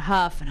left in a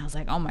huff, and I was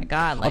like, oh my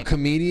god, like a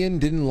comedian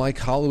didn't like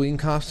Halloween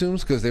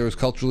costumes because there was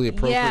culturally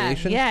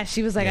appropriation. Yeah,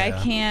 she was like, I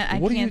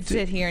can't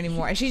sit here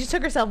anymore, and she just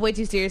took herself way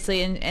too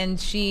seriously,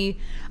 and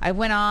I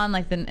went on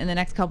like in the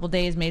next couple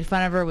days, made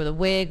fun of her with a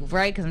wig,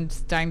 right, because I'm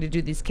starting to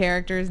do these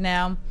characters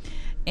now,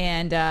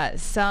 and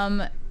because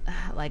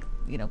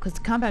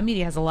Compound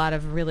Media has a lot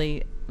of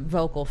really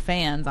vocal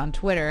fans on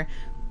Twitter.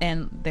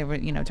 And they were,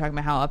 talking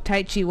about how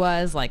uptight she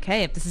was. Like,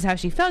 hey, if this is how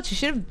she felt, she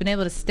should have been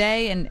able to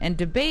stay and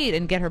debate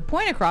and get her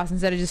point across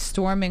instead of just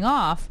storming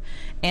off.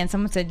 And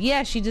someone said,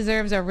 yeah, she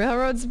deserves a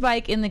railroad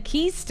spike in the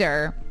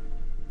keister,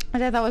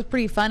 which I thought was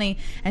pretty funny.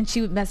 And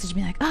she messaged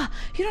me like,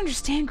 you don't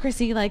understand,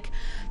 Chrissie. Like,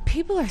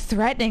 people are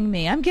threatening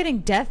me. I'm getting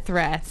death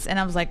threats. And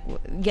I was like,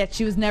 yet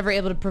she was never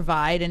able to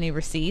provide any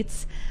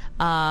receipts.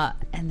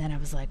 And then I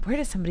was like, where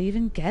does somebody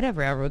even get a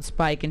railroad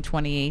spike in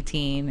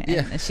 2018?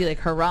 And she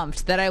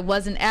harumphed that I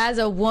wasn't, as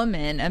a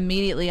woman,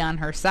 immediately on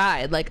her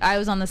side. Like, I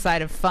was on the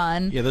side of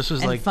fun. Yeah, this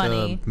was like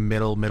funny. The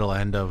middle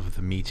end of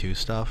the Me Too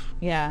stuff.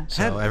 Yeah.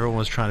 So everyone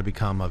was trying to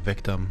become a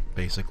victim,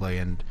 basically,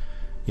 and,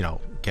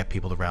 get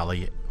people to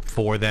rally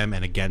for them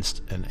and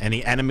against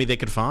any enemy they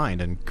could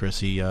find. And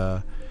Chrissie,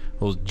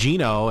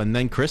 Gino and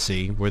then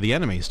Chrissie were the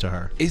enemies to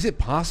her. Is it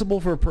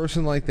possible for a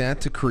person like that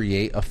to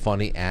create a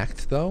funny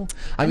act, though?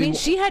 I mean,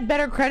 she had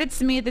better credits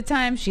to me at the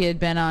time. She had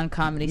been on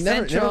Comedy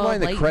Central, never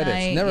mind the Late credits.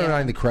 Night. Never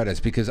mind the credits,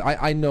 because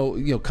I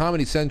know,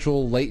 Comedy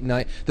Central, Late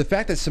Night. The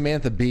fact that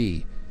Samantha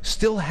Bee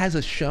still has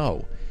a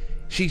show.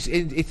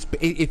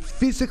 It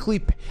physically.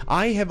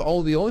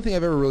 The only thing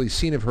I've ever really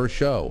seen of her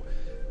show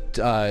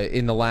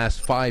in the last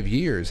 5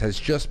 years has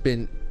just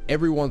been.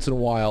 Every once in a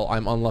while,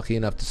 I'm unlucky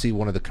enough to see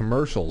one of the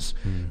commercials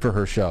for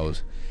her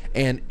shows,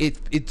 and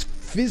it's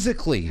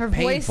physically her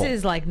painful. voice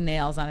is like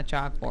nails on a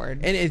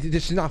chalkboard, and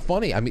it's not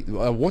funny. I mean,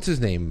 what's his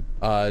name?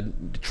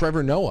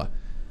 Trevor Noah.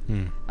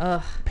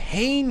 Ugh.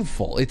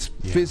 Painful. It's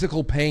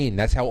physical pain.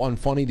 That's how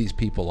unfunny these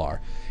people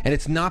are, and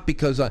it's not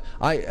because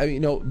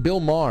Bill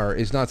Maher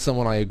is not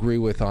someone I agree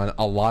with on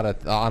a lot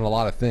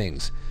of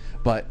things,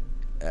 but.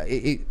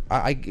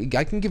 I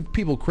can give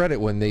people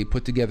credit when they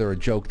put together a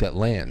joke that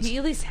lands. He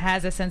at least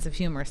has a sense of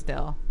humor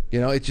still.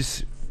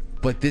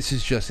 But it's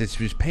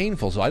just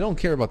painful. So I don't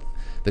care about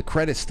the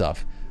credit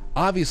stuff.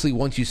 Obviously,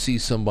 once you see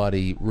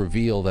somebody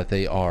reveal that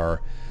they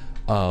are,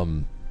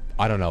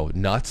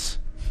 nuts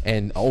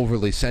and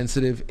overly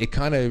sensitive, it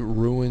kind of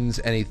ruins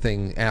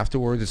anything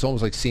afterwards. It's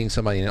almost like seeing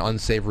somebody in an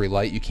unsavory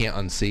light. You can't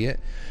unsee it.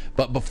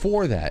 But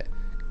before that,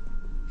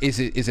 is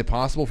it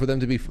possible for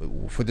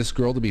for this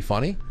girl to be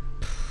funny?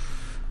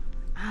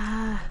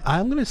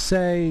 I'm going to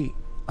say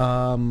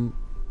the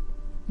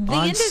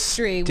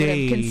industry would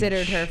have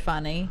considered her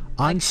funny.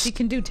 She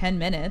can do 10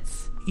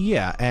 minutes.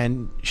 Yeah,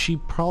 and she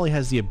probably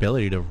has the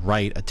ability to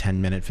write a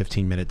 10-minute,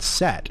 15-minute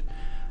set.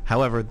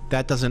 However,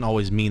 that doesn't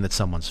always mean that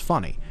someone's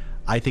funny.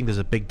 I think there's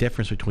a big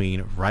difference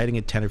between writing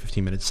a 10 or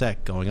 15-minute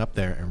set, going up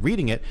there and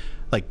reading it.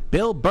 Like,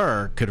 Bill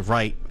Burr could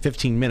write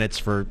 15 minutes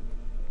for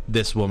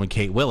this woman,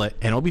 Kate Willett,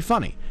 and it'll be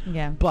funny.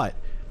 Yeah. But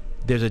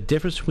there's a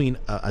difference between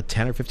a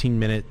 10 or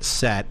 15-minute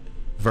set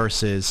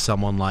versus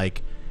someone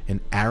like an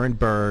Aaron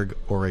Berg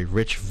or a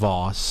Rich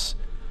Voss.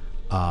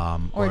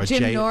 Or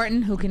Jim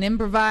Norton, who can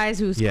improvise,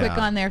 who's quick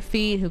on their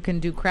feet, who can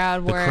do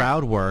crowd work. The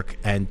crowd work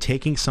and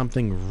taking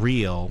something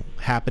real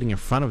happening in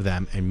front of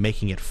them and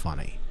making it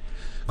funny.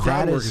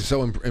 Crowd work is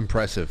so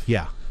impressive.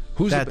 Yeah.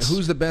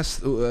 Who's the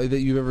best that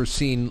you've ever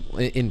seen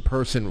in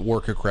person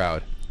work a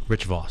crowd?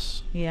 Rich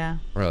Voss. Yeah.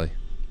 Really?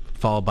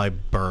 Followed by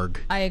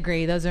Berg. I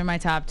agree. Those are my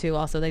top two.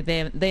 Also, like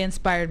they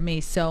inspired me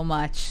so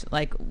much,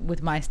 like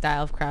with my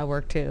style of crowd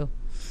work too.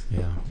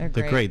 Yeah,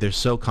 They're great. They're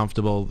so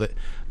comfortable that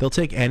they'll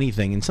take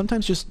anything, and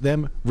sometimes just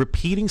them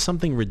repeating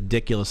something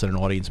ridiculous that an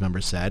audience member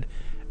said,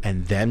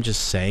 and them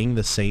just saying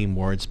the same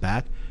words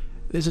back.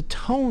 There's a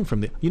tone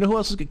from the. You know who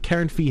else is good?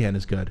 Karen Feehan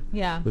is good.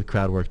 Yeah. With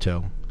crowd work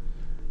too.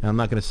 And I'm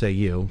not going to say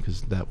you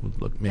because that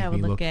would make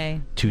me look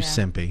gay. too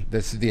simpy.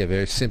 That's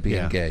very simpy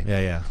and gay.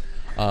 Yeah.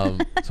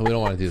 So we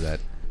don't want to do that.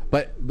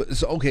 But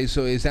so okay.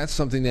 So is that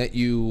something that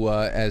you,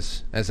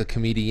 as a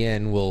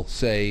comedian, will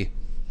say?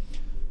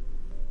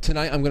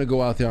 Tonight I'm going to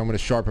go out there. I'm going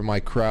to sharpen my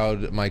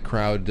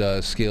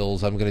crowd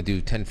skills. I'm going to do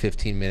 10,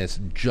 15 minutes.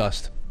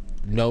 Just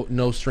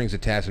no strings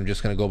attached. I'm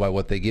just going to go by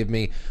what they give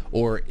me.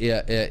 Or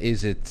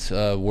is it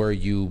where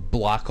you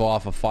block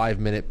off a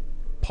 5-minute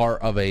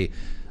part of a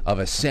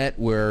set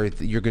where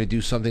you're going to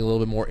do something a little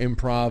bit more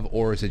improv,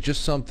 or is it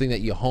just something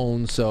that you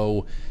hone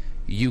so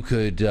you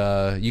could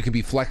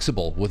be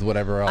flexible with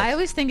whatever else? I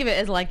always think of it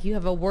as like you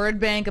have a word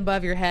bank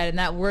above your head, and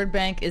that word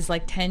bank is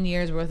like 10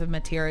 years worth of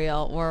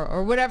material,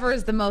 or whatever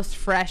is the most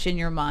fresh in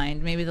your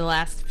mind. Maybe the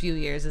last few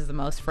years is the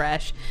most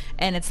fresh,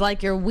 and it's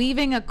like you're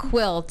weaving a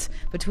quilt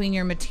between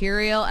your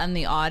material and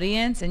the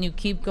audience, and you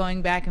keep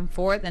going back and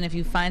forth. And if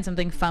you find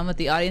something fun with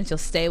the audience, you'll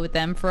stay with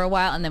them for a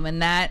while, and then when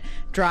that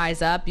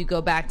dries up, you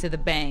go back to the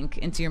bank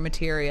into your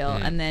material,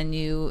 and then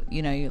you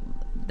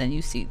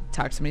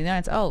talk to somebody in the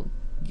audience. Oh,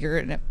 you're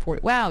in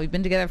 40. Wow, we've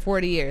been together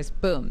 40 years.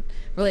 Boom,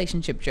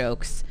 relationship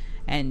jokes,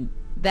 and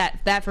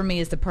that for me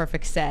is the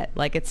perfect set.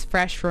 Like, it's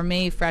fresh for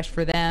me, fresh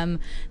for them.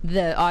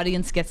 The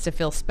audience gets to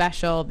feel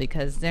special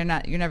because you're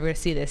never going to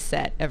see this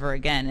set ever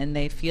again, and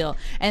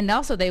and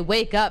also they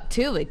wake up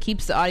too. It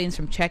keeps the audience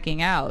from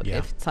checking out. Yeah.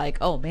 If it's like,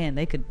 oh man,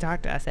 they could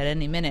talk to us at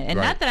any minute, and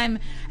Right. not that I'm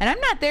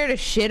not there to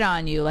shit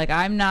on you. Like,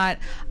 I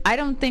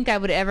don't think I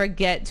would ever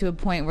get to a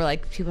point where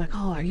like people are like,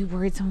 oh, are you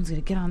worried someone's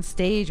going to get on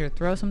stage or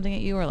throw something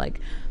at you or like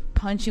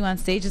punch you on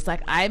stage? It's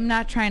like, I'm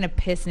not trying to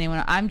piss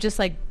anyone. I'm just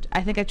like,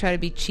 I think I try to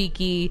be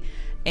cheeky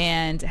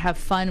and have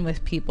fun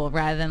with people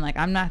rather than like,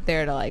 I'm not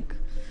there to like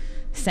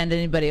send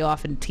anybody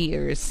off in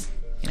tears,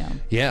 you know.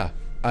 Yeah,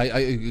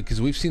 I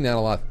because we've seen that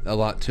a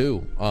lot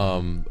too.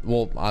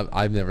 Well,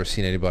 I've never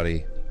seen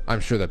anybody. I'm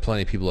sure that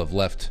plenty of people have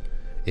left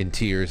in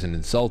tears and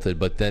insulted,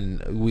 but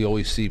then we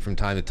always see from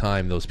time to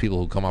time those people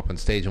who come up on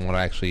stage and want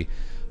to actually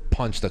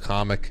punch the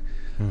comic.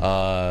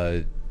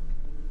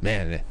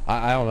 Man,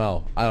 I don't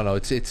know.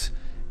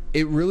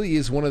 It really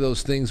is one of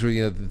those things where,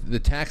 you know, the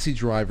taxi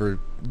driver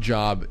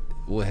job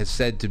has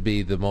said to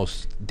be the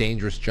most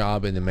dangerous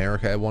job in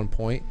America at one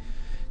point,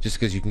 just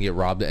because you can get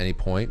robbed at any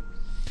point.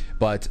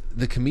 But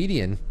the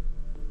comedian,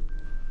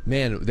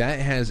 man, that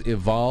has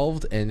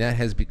evolved, and that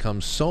has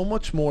become so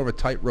much more of a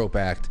tightrope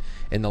act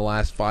in the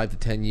last 5 to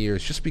 10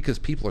 years, just because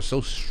people are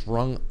so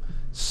strung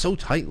so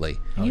tightly.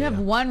 You have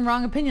one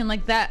wrong opinion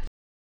like that.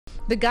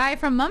 The guy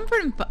from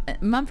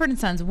Mumford &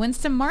 Sons,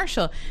 Winston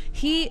Marshall,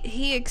 he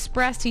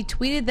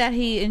tweeted that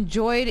he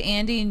enjoyed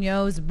Andy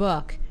Ngo's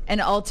book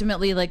and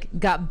ultimately like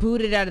got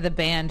booted out of the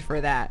band for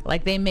that.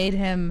 Like, they made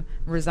him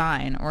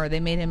resign, or they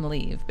made him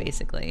leave,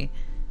 basically,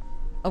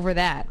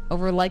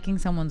 over liking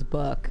someone's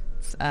book.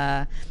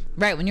 Right,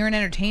 when you're an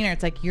entertainer,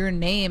 it's like your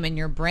name and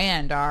your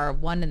brand are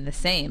one and the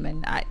same,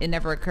 and it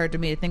never occurred to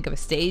me to think of a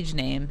stage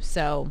name,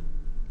 so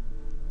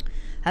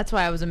that's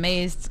why I was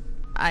amazed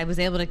I was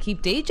able to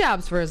keep day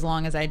jobs for as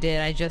long as I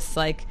did. I just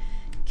like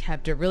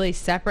kept it really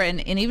separate,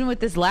 and even with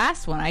this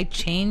last one, I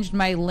changed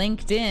my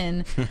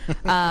LinkedIn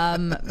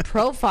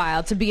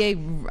profile to be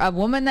a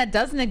woman that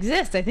doesn't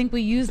exist. I think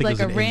we used like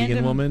a random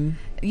Indian woman.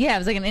 Yeah, it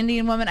was like an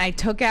Indian woman. I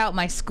took out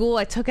my school.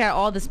 I took out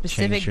all the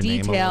specific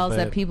details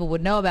that people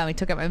would know about me.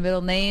 Took out my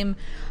middle name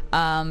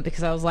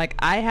because I was like,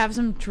 I have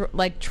some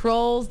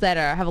trolls that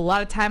have a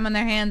lot of time on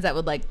their hands that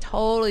would like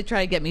totally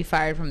try to get me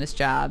fired from this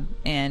job.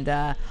 And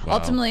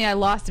ultimately, I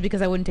lost it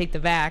because I wouldn't take the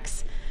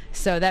vax.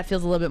 So that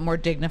feels a little bit more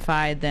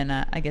dignified than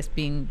I guess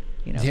being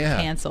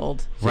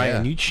canceled. Right,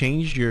 and you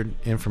changed your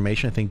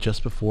information, I think,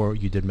 just before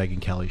you did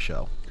Megyn Kelly's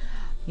show.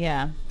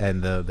 Yeah.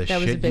 And the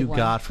shit you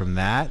got from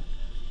that,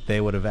 they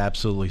would have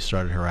absolutely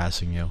started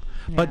harassing you.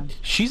 Yeah. But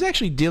she's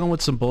actually dealing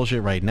with some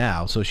bullshit right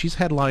now. So she's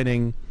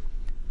headlining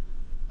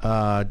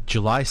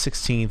July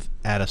 16th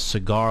at a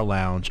cigar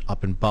lounge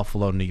up in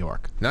Buffalo, New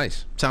York.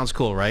 Nice. Sounds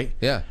cool, right?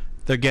 Yeah.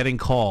 They're getting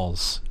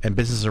calls, and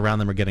businesses around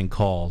them are getting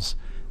calls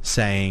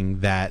saying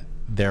that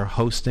they're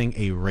hosting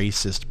a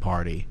racist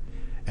party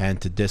and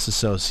to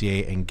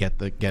disassociate and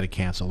get it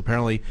canceled.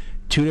 Apparently,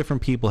 2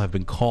 different people have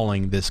been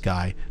calling this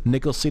guy,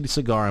 Nickel City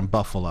Cigar in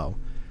Buffalo.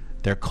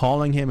 They're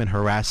calling him and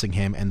harassing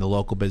him and the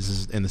local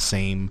business in the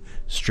same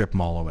strip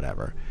mall or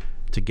whatever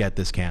to get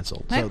this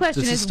canceled. My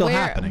question this is still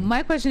happening.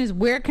 My question is,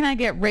 where can I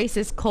get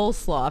racist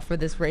coleslaw for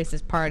this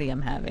racist party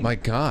I'm having? My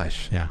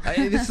gosh. Yeah.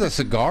 This is a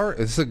cigar.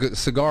 This is a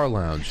cigar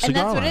lounge. And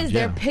that's what it is.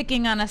 They're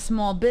picking on a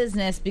small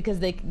business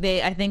because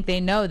I think they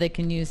know they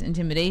can use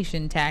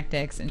intimidation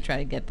tactics and try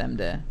to get them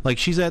to. Like,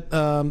 she's at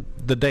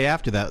the day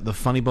after that, the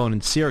Funny Bone in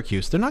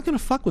Syracuse. They're not going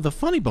to fuck with the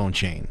Funny Bone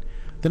chain.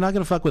 They're not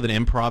going to fuck with an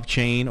improv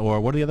chain or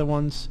what are the other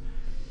ones?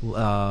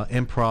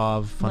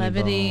 Improv, Funny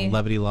Levity. Bone,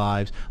 Levity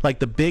Lives. Like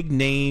the big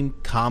name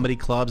comedy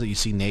clubs that you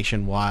see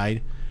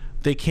nationwide,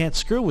 they can't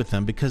screw with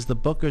them because the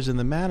bookers and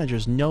the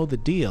managers know the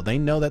deal. They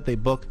know that they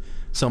book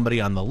somebody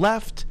on the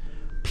left,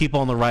 people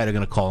on the right are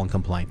going to call and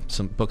complain.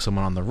 Book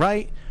someone on the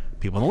right,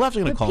 people on the left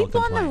are going to call and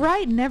complain. People on the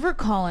right never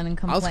call in and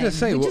complain. I was gonna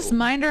say, we just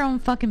mind our own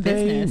fucking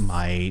business. They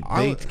might.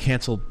 They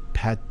canceled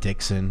Pat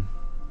Dixon.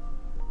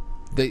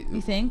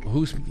 You think?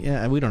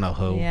 Yeah, we don't know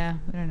who. Yeah,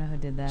 we don't know who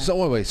did that. So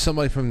anyway,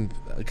 somebody from,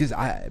 because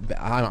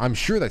I'm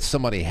sure that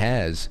somebody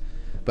has,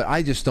 but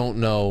I just don't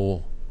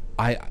know.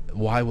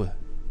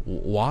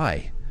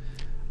 Why?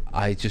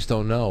 I just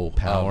don't know.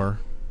 Power.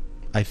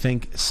 I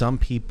think some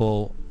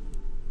people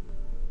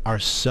are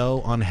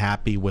so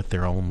unhappy with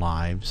their own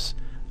lives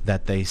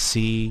that they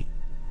see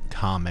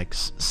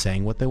comics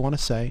saying what they want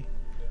to say,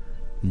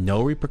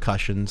 no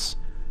repercussions.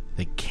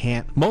 They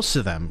can't, most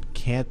of them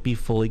can't be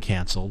fully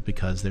canceled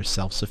because they're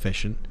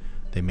self-sufficient.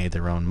 They made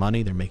their own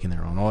money, they're making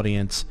their own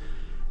audience,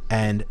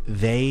 and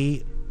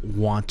they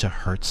want to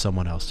hurt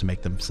someone else to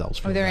make themselves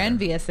feel Or they're better.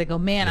 envious. They go,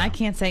 man, I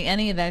can't say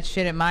any of that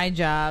shit at my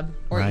job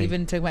or Right.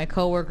 even to my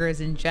coworkers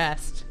in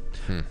jest.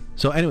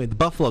 So anyway, the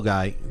Buffalo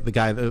guy,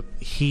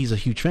 he's a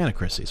huge fan of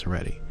Chrissie's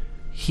already.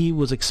 He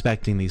was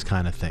expecting these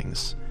kind of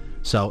things.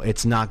 So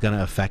it's not going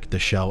to affect the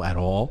show at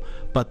all.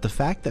 But the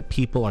fact that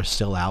people are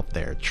still out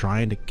there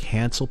trying to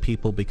cancel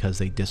people because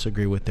they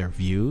disagree with their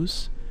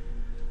views,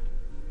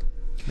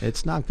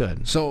 it's not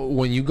good. So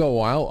when you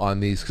go out on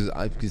these,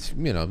 because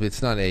you know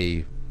it's not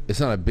a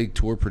big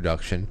tour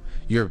production.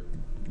 You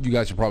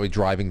guys are probably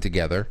driving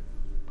together,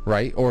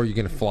 right? Or you're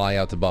going to fly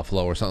out to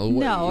Buffalo or something.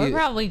 No, we're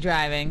probably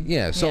driving.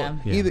 Yeah. So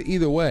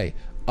either way,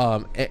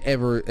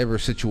 ever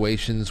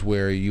situations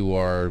where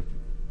you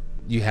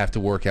have to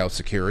work out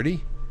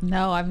security.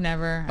 No, I've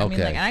never. I mean,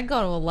 like, and I go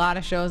to a lot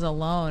of shows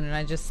alone, and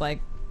I just like.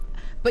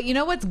 But you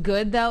know what's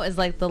good though is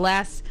like a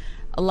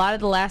lot of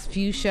the last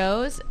few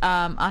shows,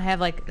 I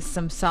have like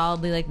some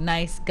solidly like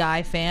nice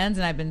guy fans,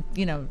 and I've been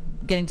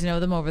getting to know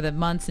them over the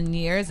months and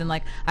years, and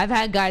like I've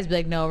had guys be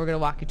like, no, we're gonna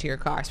walk you to your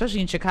car, especially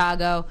in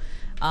Chicago.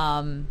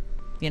 I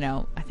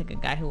think a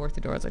guy who worked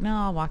the door was like, no,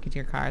 I'll walk you to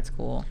your car, it's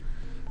cool.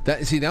 That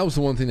was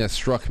the one thing that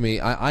struck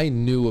me. I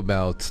knew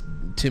about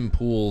Tim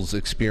Pool's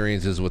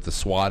experiences with the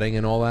swatting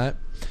and all that.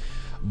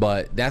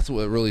 But that's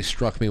what really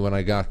struck me when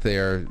I got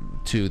there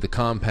to the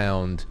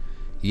compound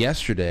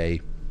yesterday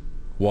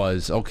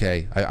was,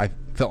 okay, I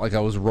felt like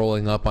I was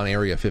rolling up on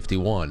Area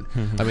 51.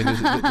 I mean,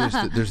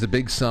 there's the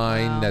big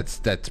sign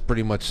that's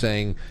pretty much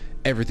saying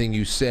everything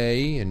you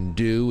say and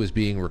do is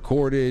being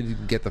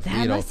recorded. Get the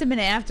That must have been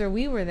after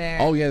we were there.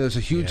 Oh yeah, there's a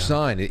huge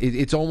sign.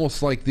 It's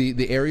almost like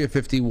the Area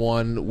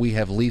 51 we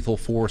have lethal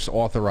force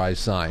authorized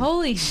sign.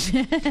 Holy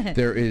shit!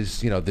 There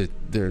is on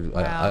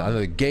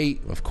the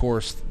gate, of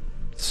course.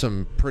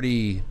 Some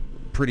pretty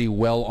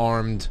well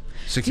armed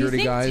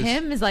security guys. Do you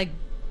think Tim is like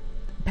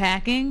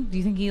packing? Do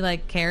you think he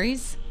like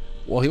carries?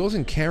 Well, he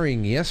wasn't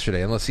carrying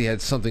yesterday unless he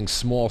had something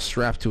small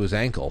strapped to his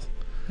ankle.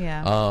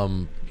 Yeah.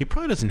 He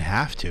probably doesn't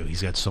have to.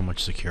 He's got so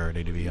much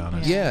security, to be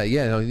honest. Yeah.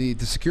 No,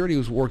 the security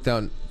was worked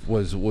out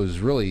was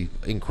really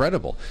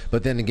incredible.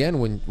 But then again,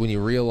 when you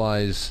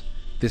realize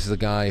this is a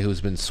guy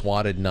who's been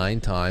swatted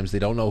 9 times, they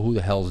don't know who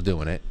the hell's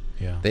doing it.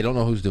 Yeah. They don't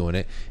know who's doing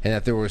it, and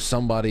that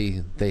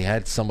they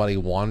had somebody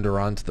wander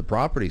onto the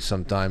property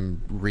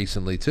sometime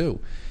recently too,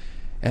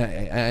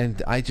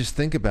 and I just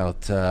think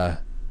about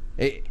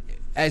it,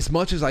 as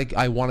much as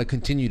I want to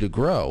continue to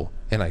grow,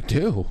 and I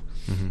do,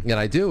 and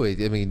I do. I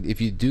mean,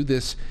 if you do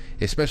this,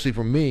 especially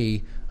for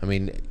me, I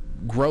mean,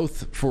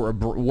 growth for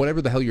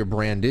whatever the hell your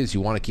brand is,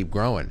 you want to keep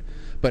growing.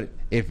 But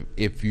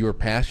if your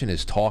passion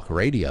is talk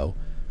radio,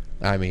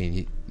 I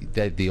mean,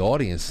 that the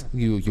audience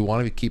you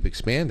want to keep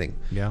expanding.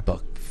 Yeah.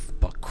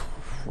 But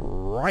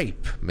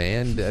cripe,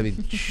 man. I mean,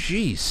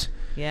 jeez.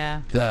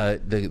 Yeah.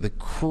 The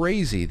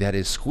crazy that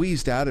is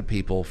squeezed out of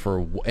people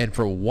for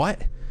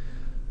what?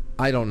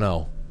 I don't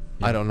know.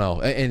 Yeah. I don't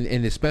know.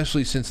 And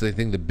especially since I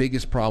think the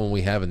biggest problem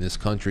we have in this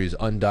country is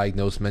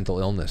undiagnosed mental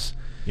illness.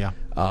 Yeah.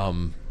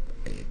 And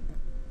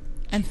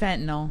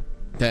fentanyl.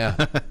 Yeah.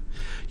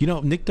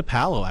 Nick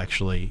DiPaolo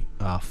actually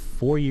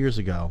 4 years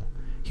ago,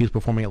 he was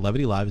performing at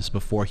Levity Live. This is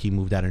before he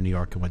moved out of New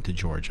York and went to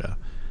Georgia.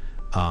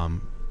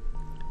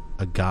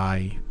 A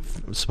guy,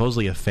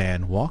 supposedly a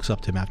fan, walks up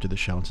to him after the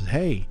show and says,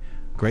 hey,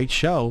 great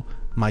show.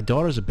 My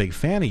daughter's a big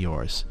fan of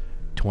yours.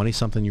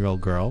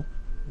 20-something-year-old girl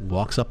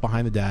walks up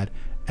behind the dad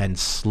and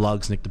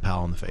slugs Nick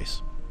DiPaolo in the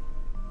face.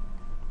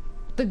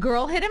 The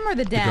girl hit him or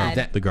the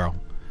dad? The girl.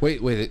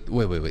 Wait.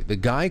 The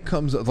guy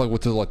comes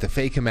to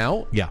fake him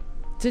out? Yeah.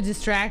 To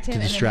distract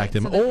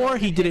him? Or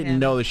he didn't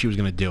know that she was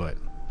going to do it.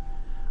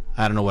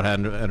 I don't know what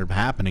ended up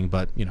happening,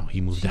 but,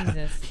 he moved out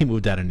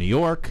of New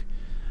York.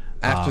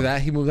 After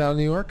that, he moved out of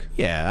New York?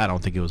 Yeah, I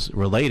don't think it was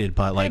related,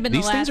 but like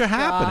these things are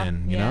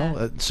happening, you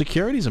know.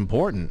 Security's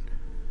important.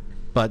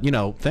 But,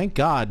 thank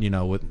God,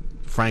 with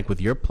Frank,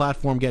 with your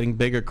platform getting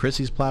bigger,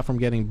 Chrissie's platform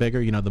getting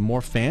bigger, the more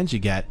fans you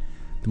get,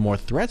 the more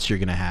threats you're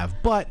going to have.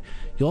 But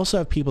you also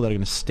have people that are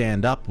going to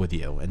stand up with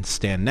you and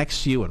stand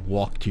next to you and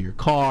walk to your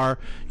car.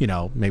 You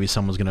know, maybe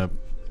someone's going to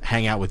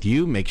hang out with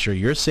you, make sure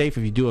you're safe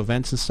if you do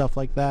events and stuff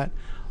like that.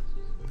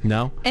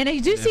 No? And I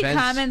do see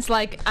comments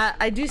like,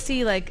 I do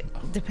see like,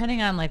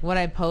 depending on like what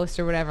I post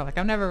or whatever, like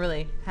I've never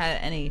really had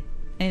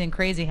anything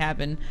crazy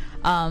happen.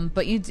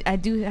 But I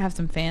do have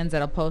some fans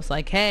that'll post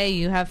like, hey,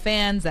 you have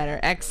fans that are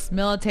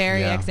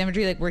ex-military,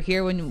 ex-infantry, like we're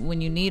here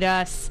when you need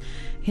us,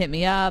 hit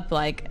me up.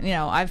 Like, you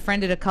know, I've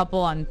friended a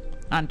couple on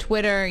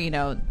Twitter, you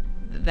know,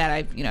 that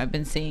I've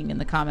been seeing in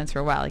the comments for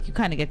a while. Like you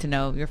kind of get to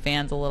know your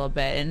fans a little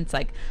bit, and it's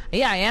like,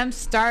 yeah, I am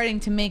starting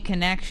to make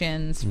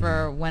connections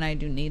for when I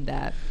do need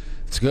that.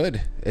 It's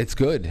good. It's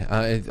good.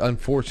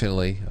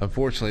 Unfortunately,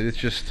 it's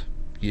just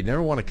you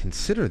never want to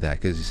consider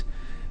that because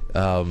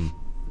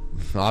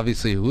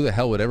obviously, who the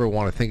hell would ever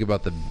want to think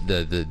about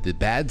the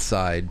bad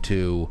side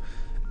to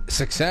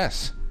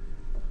success?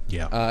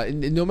 Yeah.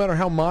 No matter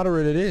how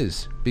moderate it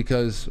is,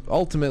 because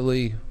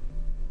ultimately,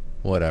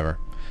 whatever.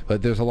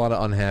 But there's a lot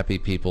of unhappy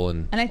people,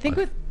 and I think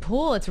with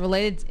Poole, it's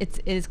related. It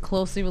is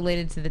closely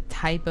related to the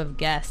type of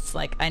guests.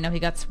 Like I know he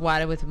got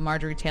swatted with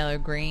Marjorie Taylor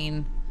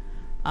Greene.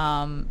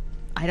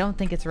 I don't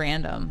think it's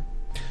random.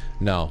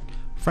 No.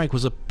 Frank,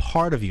 was a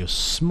part of you,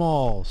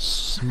 small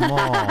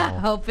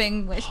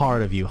hoping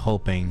part of you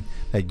hoping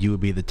that you would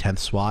be the 10th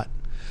SWAT?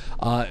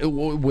 I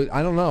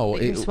don't know.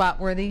 You're SWAT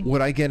worthy?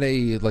 Would I get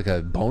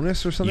a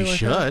bonus or something you like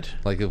should. that?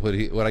 Like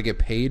would I get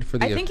paid for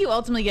the? I think you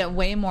ultimately get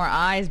way more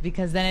eyes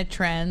because then it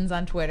trends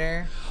on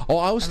Twitter. Oh,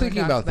 I was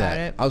thinking about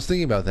that. I was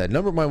thinking about that.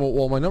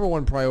 My number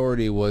one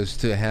priority was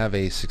to have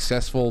a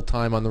successful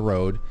time on the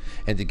road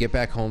and to get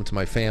back home to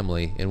my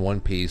family in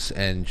one piece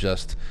and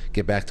just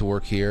get back to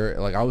work here.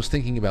 Like I was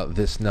thinking about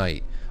this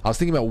night. I was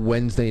thinking about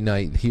Wednesday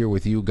night here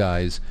with you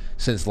guys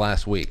since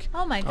last week.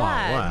 Oh my God!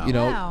 Wow. You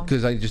know,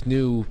 because I just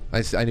knew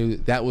I knew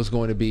that was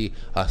going to be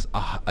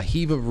a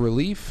heave of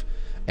relief,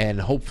 and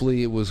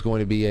hopefully it was going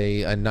to be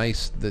a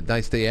nice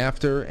day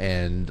after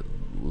and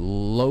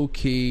low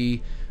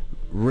key,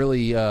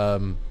 really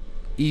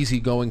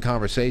easygoing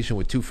conversation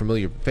with two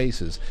familiar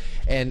faces,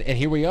 and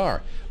here we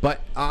are.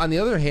 But on the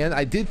other hand,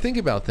 I did think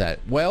about that.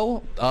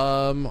 Well,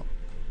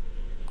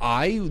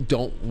 I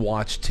don't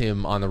watch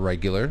Tim on the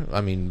regular.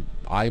 I mean,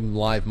 I'm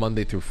live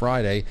Monday through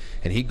Friday,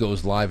 and he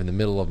goes live in the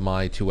middle of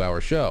my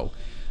 2-hour show.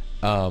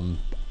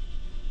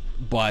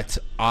 But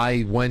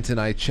I went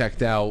and I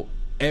checked out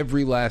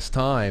every last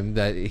time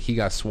that he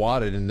got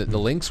swatted and the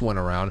links went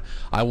around.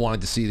 I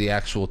wanted to see the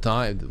actual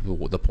time,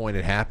 the point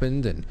it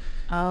happened. And,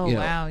 wow,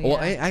 yeah. Well,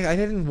 I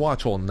didn't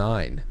watch all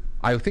 9.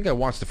 I think I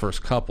watched the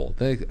first couple.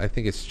 Then I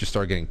think it's just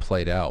started getting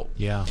played out.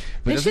 Yeah,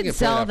 but they should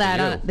sell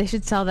that. They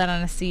should sell that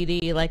on a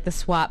CD, like the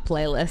SWAT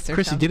playlist or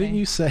Chrissie, something. didn't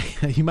you say?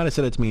 You might have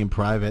said it to me in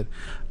private.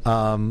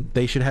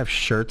 They should have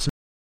shirts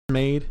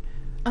made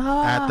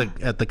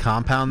at the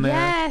compound there.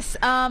 Yes.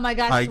 I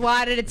got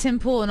swatted at Tim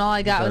Pool, and all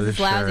I got was this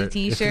lousy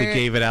T-shirt. If they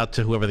gave it out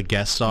to whoever the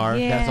guests are.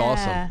 Yeah. That's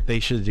awesome. They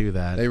should do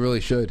that. They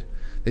really should.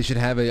 They should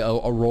have a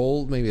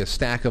roll, maybe a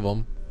stack of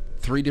them,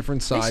 3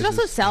 different sizes. They should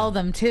also sell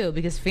them too,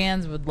 because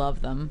fans would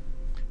love them.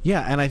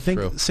 Yeah, and I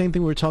think same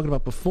thing we were talking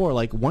about before.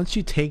 Like once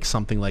you take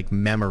something like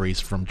memories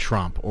from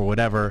Trump or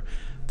whatever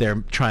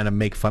they're trying to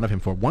make fun of him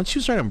for, once you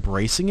start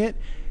embracing it,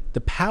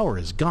 the power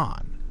is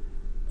gone.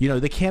 You know,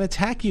 they can't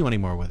attack you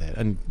anymore with it.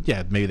 And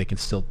yeah, maybe they can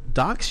still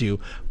dox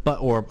you,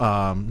 but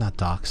not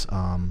dox,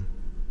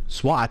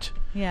 SWAT.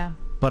 Yeah.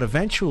 But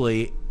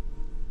eventually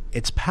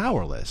it's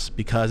powerless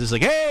because it's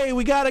like, hey,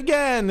 we got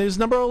again. There's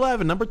number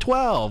 11, number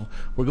 12.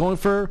 We're going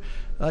for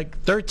like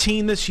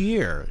 13 this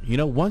year. You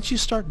know, once you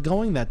start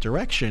going that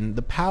direction,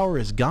 the power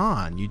is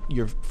gone.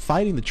 You're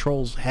fighting the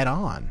trolls head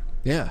on.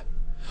 Yeah.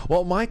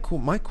 Well, my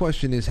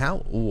question is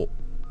how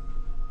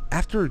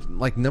after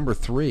like number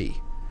 3,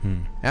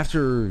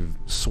 after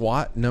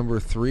SWAT number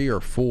 3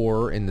 or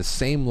 4 in the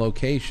same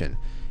location,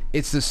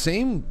 it's the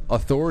same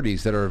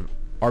authorities that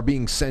are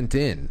being sent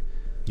in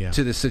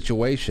to the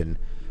situation.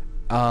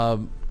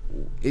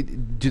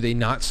 Do they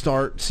not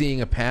start seeing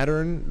a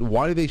pattern?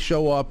 Why do they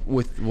show up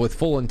with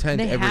full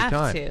intent every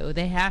time?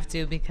 They have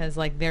to because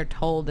like they're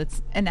told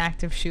it's an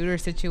active shooter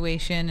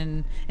situation,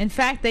 and in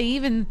fact they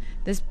even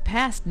this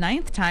past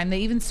 9th time they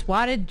even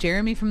swatted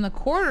Jeremy from the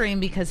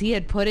quartering because he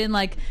had put in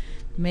like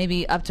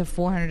maybe up to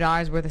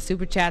 $400 worth of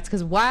super chats,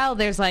 because while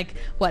there's like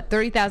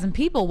 30,000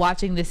 people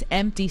watching this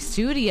empty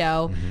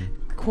studio,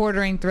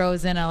 quartering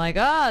throws in a like,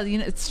 oh, you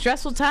know, it's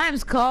stressful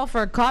times, call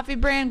for coffee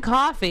brand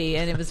coffee,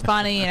 and it was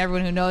funny, and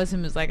everyone who knows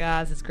him was like,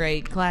 this is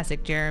great,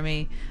 classic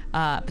Jeremy.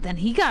 But then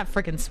he got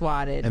freaking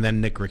swatted, and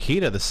then Nick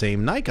Rakita the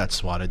same night got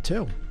swatted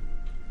too.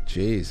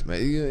 Jeez,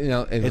 man, you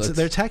know,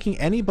 they're attacking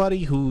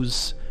anybody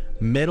who's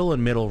middle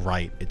and middle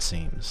right. It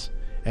seems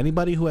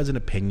anybody who has an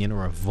opinion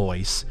or a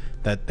voice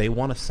that they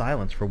want to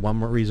silence for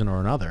one reason or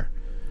another.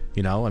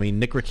 You know, I mean,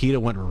 Nick Rakita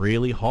went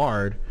really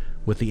hard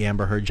with the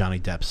Amber Heard Johnny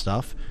Depp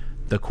stuff.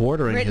 The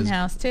quartering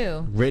Rittenhouse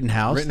too.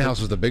 Rittenhouse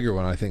was the bigger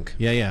one, I think.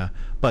 Yeah.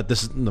 But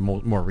this is the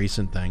more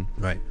recent thing.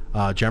 Right.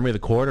 Jeremy the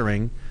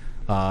quartering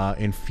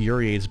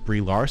infuriates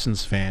Brie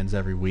Larson's fans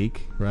every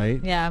week, right?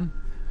 Yeah.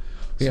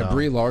 Yeah, So-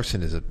 Brie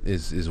Larson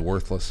is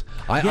worthless.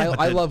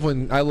 I love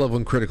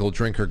when Critical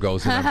Drinker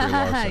goes in on Brie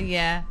Larson.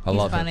 Yeah, I he's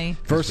love funny. him.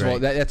 First of all,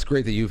 great. that's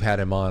great that you've had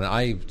him on.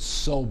 I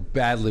so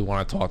badly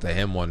want to talk to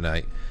him one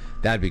night.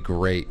 That'd be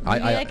great.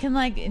 Maybe I can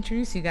like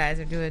introduce you guys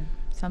or do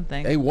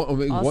something. Hey,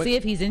 I'll see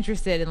if he's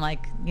interested in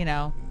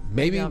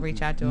maybe I'll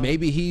reach out to him.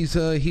 Maybe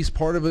he's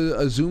part of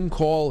a Zoom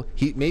call.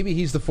 Maybe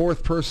he's the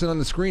fourth person on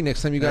the screen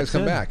next time you guys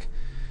come back,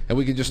 and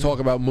we can just talk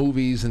about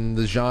movies and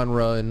the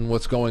genre and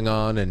what's going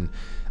on and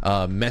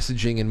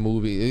messaging and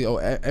movie,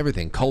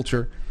 everything,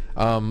 culture.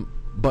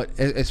 But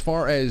as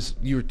far as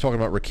you were talking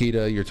about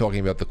Rakita, you're talking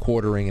about the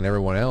quartering and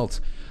everyone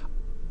else.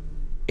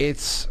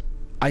 It's,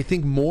 I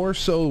think, more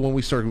so when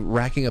we start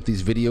racking up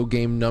these video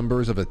game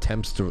numbers of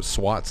attempts to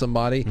swat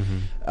somebody.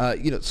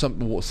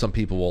 Some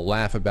people will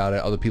laugh about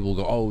it. Other people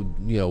will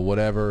go,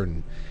 whatever,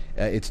 and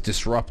it's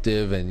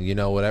disruptive and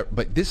whatever.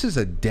 But this is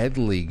a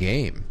deadly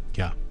game.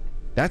 Yeah.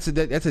 That's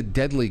a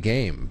deadly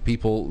game.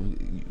 People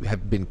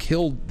have been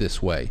killed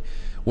this way.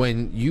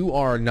 When you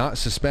are not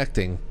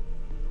suspecting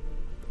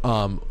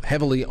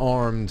heavily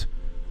armed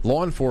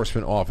law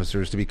enforcement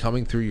officers to be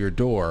coming through your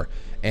door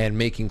and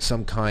making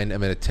some kind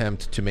of an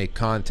attempt to make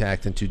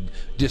contact and to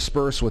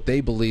disperse what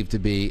they believe to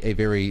be a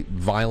very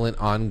violent,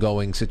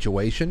 ongoing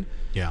situation,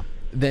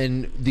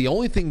 then the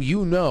only thing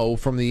you know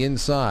from the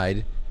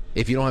inside,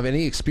 if you don't have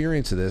any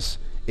experience of this,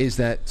 is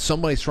that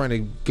somebody's trying to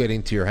get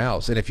into your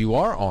house. And if you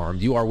are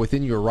armed, you are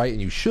within your right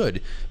and you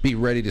should be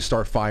ready to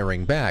start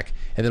firing back.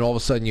 And then all of a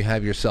sudden you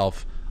have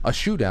yourself a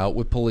shootout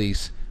with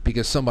police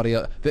because somebody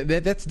else...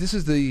 This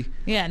is the...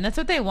 Yeah, and that's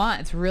what they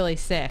want. It's really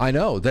sick. I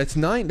know. That's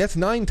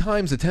nine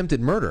times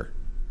attempted murder.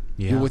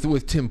 Yeah.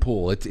 With Tim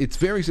Pool. It's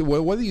very...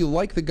 Whether you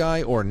like the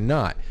guy or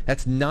not,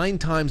 that's 9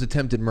 times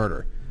attempted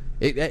murder.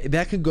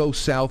 That could go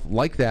south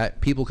like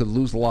that. People could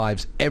lose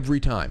lives every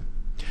time.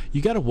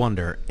 You got to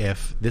wonder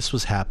if this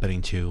was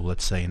happening to,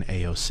 let's say, an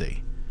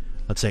AOC.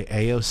 Let's say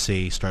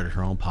AOC started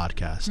her own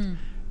podcast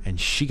and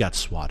she got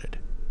swatted.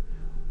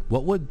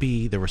 What would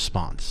be the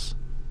response?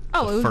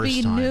 Oh, it would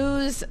be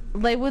news.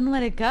 They wouldn't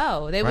let it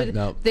go. They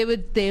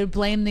would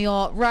blame the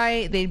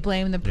alt-right. They'd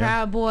blame the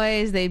Proud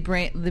Boys. They'd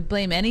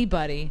blame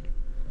anybody.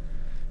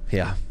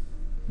 Yeah.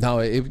 No,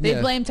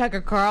 they blame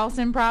Tucker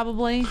Carlson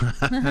probably.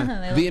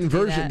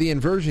 The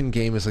inversion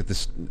game is like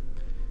this.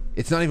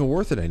 It's not even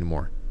worth it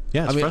anymore.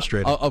 Yeah, it's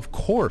frustrating. Of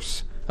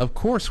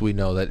course, we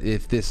know that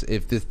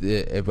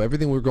if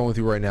everything we're going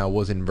through right now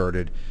was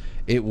inverted,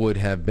 it would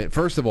have been.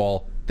 First of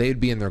all, they'd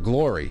be in their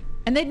glory,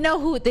 and they'd know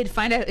who. They'd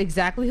find out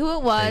exactly who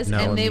it was,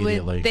 and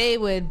they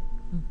would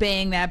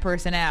bang that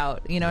person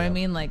out. You know what I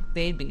mean? Like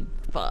they'd be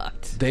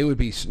fucked.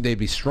 They'd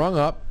be strung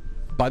up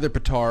by their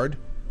petard.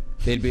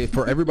 They'd be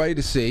for everybody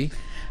to see.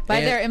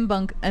 By their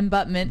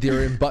embutment.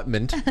 Their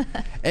embutment.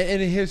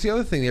 and here's the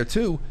other thing there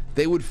too.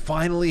 They would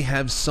finally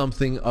have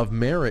something of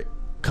merit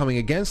coming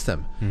against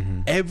them.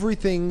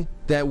 Everything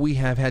that we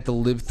have had to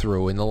live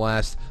through in the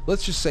last,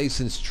 let's just say,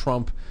 since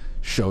Trump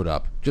showed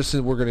up, just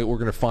we're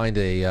gonna find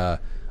a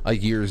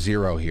year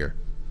zero here.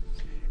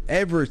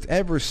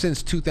 Ever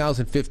since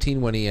 2015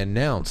 when he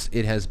announced,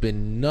 it has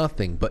been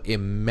nothing but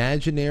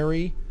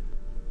imaginary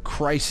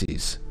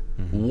crises,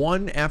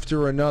 one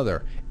after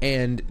another,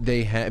 and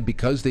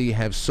because they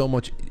have so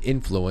much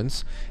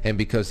influence, and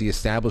because the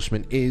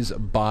establishment is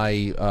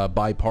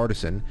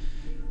bipartisan.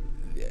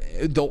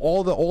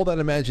 All that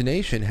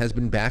imagination has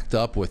been backed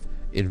up with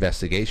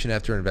investigation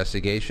after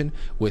investigation,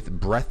 with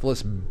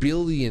breathless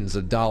billions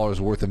of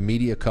dollars worth of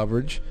media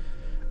coverage.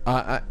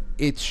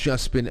 It's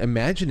just been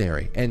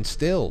imaginary, and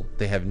still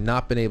they have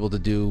not been able to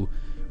do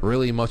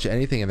really much of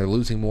anything, and they're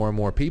losing more and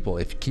more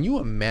people. Can you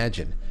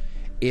imagine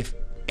if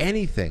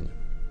anything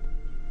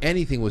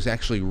was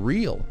actually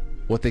real,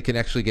 what they can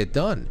actually get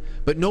done?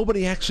 But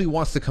nobody actually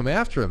wants to come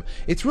after him.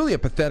 It's really a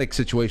pathetic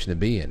situation to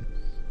be in.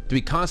 To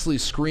be constantly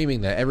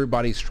screaming that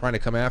everybody's trying to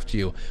come after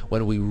you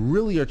when we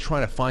really are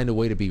trying to find a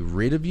way to be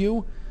rid of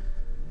you.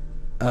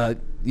 The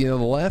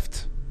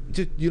left,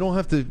 we don't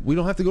have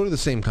to go to the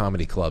same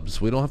comedy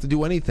clubs. We don't have to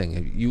do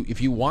anything.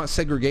 If you want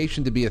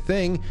segregation to be a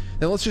thing,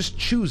 then let's just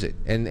choose it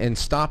and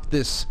stop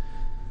this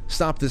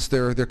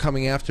they're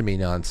coming after me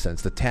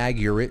nonsense, the tag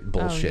you're it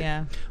bullshit. Oh,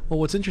 yeah. Well,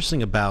 what's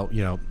interesting about,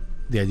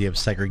 the idea of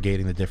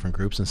segregating the different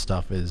groups and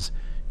stuff is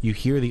you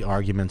hear the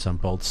arguments on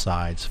both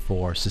sides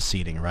for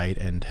seceding, right?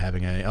 And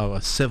having a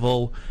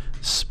civil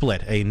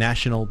split, a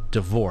national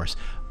divorce.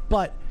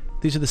 But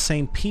these are the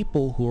same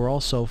people who are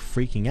also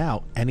freaking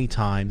out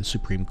anytime the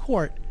Supreme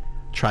Court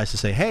tries to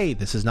say, hey,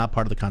 this is not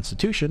part of the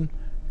Constitution.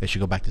 They should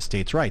go back to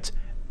states' rights.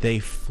 They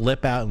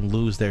flip out and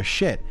lose their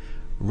shit.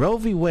 Roe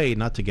v. Wade,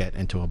 not to get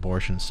into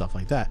abortion and stuff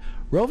like that,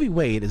 Roe v.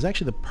 Wade is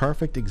actually the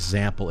perfect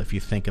example, if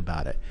you think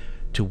about it,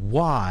 to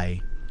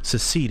why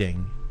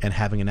seceding and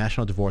having a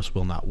national divorce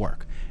will not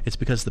work. It's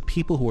because the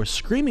people who are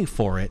screaming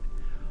for it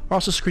are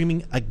also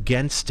screaming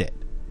against it.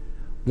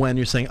 When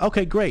you're saying,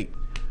 okay, great,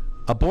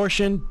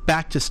 abortion,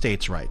 back to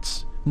states'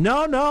 rights.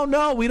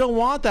 No, we don't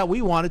want that.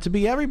 We want it to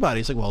be everybody.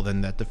 It's like, well,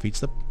 then that defeats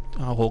the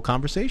whole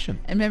conversation.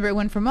 And remember, it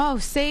went from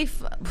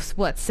safe,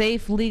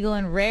 safe, legal,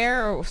 and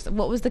rare, or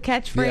what was the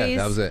catchphrase? Yeah,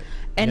 that was it.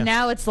 And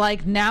now it's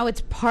like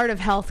it's part of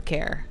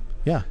healthcare.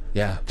 Yeah.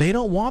 Yeah. They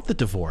don't want the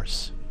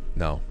divorce.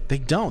 No. They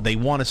don't. They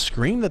want to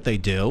scream that they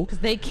do. Because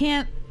they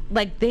can't,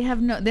 they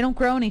don't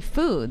grow any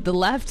food. The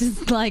left is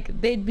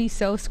they'd be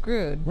so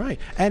screwed. Right.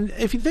 And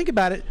if you think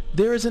about it,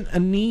 there isn't a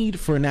need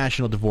for a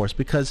national divorce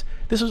because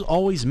this was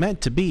always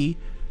meant to be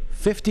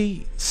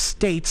 50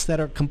 states that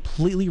are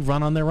completely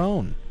run on their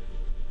own.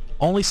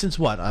 Only since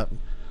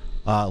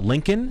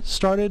Lincoln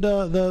started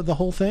the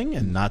whole thing,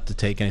 and not to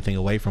take anything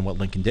away from what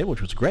Lincoln did,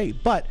 which was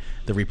great, but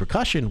the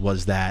repercussion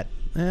was that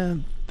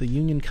the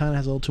Union kind of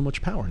has a little too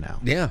much power now.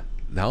 Yeah.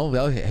 No,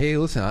 hey,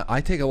 listen, I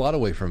take a lot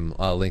away from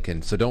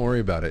Lincoln, so don't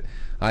worry about it.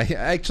 I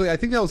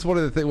think that was one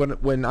of the things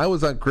when I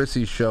was on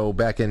Chrissie's show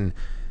back in,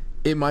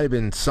 it might have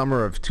been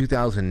summer of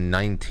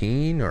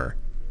 2019, or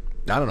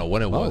I don't know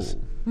when it was.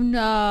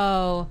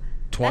 No.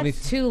 20?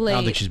 That's too late. I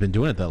don't think she's been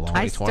doing it that long.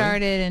 I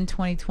started in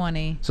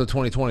 2020. So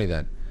 2020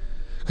 then.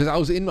 Because I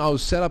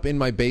was set up in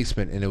my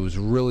basement and it was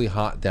really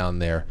hot down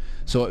there.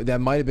 So that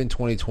might have been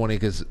 2020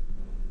 because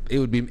it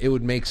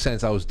would make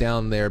sense. I was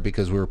down there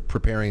because we were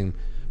preparing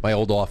my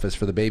old office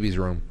for the baby's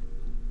room.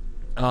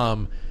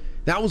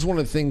 That was one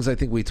of the things I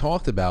think we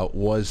talked about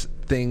was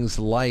things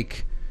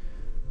like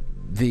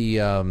the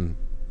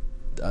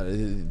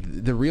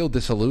real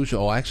dissolution.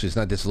 Oh, actually, it's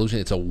not dissolution.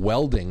 It's a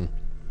welding.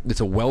 It's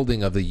a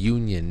welding of the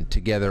Union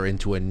together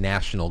into a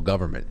national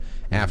government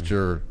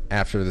after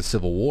the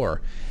Civil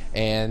War,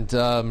 and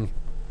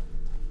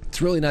it's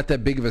really not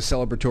that big of a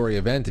celebratory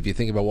event if you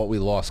think about what we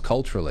lost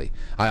culturally.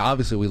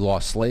 Obviously, we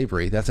lost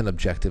slavery. That's an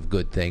objective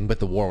good thing,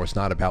 but the war was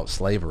not about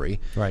slavery.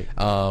 Right.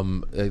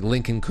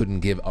 Lincoln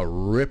couldn't give a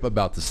rip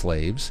about the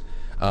slaves.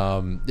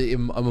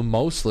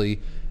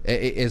 Mostly,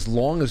 as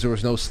long as there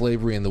was no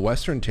slavery in the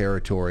Western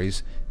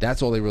territories,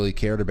 that's all they really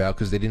cared about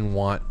because they didn't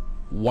want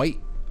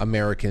white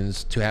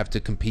Americans to have to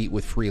compete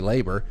with free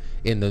labor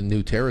in the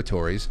new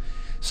territories.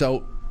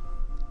 So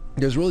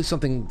there's really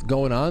something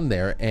going on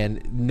there,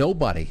 and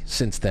nobody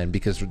since then,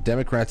 because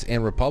Democrats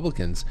and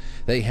Republicans,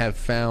 they have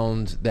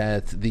found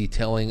that the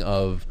telling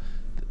of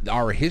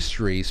our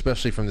history,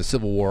 especially from the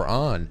Civil War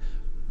on,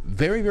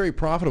 very, very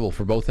profitable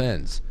for both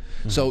ends.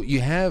 So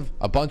you have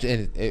a bunch,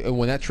 and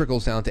when that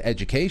trickles down to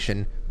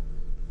education,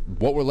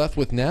 what we're left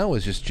with now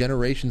is just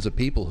generations of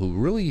people who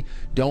really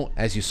don't,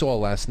 as you saw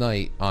last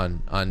night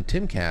on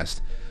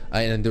Timcast,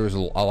 and there was a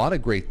lot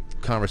of great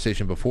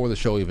conversation before the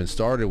show even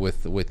started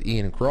with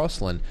Ian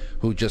Crossland,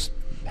 who just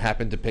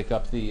happened to pick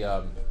up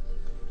the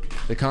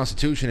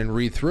Constitution and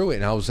read through it,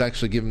 and I was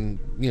actually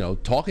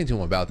talking to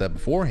him about that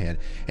beforehand,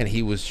 and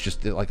he was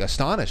just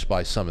astonished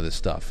by some of this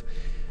stuff.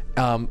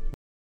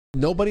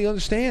 Nobody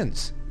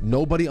understands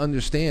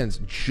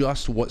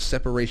just what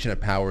separation of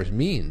powers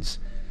means.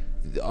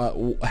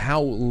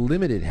 How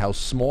limited, how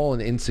small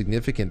and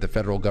insignificant the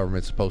federal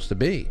government's supposed to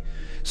be.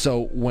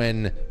 So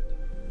when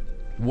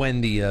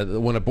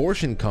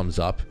abortion comes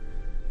up,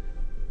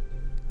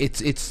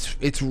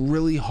 it's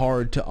really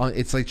hard to.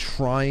 It's like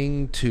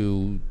trying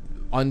to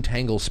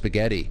untangle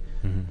spaghetti.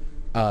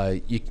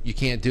 You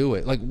can't do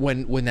it. Like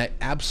when that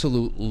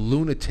absolute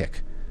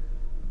lunatic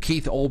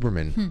Keith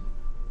Olbermann.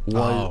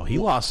 He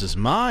lost his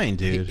mind,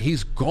 dude.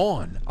 He's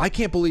gone. I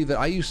can't believe that.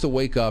 I used to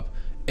wake up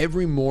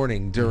every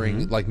morning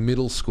during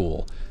middle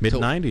school,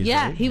 mid-90s.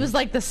 Yeah, right? he was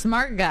like the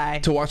smart guy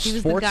to watch he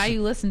was sports. The guy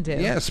you listened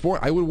to. Yeah, sport.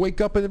 I would wake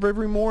up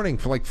every morning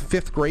from like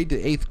 5th grade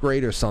to 8th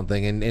grade or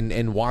something,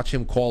 and watch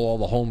him call all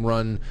the home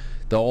run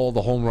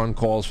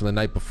calls from the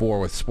night before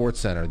with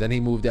SportsCenter. Then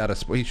he moved out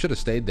of. He should have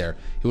stayed there.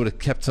 He would have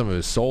kept some of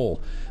his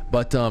soul.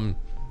 But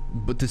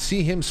to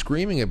see him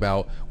screaming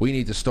about we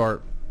need to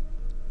start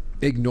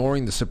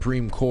ignoring the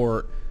Supreme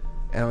Court.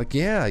 And I'm like,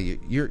 yeah,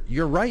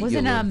 you're right.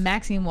 Wasn't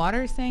Maxine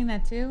Waters saying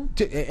that too?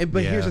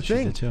 But here's the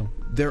thing: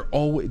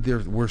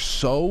 we're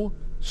so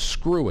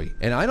screwy,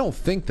 and I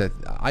think that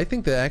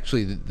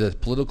actually the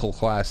political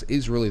class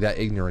is really that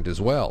ignorant as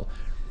well.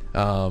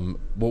 But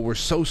we're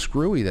so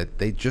screwy that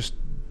they just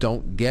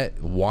don't get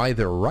why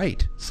they're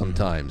right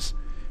sometimes.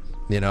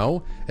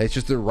 It's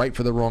just they're right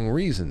for the wrong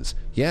reasons.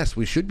 Yes,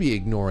 we should be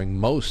ignoring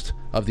most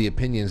of the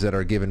opinions that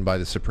are given by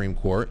the Supreme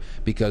Court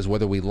because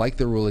whether we like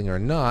the ruling or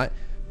not,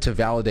 to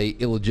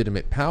validate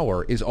illegitimate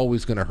power is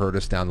always going to hurt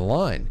us down the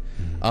line.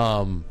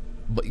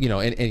 But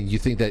and you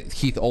think that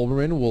Keith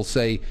Olbermann will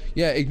say,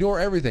 yeah, ignore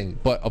everything,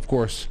 but of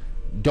course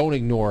don't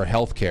ignore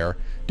health care,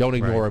 don't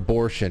ignore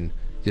abortion,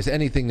 just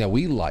anything that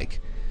we like.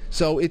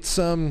 So it's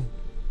a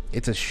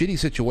shitty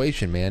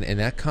situation, man, and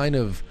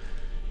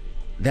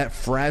that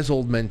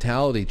frazzled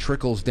mentality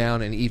trickles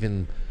down in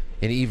even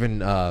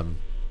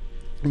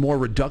more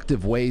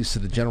reductive ways to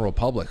the general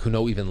public who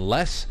know even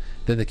less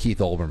than the Keith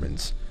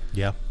Olbermanns.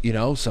 Yeah.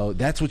 So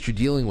that's what you're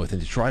dealing with,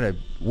 and to try to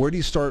where do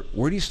you start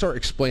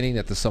explaining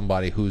that to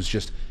somebody who's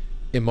just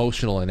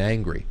emotional and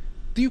angry?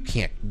 You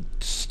can't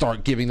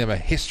start giving them a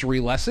history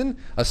lesson,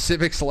 a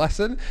civics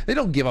lesson. They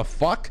don't give a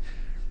fuck.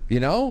 You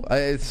know,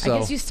 it's so. I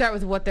guess you start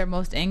with what they're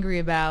most angry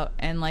about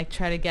and like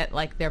try to get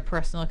like their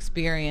personal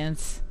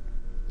experience.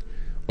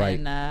 Right.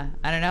 And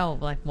I don't know,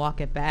 like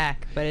walk it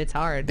back, but it's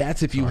hard.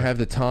 That's if you have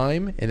the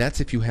time, and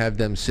that's if you have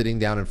them sitting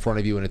down in front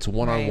of you, and it's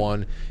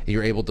one-on-one, and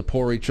you're able to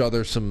pour each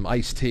other some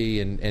iced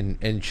tea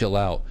and chill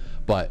out.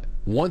 But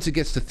once it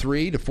gets to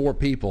 3 to 4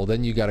 people,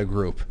 then you got a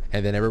group,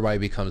 and then everybody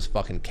becomes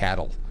fucking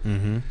cattle.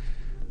 Mm-hmm.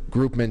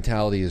 Group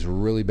mentality is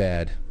really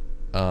bad.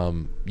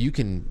 You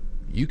can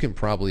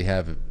probably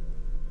have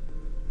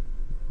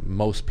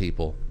most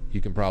people.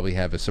 You can probably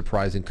have a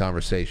surprising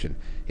conversation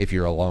if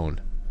you're alone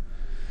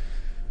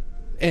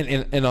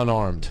and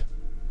unarmed.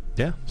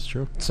 Yeah, it's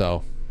true.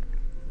 So,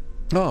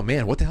 oh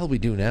man, what the hell do we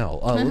do now?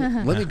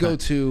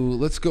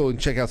 Let's go and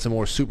check out some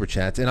more super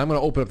chats, and I'm going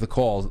to open up the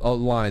calls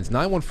lines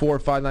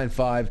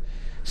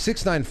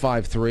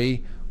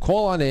 914-595-6953.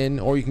 Call on in,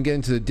 or you can get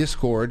into the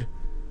Discord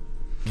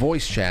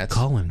voice chats.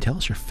 Call in. Tell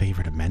us your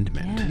favorite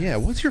amendment. Yeah,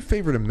 what's your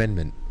favorite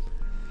amendment?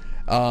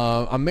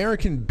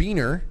 American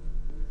Beaner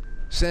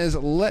says,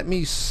 "Let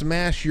me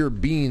smash your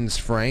beans,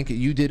 Frank.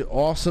 You did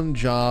awesome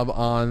job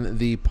on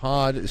the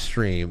pod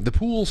stream, the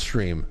pool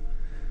stream.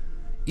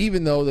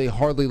 Even though they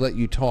hardly let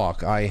you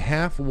talk, I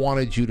half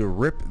wanted you to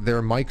rip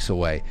their mics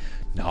away."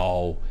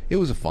 No, it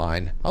was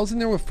fine. I was in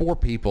there with 4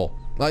 people.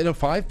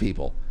 5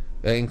 people,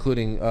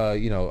 including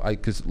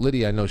because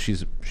Lydia, I know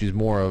she's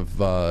more of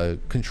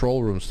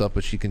control room stuff,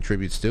 but she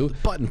contributes too.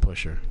 Button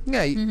pusher.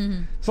 Yeah,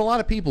 there's a lot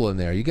of people in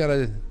there. You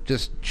gotta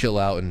just chill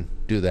out and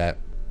do that.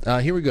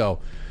 Here we go.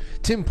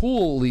 Tim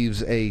Poole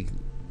leaves a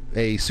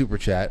super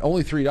chat.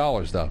 Only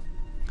 $3 though.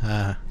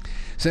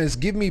 Says,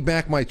 "Give me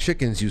back my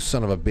chickens, you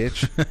son of a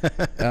bitch."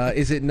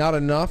 Is it not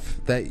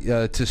enough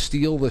that to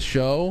steal the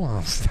show?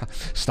 Oh,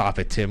 stop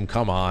it, Tim.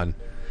 Come on.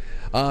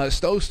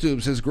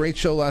 Stowstube says, "Great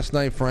show last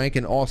night, Frank.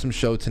 An awesome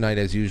show tonight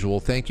as usual.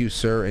 Thank you,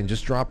 sir. And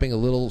just dropping a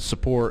little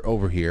support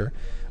over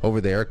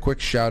there. Quick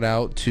shout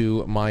out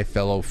to my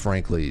fellow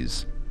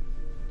Franklies."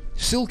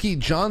 Silky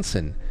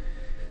Johnson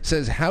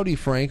says, "Howdy,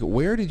 Frank.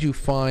 Where did you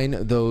find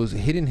those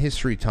hidden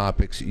history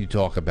topics you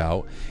talk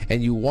about?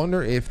 And you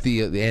wonder if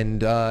the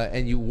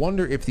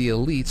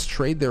elites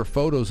trade their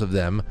photos of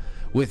them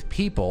with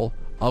people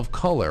of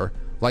color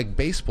like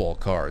baseball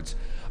cards."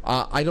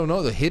 I don't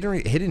know the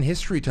hidden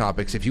history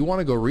topics. If you want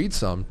to go read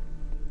some,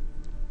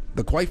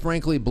 the Quite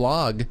Frankly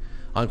blog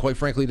on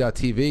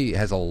quitefrankly.tv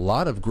has a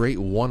lot of great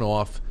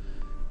one-off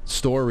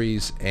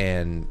stories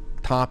and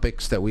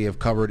topics that we have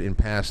covered in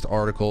past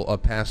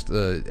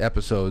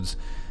episodes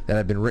that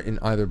have been written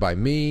either by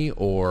me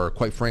or,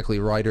 quite frankly,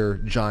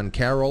 writer John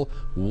Carroll.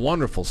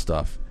 Wonderful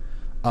stuff.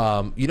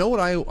 You know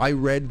what I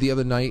read the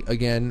other night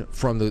again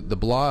from the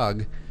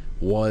blog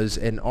was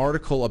an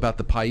article about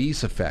the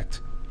Pais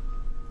effect.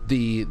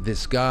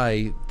 This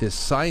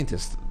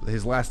scientist,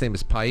 his last name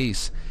is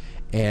Pais,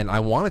 and I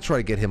want to try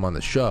to get him on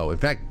the show. In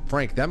fact,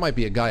 Frank, that might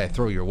be a guy I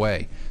throw your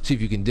way. See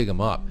if you can dig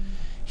him up.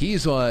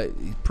 He's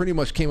pretty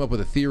much came up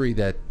with a theory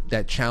that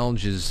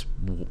challenges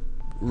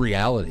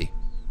reality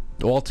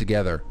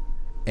altogether,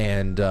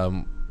 and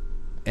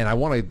I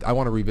want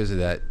to revisit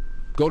that.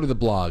 Go to the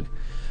blog.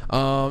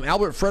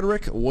 Albert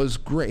Frederick was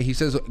great. He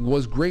says,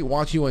 "Was great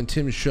watching you on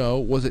Tim's show.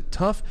 Was it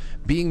tough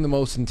being the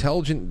most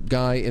intelligent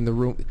guy in the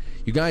room?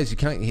 You guys, you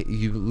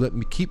let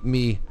me keep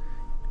me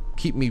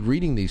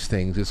reading these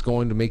things. It's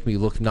going to make me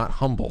look not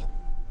humble."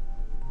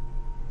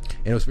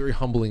 And it was a very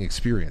humbling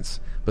experience.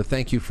 But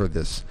thank you for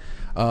this.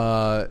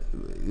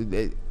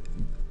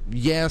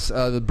 Yes,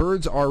 the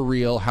birds are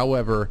real.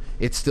 However,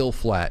 it's still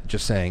flat.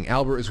 Just saying.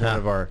 Albert is one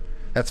of our.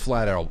 That's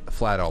Flat Albert.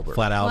 Flat Albert.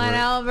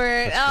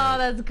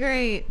 That's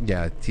great.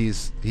 Yeah,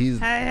 he's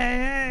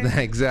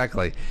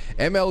exactly.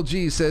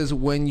 MLG says,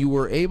 "When you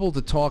were able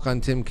to talk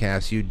on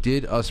Timcast, you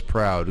did us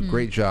proud.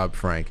 Great job,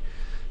 Frank.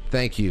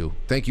 Thank you.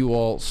 Thank you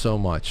all so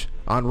much."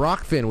 On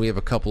Rockfin, we have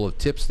a couple of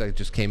tips that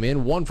just came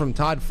in. One from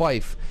Todd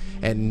Fife,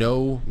 and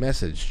no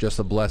message, just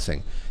a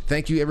blessing.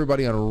 Thank you,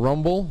 everybody on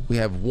Rumble. We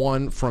have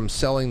one from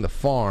Selling the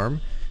Farm.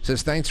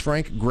 Says, "Thanks,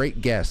 Frank.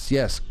 Great guests."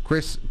 Yes,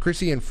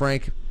 Chrissie and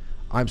Frank,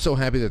 I'm so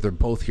happy that they're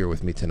both here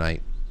with me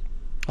tonight.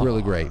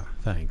 Really great.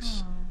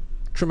 Thanks.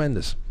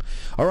 Tremendous.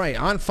 All right,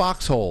 on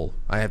Foxhole.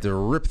 I have to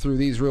rip through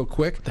these real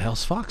quick. What the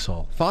hell's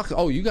Foxhole?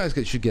 Oh, you guys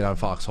should get on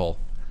Foxhole.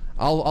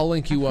 I'll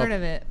link you up. I've heard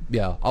of it.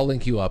 Yeah, I'll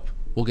link you up.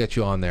 We'll get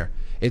you on there.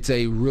 It's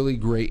a really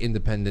great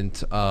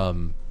independent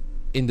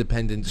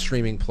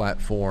streaming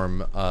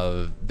platform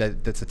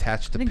that's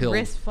attached to I think Pill.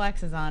 Wrist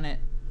Flex is on it.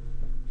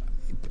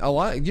 A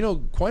lot,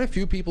 quite a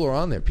few people are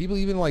on there. People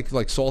even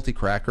like Salty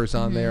Crackers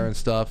on there and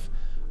stuff.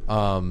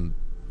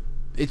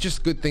 It's just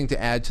a good thing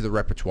to add to the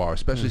repertoire,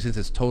 especially since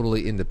it's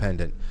totally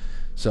independent.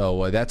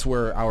 So that's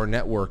where our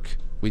network,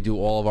 we do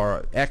all of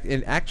our...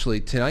 And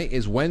actually, tonight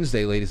is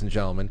Wednesday, ladies and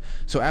gentlemen.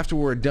 So after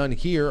we're done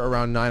here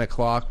around 9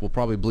 o'clock, we'll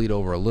probably bleed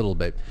over a little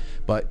bit.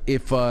 But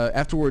if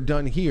after we're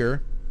done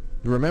here,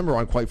 remember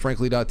on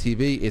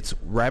quitefrankly.tv, it's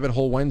Rabbit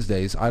Hole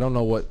Wednesdays. I don't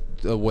know what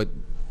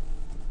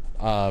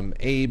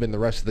Abe and the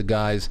rest of the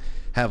guys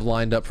have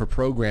lined up for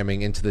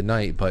programming into the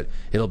night, but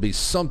it'll be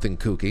something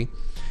kooky.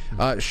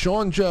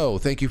 Sean Joe,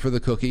 thank you for the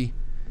cookie,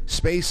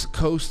 Space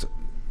Coast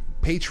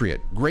Patriot,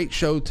 great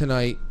show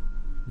tonight.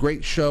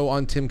 Great show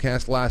on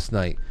Timcast last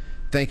night.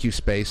 Thank you,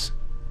 Space.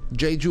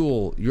 J.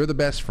 Jewel, you're the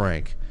best,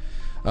 Frank.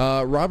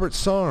 Robert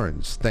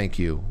Sarnes, thank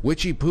you.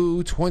 Witchy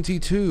Poo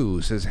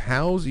 22 says,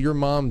 how's your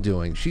mom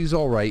doing? She's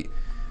all right.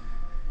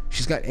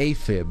 She's got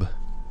AFib,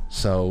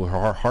 so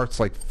her heart's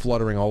like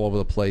fluttering all over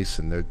the place,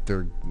 and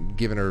they're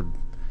giving her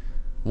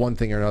one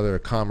thing or another to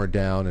calm her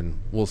down, and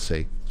we'll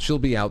see. She'll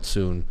be out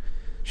soon.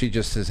 She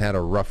just has had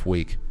a rough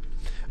week.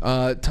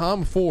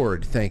 Tom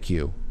Ford, thank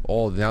you.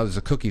 Now there's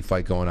a cookie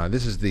fight going on.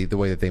 This is the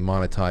way that they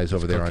monetize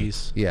over there.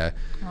 Cookies.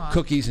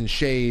 Cookies and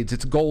shades.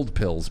 It's gold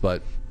pills,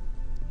 but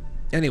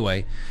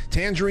anyway.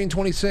 Tangerine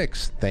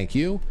 26, thank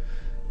you.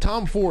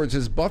 Tom Ford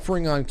says,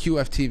 buffering on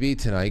QFTV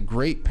tonight.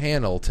 Great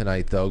panel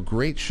tonight, though.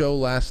 Great show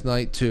last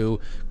night, too.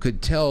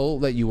 Could tell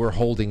that you were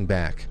holding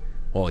back.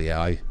 Well,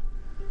 yeah,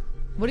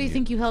 What do you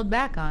think you held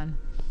back on?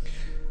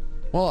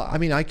 Well, I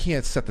mean, I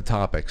can't set the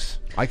topics.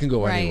 I can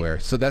go anywhere.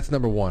 So that's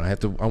number one.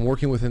 I'm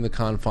working within the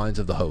confines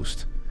of the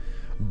host.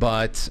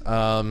 But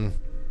I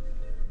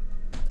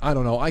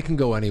don't know. I can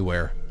go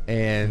anywhere,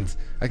 and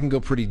I can go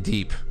pretty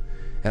deep.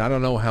 And I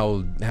don't know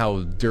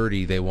how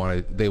dirty they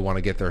want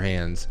to get their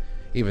hands,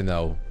 even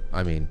though,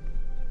 I mean,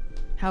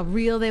 how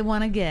real they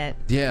want to get.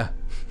 Yeah,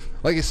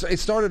 like it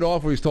started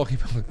off where he was talking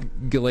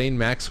about Ghislaine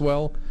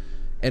Maxwell,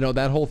 and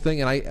that whole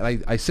thing.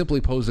 And I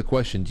simply posed the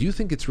question: do you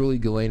think it's really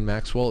Ghislaine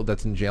Maxwell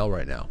that's in jail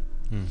right now?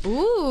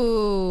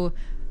 Ooh,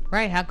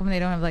 right. How come they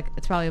don't have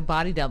it's probably a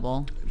body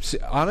double? See,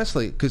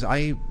 honestly, because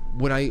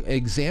when I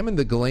examined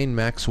the Ghislaine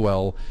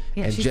Maxwell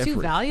and she's Jeffrey,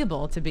 too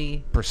valuable to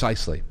be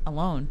precisely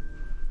alone.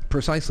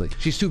 Precisely.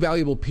 She's too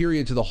valuable,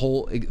 period, to the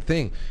whole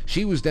thing.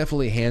 She was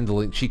definitely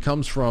handling... She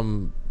comes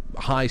from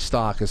high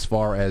stock as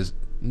far as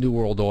New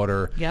World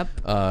Order.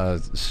 Yep.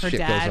 Her shit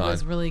dad goes on.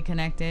 Was really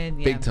connected.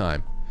 Yeah. Big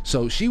time.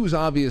 So she was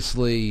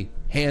obviously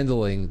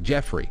handling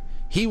Jeffrey.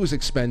 He was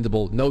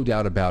expendable, no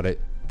doubt about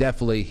it.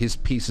 Definitely his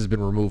piece has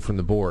been removed from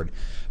the board.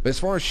 But as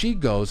far as she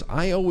goes,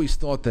 I always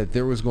thought that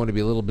there was going to be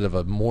a little bit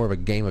of more of a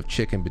game of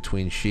chicken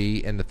between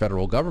she and the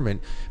federal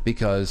government,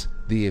 because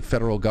the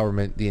federal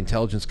government, the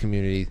intelligence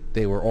community,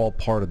 they were all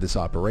part of this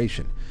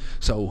operation.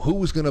 So who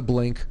was going to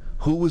blink?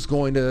 Who was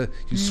going to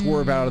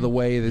swerve out of the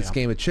way of this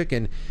game of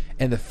chicken?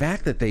 And the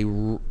fact that they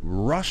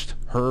rushed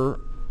her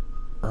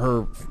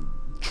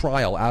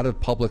trial out of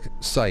public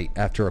sight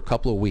after a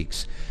couple of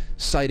weeks,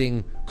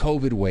 citing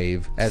COVID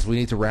wave as we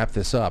need to wrap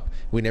this up.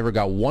 We never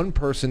got one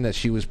person that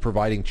she was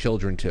providing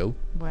children to.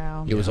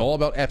 Wow. It was all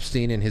about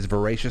Epstein and his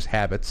voracious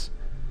habits,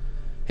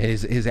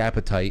 his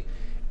appetite.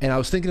 And I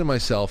was thinking to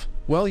myself,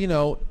 well,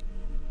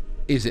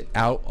 is it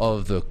out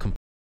of the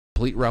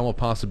complete realm of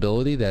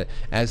possibility that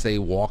as they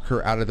walk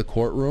her out of the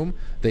courtroom,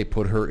 they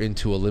put her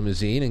into a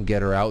limousine and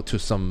get her out to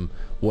some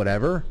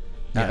whatever?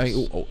 Yes,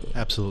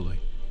 absolutely.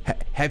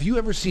 Have you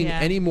ever seen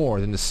any more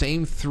than the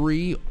same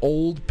 3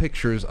 old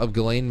pictures of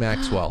Ghislaine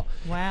Maxwell?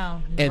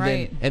 Wow.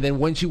 And then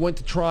when she went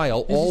to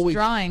trial,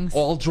 drawings.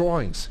 All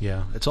drawings.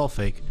 Yeah, it's all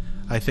fake.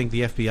 I think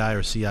the FBI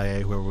or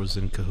CIA, whoever was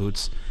in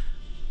cahoots,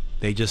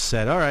 they just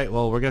said, all right,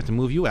 well, we're going to have to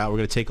move you out. We're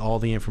going to take all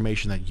the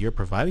information that you're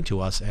providing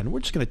to us, and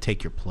we're just going to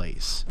take your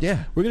place.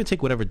 Yeah. We're going to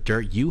take whatever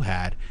dirt you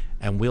had,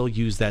 and we'll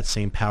use that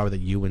same power that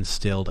you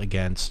instilled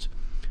against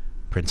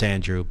Prince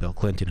Andrew, Bill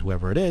Clinton,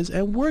 whoever it is,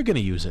 and we're going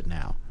to use it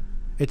now.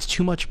 It's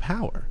too much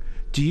power.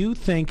 Do you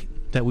think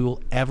that we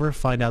will ever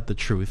find out the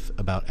truth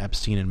about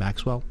Epstein and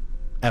Maxwell?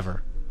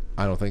 Ever?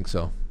 I don't think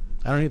so.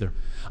 I don't either.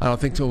 I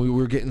don't think so. We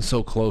were getting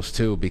so close,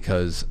 too,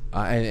 because...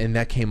 and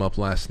that came up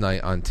last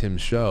night on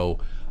Tim's show.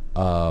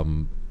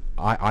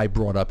 I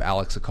brought up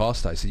Alex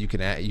Acosta. I said, you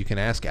can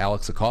ask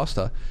Alex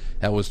Acosta.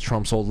 That was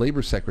Trump's old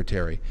labor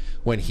secretary.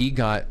 When he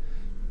got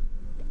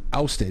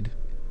ousted,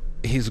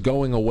 his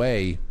going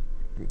away...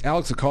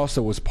 Alex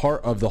Acosta was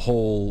part of the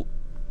whole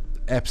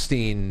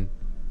Epstein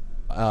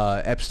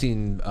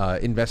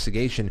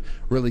investigation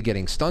really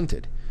getting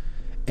stunted,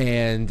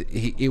 and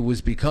it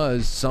was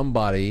because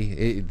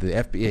somebody, the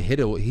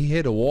FBI, he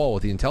hit a wall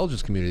with the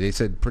intelligence community. They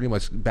said pretty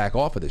much back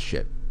off of this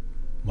shit.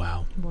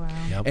 Wow.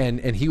 Yep.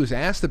 And he was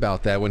asked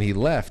about that when he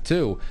left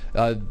too.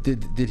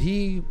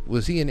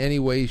 Was he in any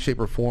way, shape,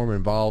 or form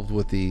involved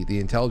with the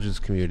intelligence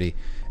community?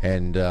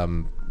 And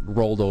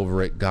rolled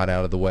over it, got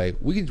out of the way.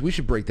 We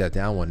should break that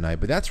down one night.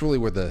 But that's really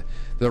where the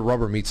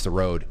rubber meets the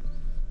road.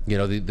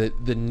 The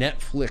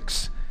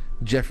Netflix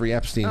Jeffrey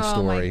Epstein story.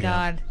 Oh my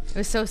God, it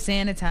was so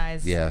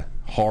sanitized. Yeah,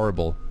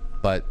 horrible.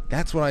 But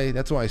that's what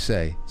I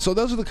say. So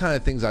those are the kind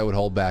of things I would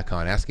hold back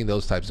on, asking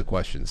those types of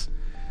questions.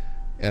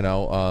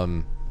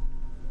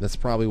 That's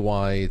probably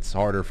why it's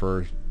harder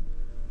for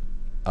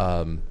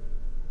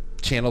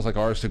channels like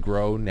ours to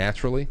grow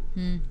naturally.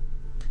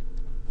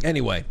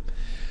 Anyway,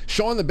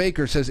 Sean the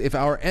Baker says, if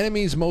our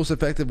enemy's most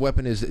effective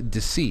weapon is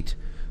deceit,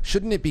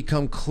 shouldn't it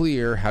become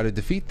clear how to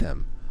defeat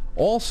them?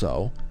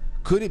 Also,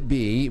 could it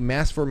be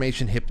mass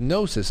formation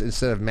hypnosis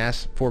instead of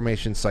mass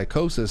formation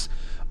psychosis?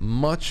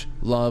 Much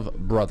love,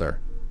 brother.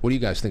 What do you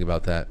guys think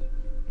about that?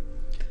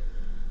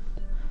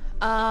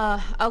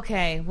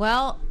 Okay.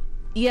 Well,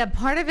 yeah,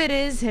 part of it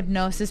is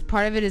hypnosis.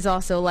 Part of it is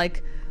also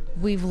like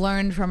we've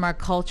learned from our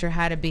culture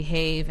how to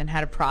behave and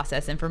how to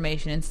process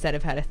information instead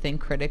of how to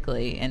think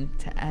critically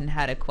and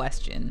how to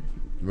question.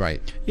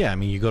 Right. Yeah, I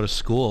mean, you go to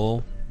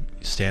school,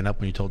 you stand up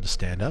when you're told to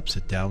stand up,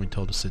 sit down when you're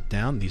told to sit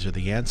down. These are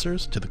the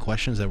answers to the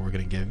questions that we're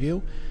going to give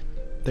you.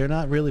 They're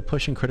not really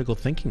pushing critical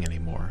thinking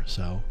anymore.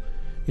 So,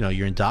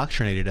 you're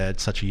indoctrinated at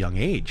such a young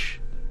age.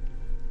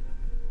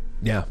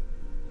 Yeah.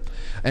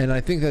 And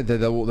I think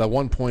that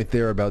one point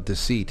there about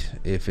deceit,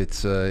 if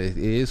it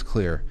is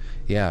clear,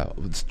 yeah,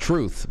 it's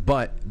truth.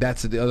 But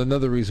that's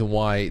another reason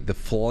why the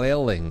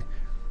flailing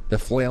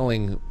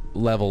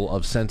level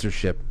of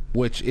censorship,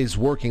 which is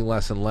working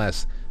less and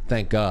less,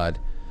 thank God.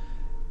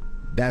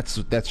 That's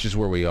just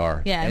where we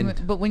are. Yeah,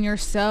 but when you're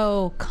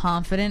so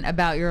confident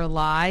about your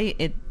lie,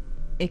 it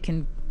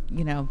can,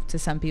 to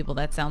some people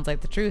that sounds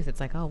like the truth. It's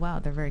like, oh wow,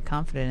 they're very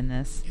confident in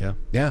this. Yeah.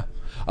 Yeah.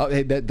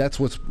 That's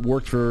what's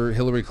worked for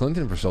Hillary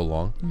Clinton for so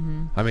long.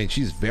 Mm-hmm. I mean,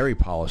 she's a very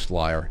polished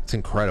liar. It's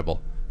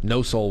incredible.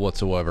 No soul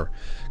whatsoever.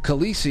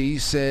 Khaleesi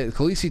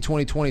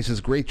 2020 says,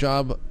 great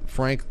job,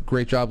 Frank.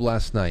 Great job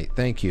last night.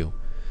 Thank you.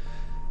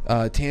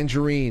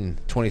 Tangerine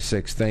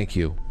 26, thank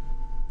you.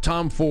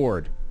 Tom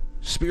Ford,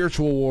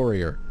 Spiritual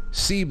Warrior,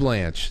 C.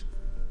 Blanche,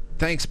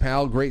 thanks,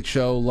 pal. Great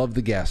show. Love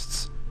the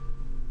guests.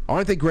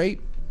 Aren't they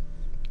great?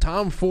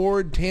 Tom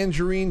Ford,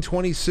 Tangerine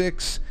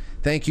 26,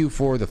 thank you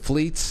for the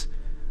fleets.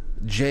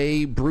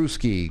 Jay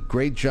Brewski,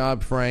 great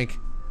job, Frank.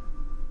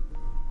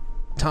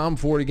 Tom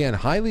Ford again,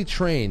 highly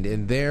trained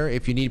in there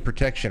if you need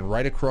protection,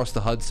 right across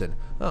the Hudson.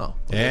 Oh,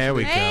 there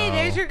we go. Hey,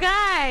 there's your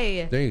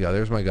guy. There you go.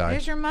 There's my guy.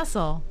 There's your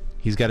muscle.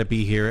 He's got to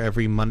be here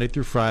every Monday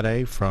through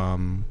Friday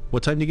from,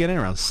 what time do you get in?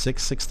 Around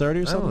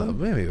 6:30 or something? I don't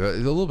know, maybe a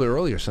little bit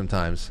earlier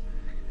sometimes.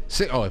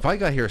 If I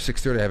got here at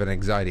 6:30, I have an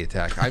anxiety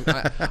attack.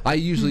 I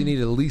usually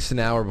need at least an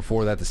hour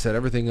before that to set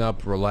everything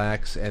up,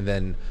 relax, and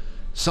then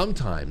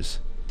sometimes,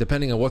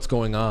 depending on what's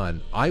going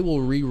on, I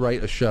will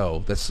rewrite a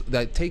show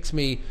that takes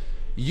me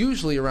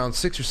usually around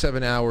 6 or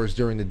 7 hours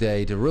during the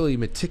day to really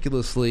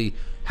meticulously,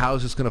 how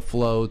is this going to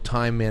flow,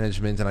 time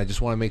management, and I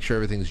just want to make sure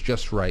everything's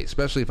just right,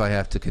 especially if I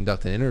have to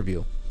conduct an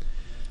interview.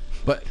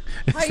 But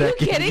are you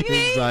kidding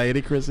me?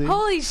 Anxiety, Chrissie?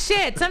 Holy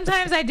shit!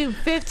 Sometimes I do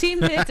 15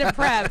 minutes of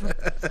prep.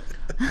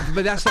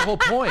 But that's the whole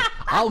point.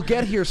 I'll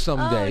get here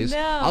some days. No.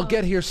 I'll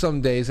get here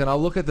some days, and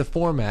I'll look at the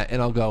format,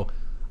 and I'll go,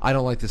 I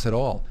don't like this at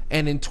all.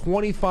 And in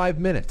 25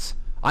 minutes,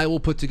 I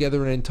will put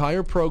together an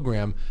entire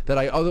program that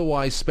I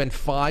otherwise spent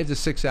 5 to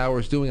 6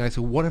 hours doing. I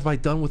said, what have I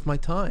done with my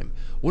time?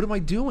 What am I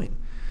doing?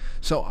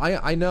 So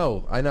I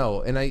know,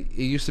 and it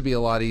used to be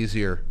a lot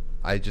easier.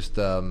 I just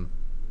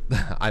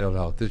I don't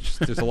know.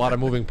 There's a lot of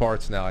moving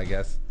parts now, I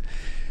guess.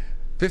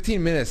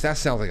 15 minutes. That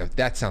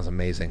sounds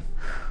amazing.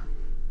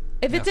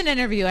 If it's an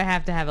interview, I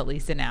have to have at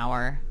least an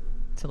hour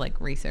to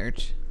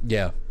research.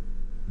 Yeah.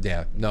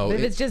 No. But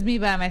if it's just me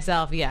by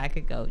myself, yeah, I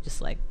could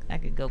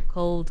go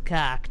cold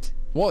cocked.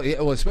 Well,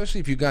 especially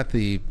if you got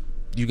the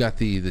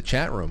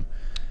chat room.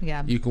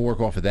 Yeah. You can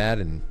work off of that,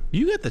 and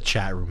you get the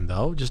chat room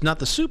though, just not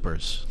the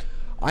supers.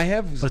 I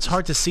have. But it's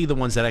hard to see the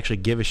ones that actually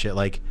give a shit.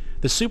 Like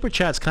the super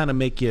chats kind of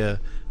make you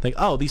think,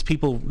 oh,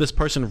 this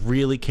person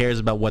really cares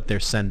about what they're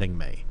sending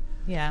me.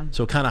 Yeah.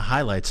 So it kind of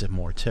highlights it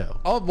more too.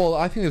 Oh well,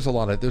 I think there's a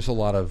lot of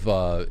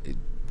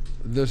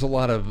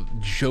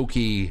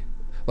jokey.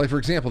 Like, for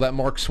example, that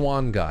Mark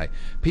Swan guy.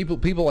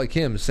 People like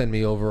him send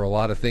me over a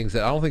lot of things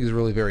that I don't think is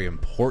really very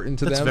important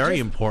to them. That's very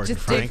important,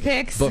 just Frank.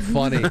 Dick pics. But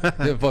funny.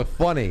 But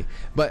funny.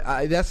 But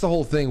that's the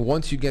whole thing.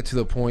 Once you get to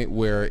the point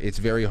where it's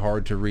very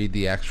hard to read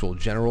the actual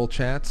general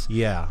chats,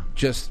 yeah,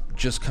 just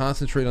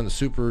concentrate on the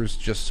supers,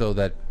 just so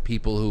that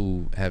people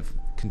who have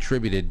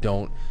contributed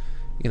don't,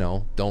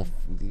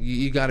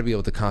 you got to be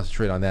able to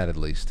concentrate on that at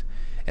least.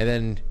 And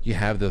then you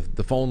have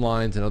the phone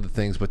lines and other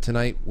things. But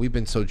tonight, we've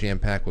been so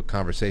jam-packed with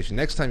conversation.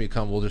 Next time you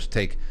come, we'll just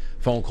take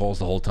phone calls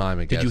the whole time,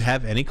 I guess. Did you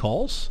have any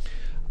calls?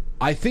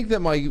 I think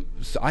that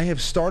I have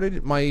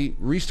restarted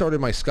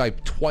my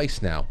Skype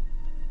twice now.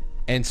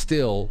 And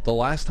still, the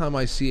last time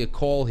I see a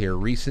call here,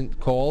 recent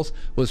calls,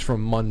 was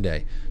from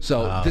Monday.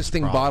 So this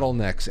thing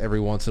bottlenecks every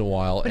once in a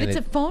while. But and it's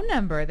a phone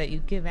number that you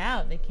give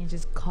out. They can't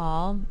just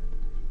call.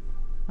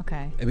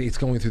 Okay. I mean, it's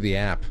going through the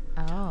app.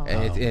 Oh.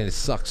 And it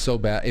sucks so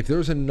bad. If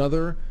there's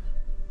another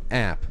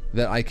app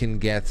that I can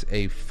get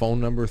a phone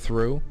number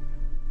through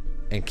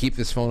and keep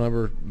this phone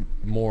number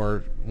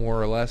more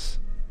or less,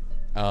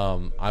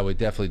 I would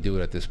definitely do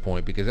it at this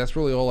point, because that's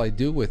really all I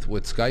do with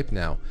Skype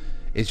now.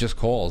 It's just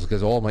calls,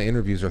 because all my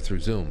interviews are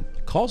through Zoom.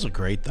 Calls are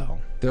great, though.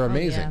 They're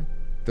amazing. Yeah.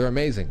 They're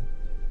amazing.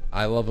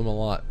 I love them a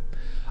lot.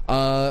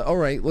 All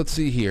right, let's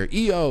see here.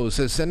 EO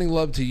says, sending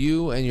love to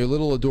you and your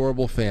little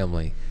adorable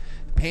family.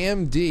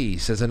 Pam D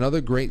says,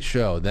 another great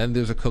show. Then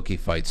there's a cookie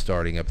fight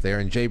starting up there.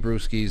 And Jay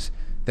Brewski's,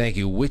 thank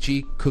you,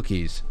 witchy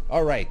cookies.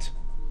 All right.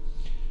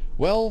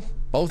 Well,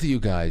 both of you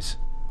guys,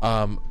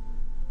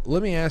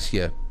 let me ask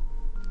you,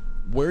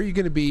 where are you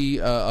going to be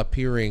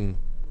appearing?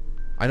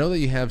 I know that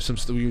you have some,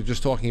 you were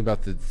just talking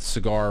about the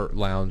cigar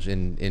lounge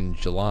in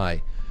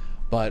July,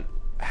 but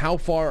how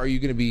far are you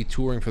going to be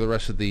touring for the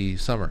rest of the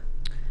summer?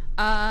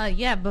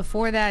 Yeah,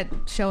 before that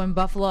show in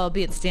Buffalo, I'll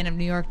be at Stand Up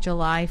New York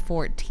July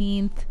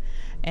 14th.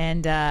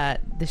 And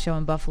the show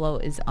in Buffalo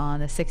is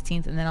on the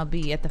 16th. And then I'll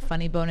be at the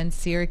Funny Bone in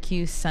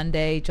Syracuse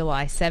Sunday,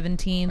 July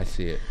 17th. I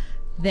see it.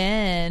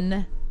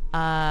 Then,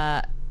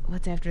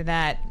 what's after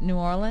that? New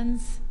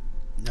Orleans?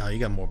 No, you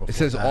got more before It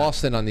says that.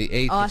 Austin on the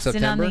 8th of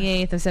September. Austin on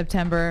the 8th of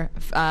September.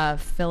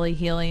 Philly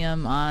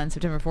Helium on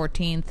September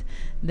 14th.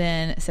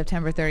 Then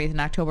September 30th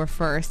and October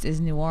 1st is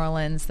New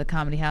Orleans, the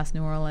Comedy House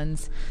New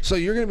Orleans. So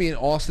you're going to be in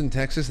Austin,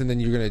 Texas, and then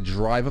you're going to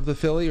drive up to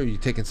Philly, or are you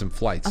taking some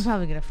flights? I'm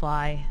probably going to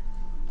fly.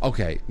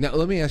 Okay. Now,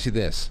 let me ask you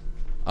this,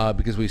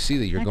 because we see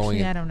that you're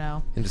going I don't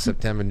know. into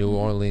September, New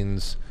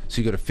Orleans.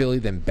 So you go to Philly,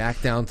 then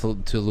back down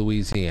to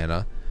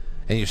Louisiana,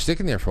 and you're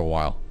sticking there for a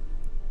while.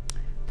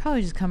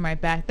 Probably just come right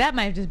back. That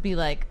might just be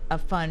like a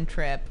fun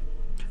trip.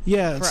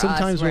 Yeah, for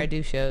sometimes us where I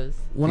do shows.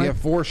 We have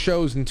 4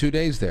 shows in 2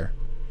 days there.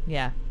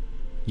 Yeah.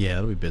 Yeah,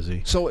 it'll be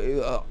busy.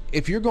 So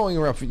if you're going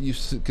around,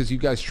 because you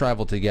guys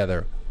travel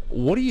together,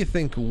 what do you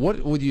think? What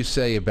would you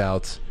say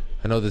about?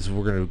 I know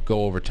we're going to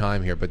go over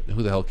time here, but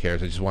who the hell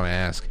cares? I just want to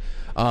ask.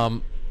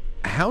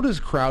 How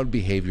does crowd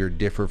behavior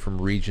differ from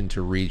region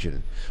to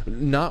region?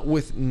 Not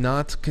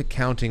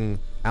counting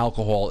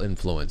alcohol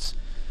influence.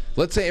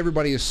 Let's say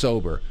everybody is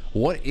sober.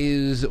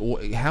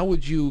 How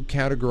would you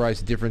categorize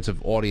the difference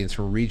of audience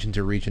from region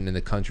to region in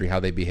the country, how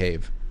they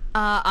behave?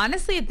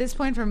 Honestly, at this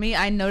point for me,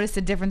 I noticed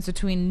a difference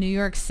between New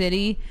York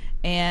City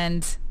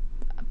and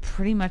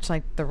pretty much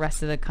like the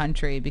rest of the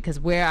country, because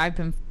where I've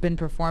been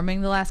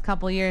performing the last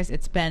couple of years,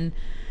 it's been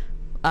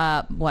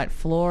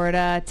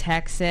Florida,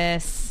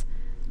 Texas,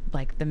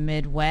 like the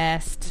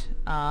Midwest,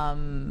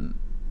 and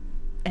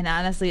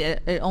honestly,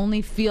 it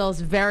only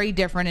feels very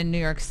different in New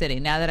York City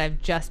now that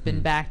I've just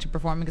been back to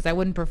performing, because I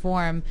wouldn't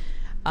perform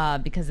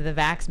because of the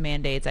vax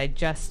mandates. I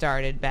just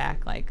started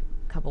back like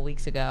a couple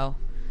weeks ago.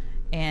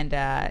 And,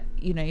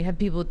 you have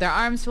people with their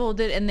arms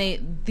folded, and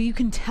you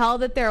can tell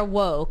that they're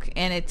woke,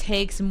 and it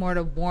takes more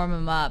to warm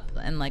them up,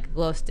 and like a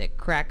glow stick,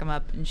 crack them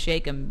up and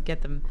shake them,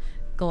 get them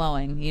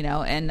glowing,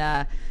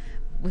 And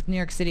with New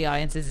York City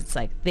audiences, it's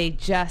like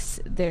there's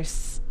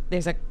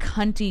a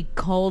cunty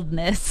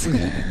coldness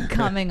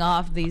coming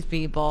off these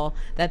people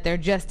that there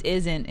just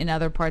isn't in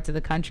other parts of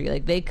the country.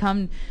 Like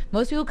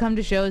most people come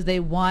to shows,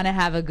 they want to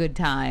have a good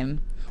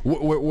time.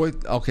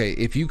 Okay,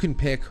 if you can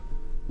pick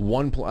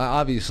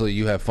obviously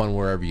you have fun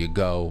wherever you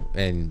go,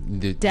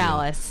 and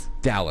Dallas.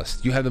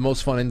 Dallas. You have the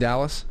most fun in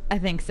Dallas? I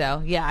think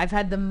so. Yeah, I've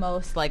had the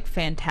most like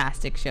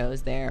fantastic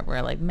shows there,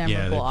 where like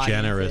memorable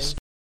audiences.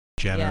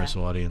 generous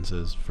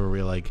audiences for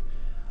real. Like,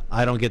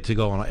 I don't get to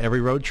go on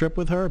every road trip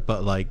with her,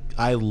 but like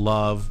I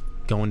love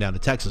going down to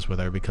Texas with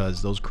her,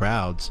 because those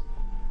crowds,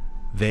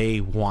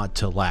 they want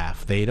to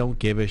laugh. They don't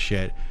give a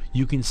shit.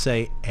 You can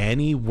say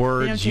any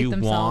words you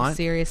want.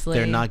 Seriously.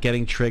 They're not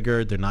getting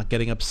triggered. They're not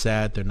getting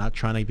upset. They're not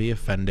trying to be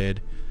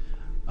offended.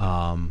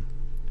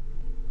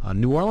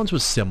 New Orleans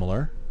was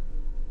similar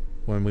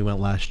when we went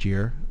last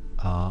year,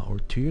 or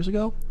 2 years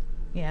ago.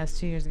 Yeah, it's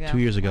 2 years ago. 2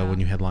 years ago when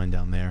you headlined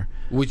down there.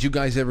 Would you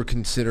guys ever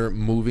consider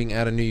moving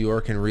out of New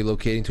York and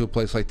relocating to a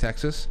place like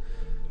Texas?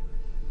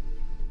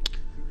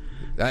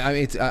 I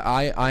mean,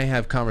 I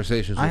have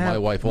conversations with my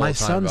wife all the time. My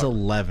son's about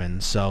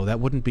 11, so that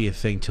wouldn't be a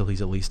thing till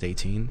he's at least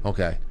 18.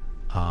 Okay.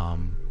 I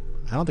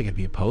don't think I'd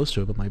be opposed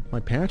to it, but my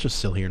parents are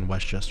still here in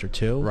Westchester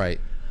too.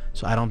 Right.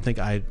 So I don't think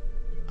I'd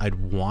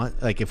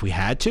want, like, if we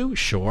had to,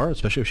 sure,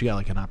 especially if she got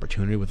like an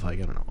opportunity with, like,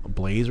 I don't know, a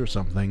Blaze or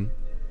something.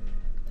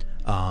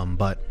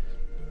 But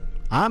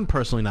I'm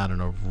personally not in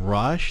a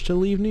rush to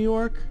leave New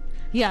York.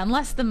 Yeah,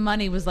 unless the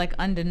money was like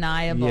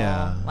undeniable.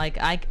 Yeah. Like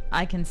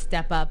I can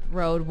step up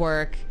road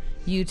work,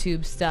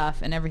 YouTube stuff,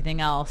 and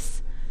everything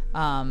else.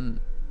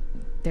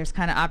 There's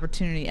kind of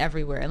opportunity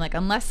everywhere, and like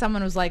unless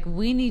someone was like,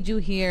 we need you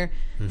here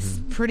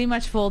pretty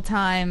much full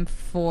time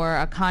for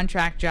a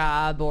contract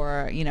job,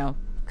 or a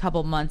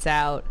couple months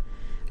out.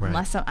 Right.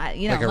 Unless a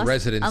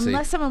residency.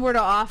 Unless someone were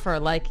to offer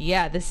like,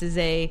 yeah, this is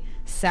a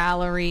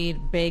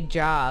salaried big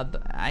job,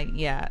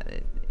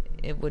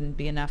 it wouldn't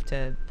be enough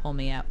to pull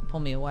me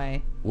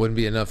away. Wouldn't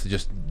be enough to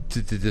just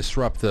to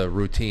disrupt the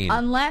routine.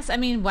 Unless,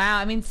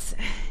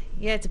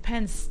 yeah, it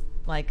depends.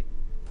 Like,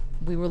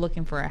 we were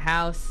looking for a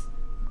house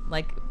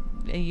like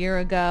a year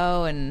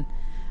ago, and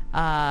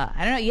I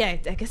don't know. Yeah,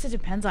 I guess it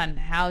depends on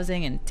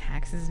housing and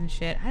taxes and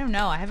shit. I don't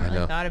know. I haven't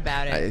really thought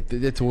about it.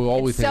 It's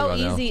all we think about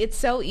now. It's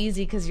so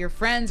easy because your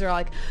friends are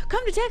like,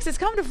 come to Texas,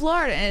 come to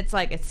Florida, and it's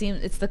like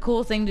it's the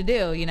cool thing to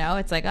do.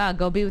 It's like,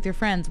 go be with your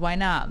friends. Why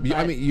not? But,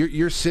 I mean,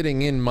 you're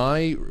sitting in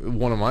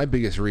one of my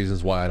biggest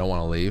reasons why I don't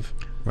want to leave.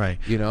 Right.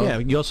 Yeah.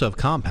 You also have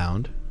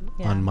Compound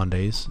on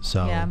Mondays,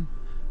 so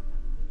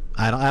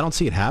I don't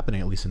see it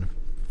happening, at least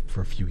for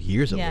a few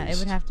years at least. Yeah,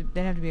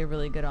 there'd have to be a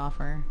really good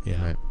offer.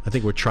 Yeah. Right. I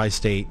think we're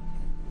tri-state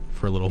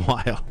for a little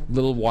while. A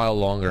little while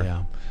longer.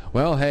 Yeah.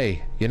 Well,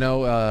 hey,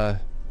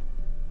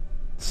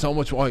 so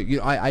much.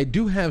 I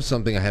do have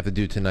something I have to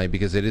do tonight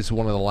because it is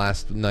one of the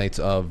last nights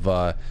of.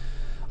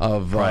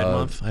 of Pride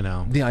Month. I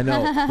know. Yeah, I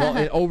know.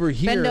 Well, over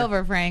here. Bend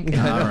over, Frank.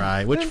 All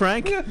right. Which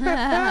Frank?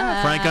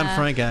 Frank on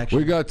Frank action.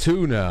 We got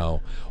two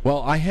now.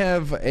 Well, I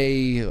have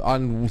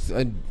on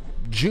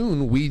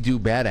June we do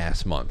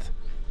Badass Month.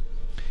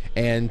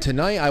 And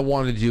tonight I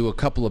wanted to do a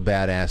couple of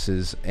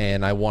badasses,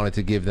 and I wanted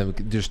to give them...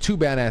 There's two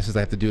badasses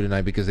I have to do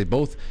tonight because they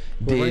both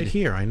did... right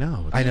here, I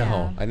know. I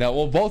know.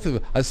 Well, both of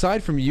them,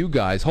 aside from you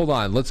guys... Hold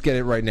on, let's get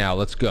it right now.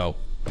 Let's go.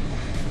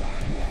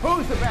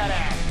 Who's the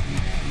badass?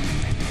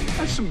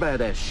 That's some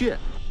badass shit.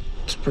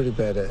 It's pretty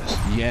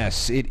badass.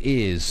 Yes, it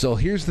is. So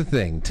here's the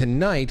thing.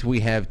 Tonight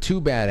we have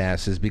two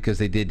badasses because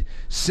they did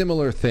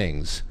similar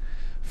things.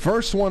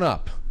 First one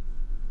up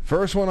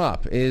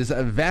is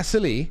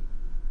Vasily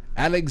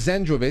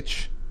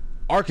Alexandrovich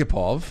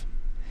Arkhipov,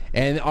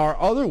 and our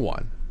other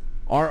one,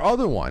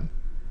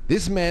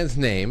 this man's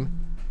name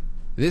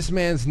is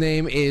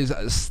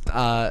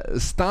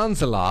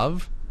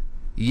Stanislav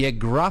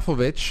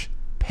Yegrafovich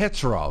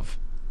Petrov.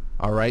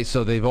 All right,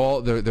 so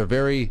they're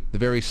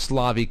very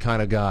Slavic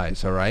kind of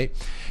guys. All right,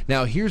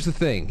 now here's the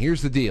thing,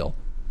 here's the deal.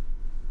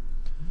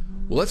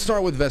 Well, let's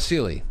start with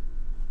Vasily.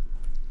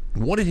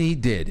 What he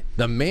did,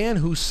 the man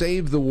who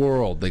saved the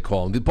world, they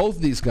call him. Both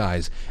of these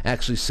guys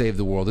actually saved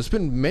the world. There's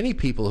been many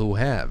people who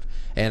have,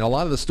 and a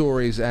lot of the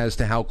stories as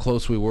to how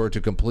close we were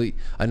to complete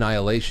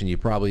annihilation you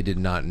probably did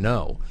not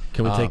know.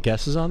 Can we take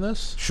guesses on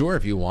this? Sure,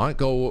 if you want.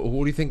 Go.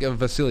 What do you think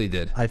Vasily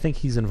did? I think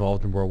he's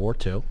involved in World War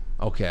II.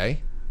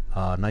 Okay.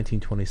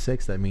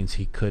 1926, that means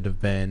he could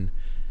have been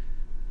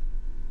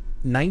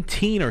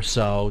 19 or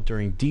so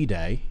during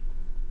D-Day.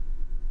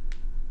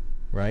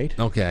 Right?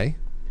 Okay.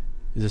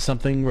 Is it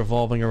something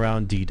revolving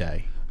around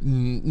D-Day?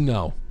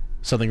 No.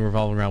 Something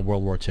revolving around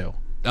World War II?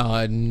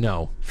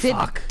 No.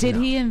 Did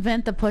he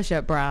invent the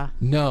push-up bra?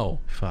 No.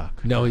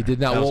 Fuck. No, he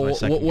did not. That was my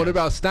second What guess.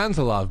 about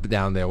Stanislav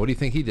down there? What do you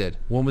think he did?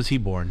 When was he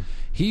born?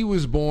 He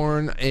was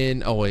born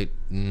in... Oh, wait.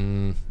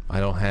 I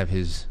don't have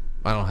his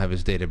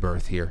date of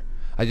birth here.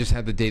 I just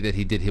have the date that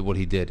he did what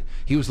he did.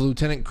 He was a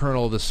lieutenant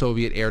colonel of the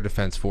Soviet Air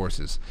Defense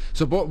Forces.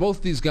 So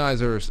both these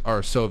guys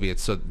are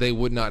Soviets, so they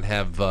would not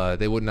have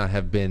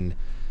been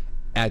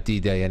at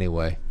D-Day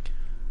anyway.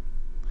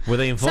 Were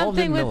they involved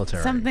in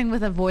military? Something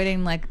with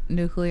avoiding like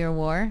nuclear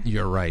war?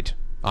 You're right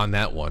on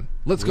that one.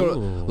 Let's go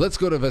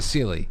to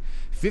Vasily.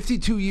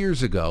 52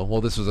 years ago, well,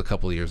 this was a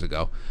couple of years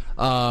ago,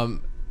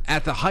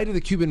 at the height of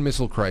the Cuban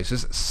Missile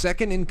Crisis,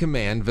 second in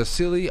command,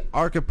 Vasily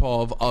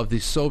Arkhipov of the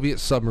Soviet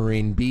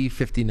submarine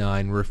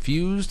B-59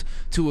 refused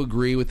to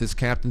agree with his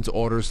captain's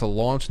orders to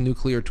launch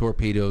nuclear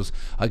torpedoes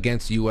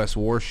against U.S.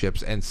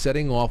 warships and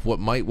setting off what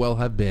might well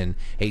have been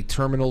a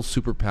terminal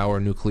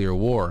superpower nuclear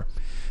war.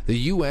 The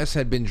U.S.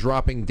 had been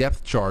dropping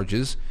depth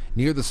charges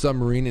near the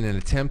submarine in an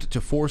attempt to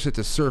force it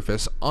to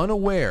surface,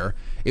 unaware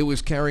it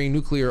was carrying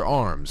nuclear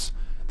arms.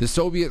 The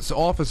Soviet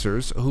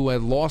officers, who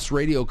had lost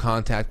radio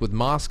contact with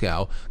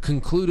Moscow,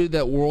 concluded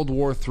that World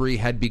War III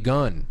had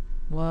begun.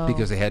 Whoa.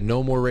 Because they had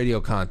no more radio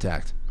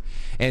contact.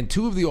 And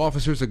two of the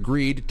officers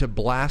agreed to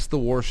blast the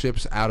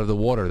warships out of the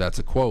water. That's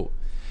a quote.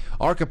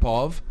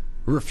 Arkhipov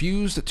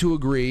refused to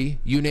agree.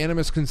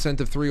 Unanimous consent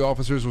of three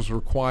officers was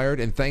required,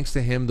 and thanks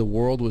to him, the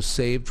world was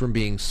saved from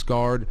being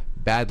scarred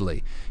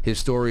badly. His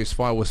story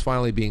was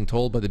finally being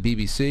told by the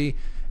BBC,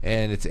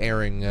 and it's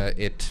airing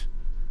it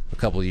a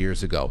couple of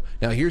years ago.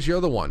 Now, here's your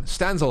other one,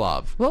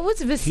 Stanislav. What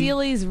was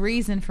Vasily's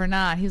reason for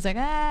not? He was like,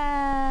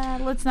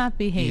 let's not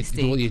be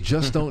hasty. Well, you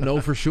just don't know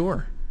for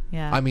sure.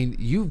 Yeah. I mean,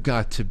 you've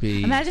got to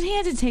be... Imagine he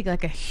had to take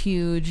like a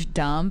huge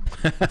dump,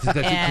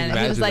 and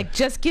he was like,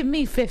 just give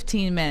me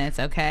 15 minutes,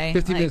 okay?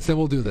 15 minutes, then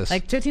we'll do this.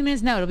 Like, 15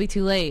 minutes? No, it'll be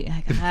too late.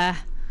 Like,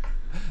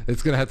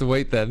 it's going to have to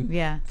wait then.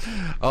 Yeah.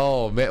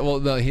 Oh, man.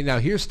 Well, no, now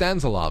here's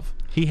Stanislav.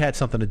 He had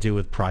something to do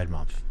with Pride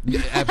Month.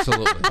 Yeah,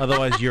 absolutely.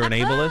 Otherwise, you're an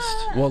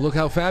ableist. Well, look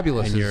how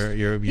fabulous and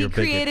you're he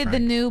created the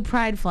new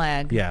Pride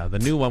flag. Yeah, the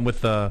new one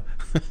with the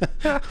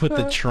with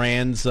the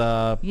trans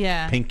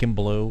pink and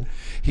blue.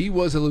 He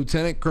was a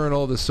lieutenant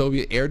colonel of the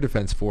Soviet Air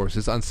Defense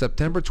Forces. On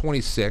September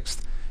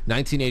 26th,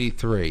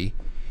 1983,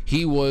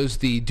 he was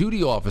the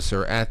duty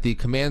officer at the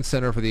command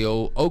center for the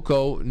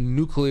Oko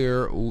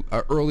nuclear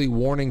early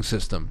warning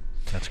system.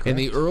 That's correct. In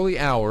the early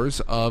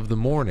hours of the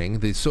morning,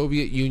 the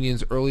Soviet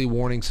Union's early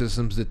warning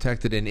systems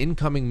detected an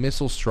incoming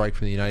missile strike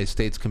from the United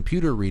States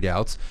computer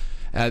readouts,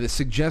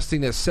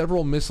 suggesting that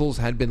several missiles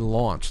had been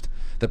launched.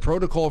 The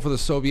protocol for the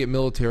Soviet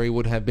military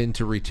would have been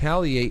to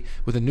retaliate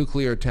with a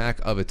nuclear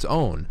attack of its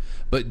own,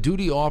 but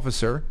duty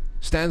officer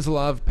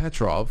Stanislav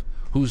Petrov,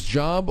 whose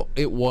job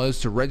it was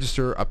to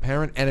register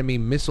apparent enemy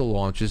missile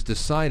launches,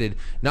 decided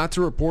not to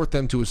report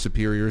them to his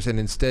superiors and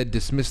instead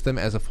dismissed them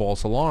as a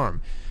false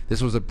alarm.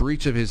 This was a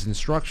breach of his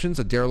instructions,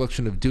 a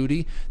dereliction of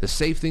duty. The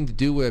safe thing to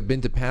do would have been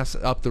to pass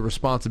up the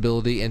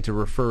responsibility and to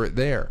refer it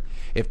there.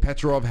 If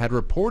Petrov had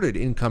reported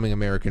incoming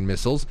American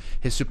missiles,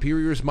 his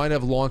superiors might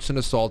have launched an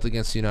assault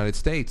against the United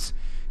States.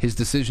 His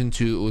decision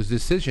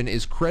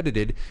is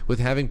credited with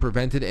having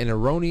prevented an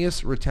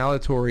erroneous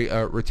retaliatory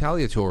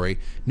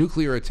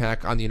nuclear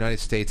attack on the United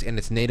States and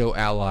its NATO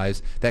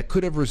allies that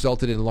could have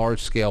resulted in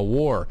large-scale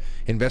war.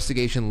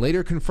 Investigation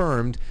later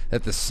confirmed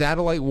that the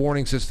satellite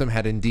warning system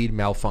had indeed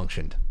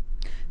malfunctioned.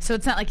 So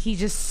it's not like he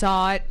just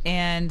saw it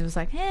and was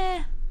like,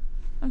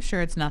 I'm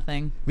sure it's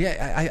nothing.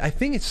 Yeah, I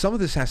think some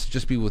of this has to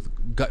just be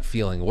with gut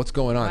feeling. What's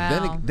going on?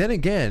 Wow. Then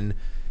again,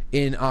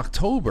 in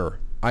October,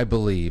 I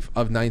believe,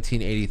 of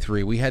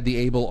 1983, we had the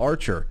Able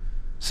Archer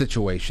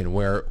situation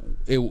where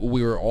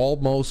we were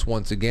almost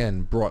once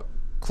again brought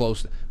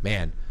close.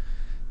 Man,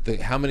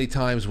 how many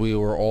times we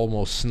were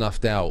almost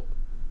snuffed out.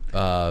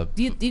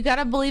 You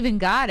gotta believe in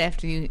God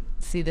after you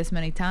see this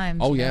many times.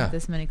 Oh yeah,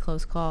 this many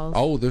close calls.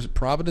 Oh, there's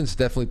Providence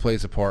definitely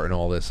plays a part in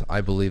all this.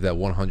 I believe that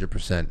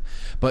 100%.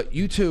 But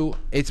you two,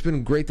 it's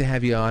been great to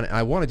have you on.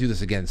 I want to do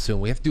this again soon.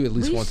 We have to do it at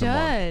least once a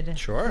month.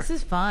 Sure. This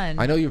is fun.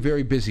 I know you're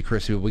very busy,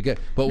 Chrissie,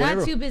 but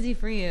not too busy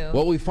for you.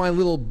 Well, we find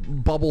little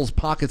bubbles,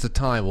 pockets of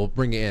time. We'll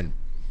bring you in.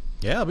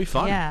 Yeah, it'll be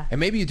fun. Yeah. And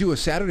maybe you do a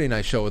Saturday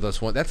night show with us.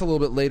 That's a little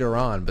bit later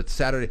on, but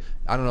Saturday,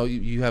 I don't know,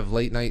 you have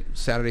late night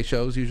Saturday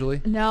shows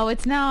usually? No,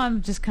 it's now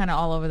I'm just kind of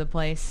all over the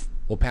place.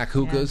 We'll pack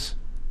hookahs.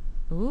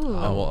 Yeah. Ooh.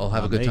 We'll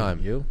have a good time.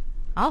 You?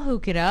 I'll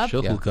hook it up.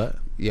 She'll hookah.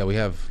 Yeah, we'll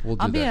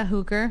do I'll that. be a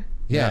hooker.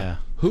 Yeah.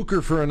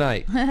 Hooker for a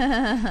night.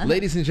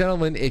 Ladies and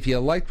gentlemen, if you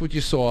liked what you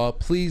saw,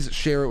 please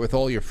share it with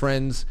all your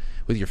friends,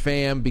 with your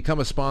fam. Become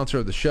a sponsor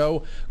of the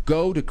show.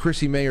 Go to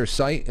Chrissie Mayr's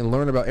site and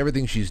learn about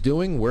everything she's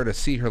doing, where to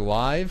see her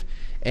live.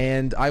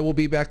 And I will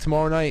be back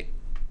tomorrow night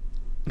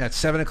at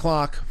 7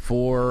 o'clock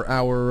for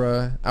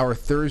our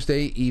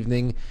Thursday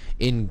evening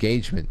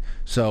engagement.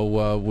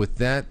 So with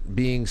that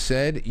being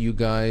said, you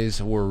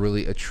guys were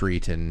really a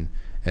treat, and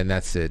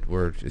that's it.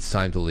 It's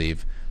time to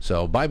leave.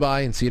 So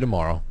bye-bye and see you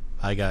tomorrow.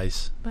 Bye,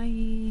 guys.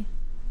 Bye.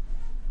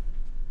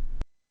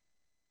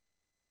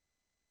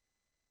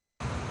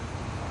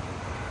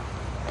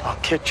 I'll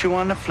catch you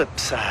on the flip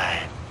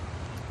side.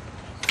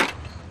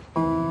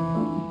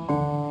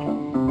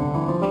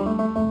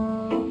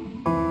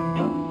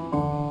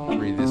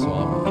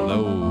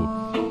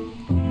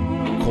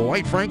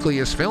 Quite Frankly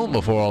is filmed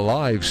before a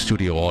live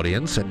studio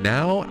audience, and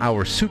now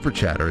our super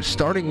chatters,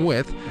 starting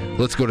with,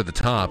 let's go to the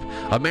top,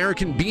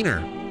 American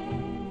Beaner,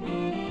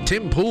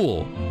 Tim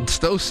Pool,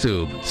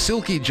 Stostube,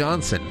 Silky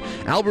Johnson,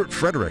 Albert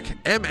Frederick,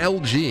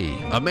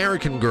 MLG,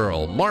 American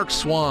Girl, Mark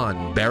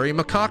Swan, Barry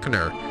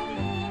McCockner,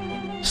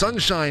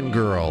 Sunshine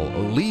Girl,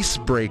 Elise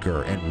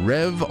Breaker, and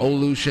Rev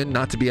Olution,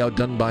 not to be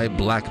outdone by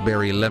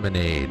Blackberry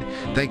Lemonade.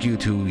 Thank you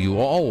to you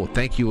all.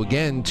 Thank you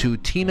again to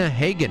Tina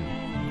Hagen.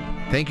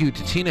 Thank you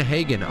to Tina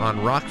Hagen on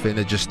Rockfin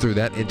that just threw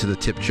that into the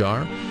tip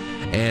jar.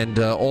 And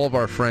all of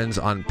our friends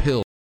on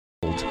Pilled.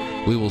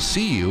 We will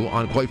see you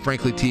on Quite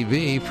Frankly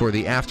TV for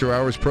the After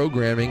Hours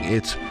programming.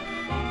 It's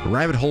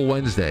Rabbit Hole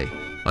Wednesday.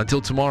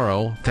 Until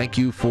tomorrow, thank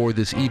you for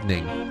this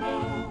evening.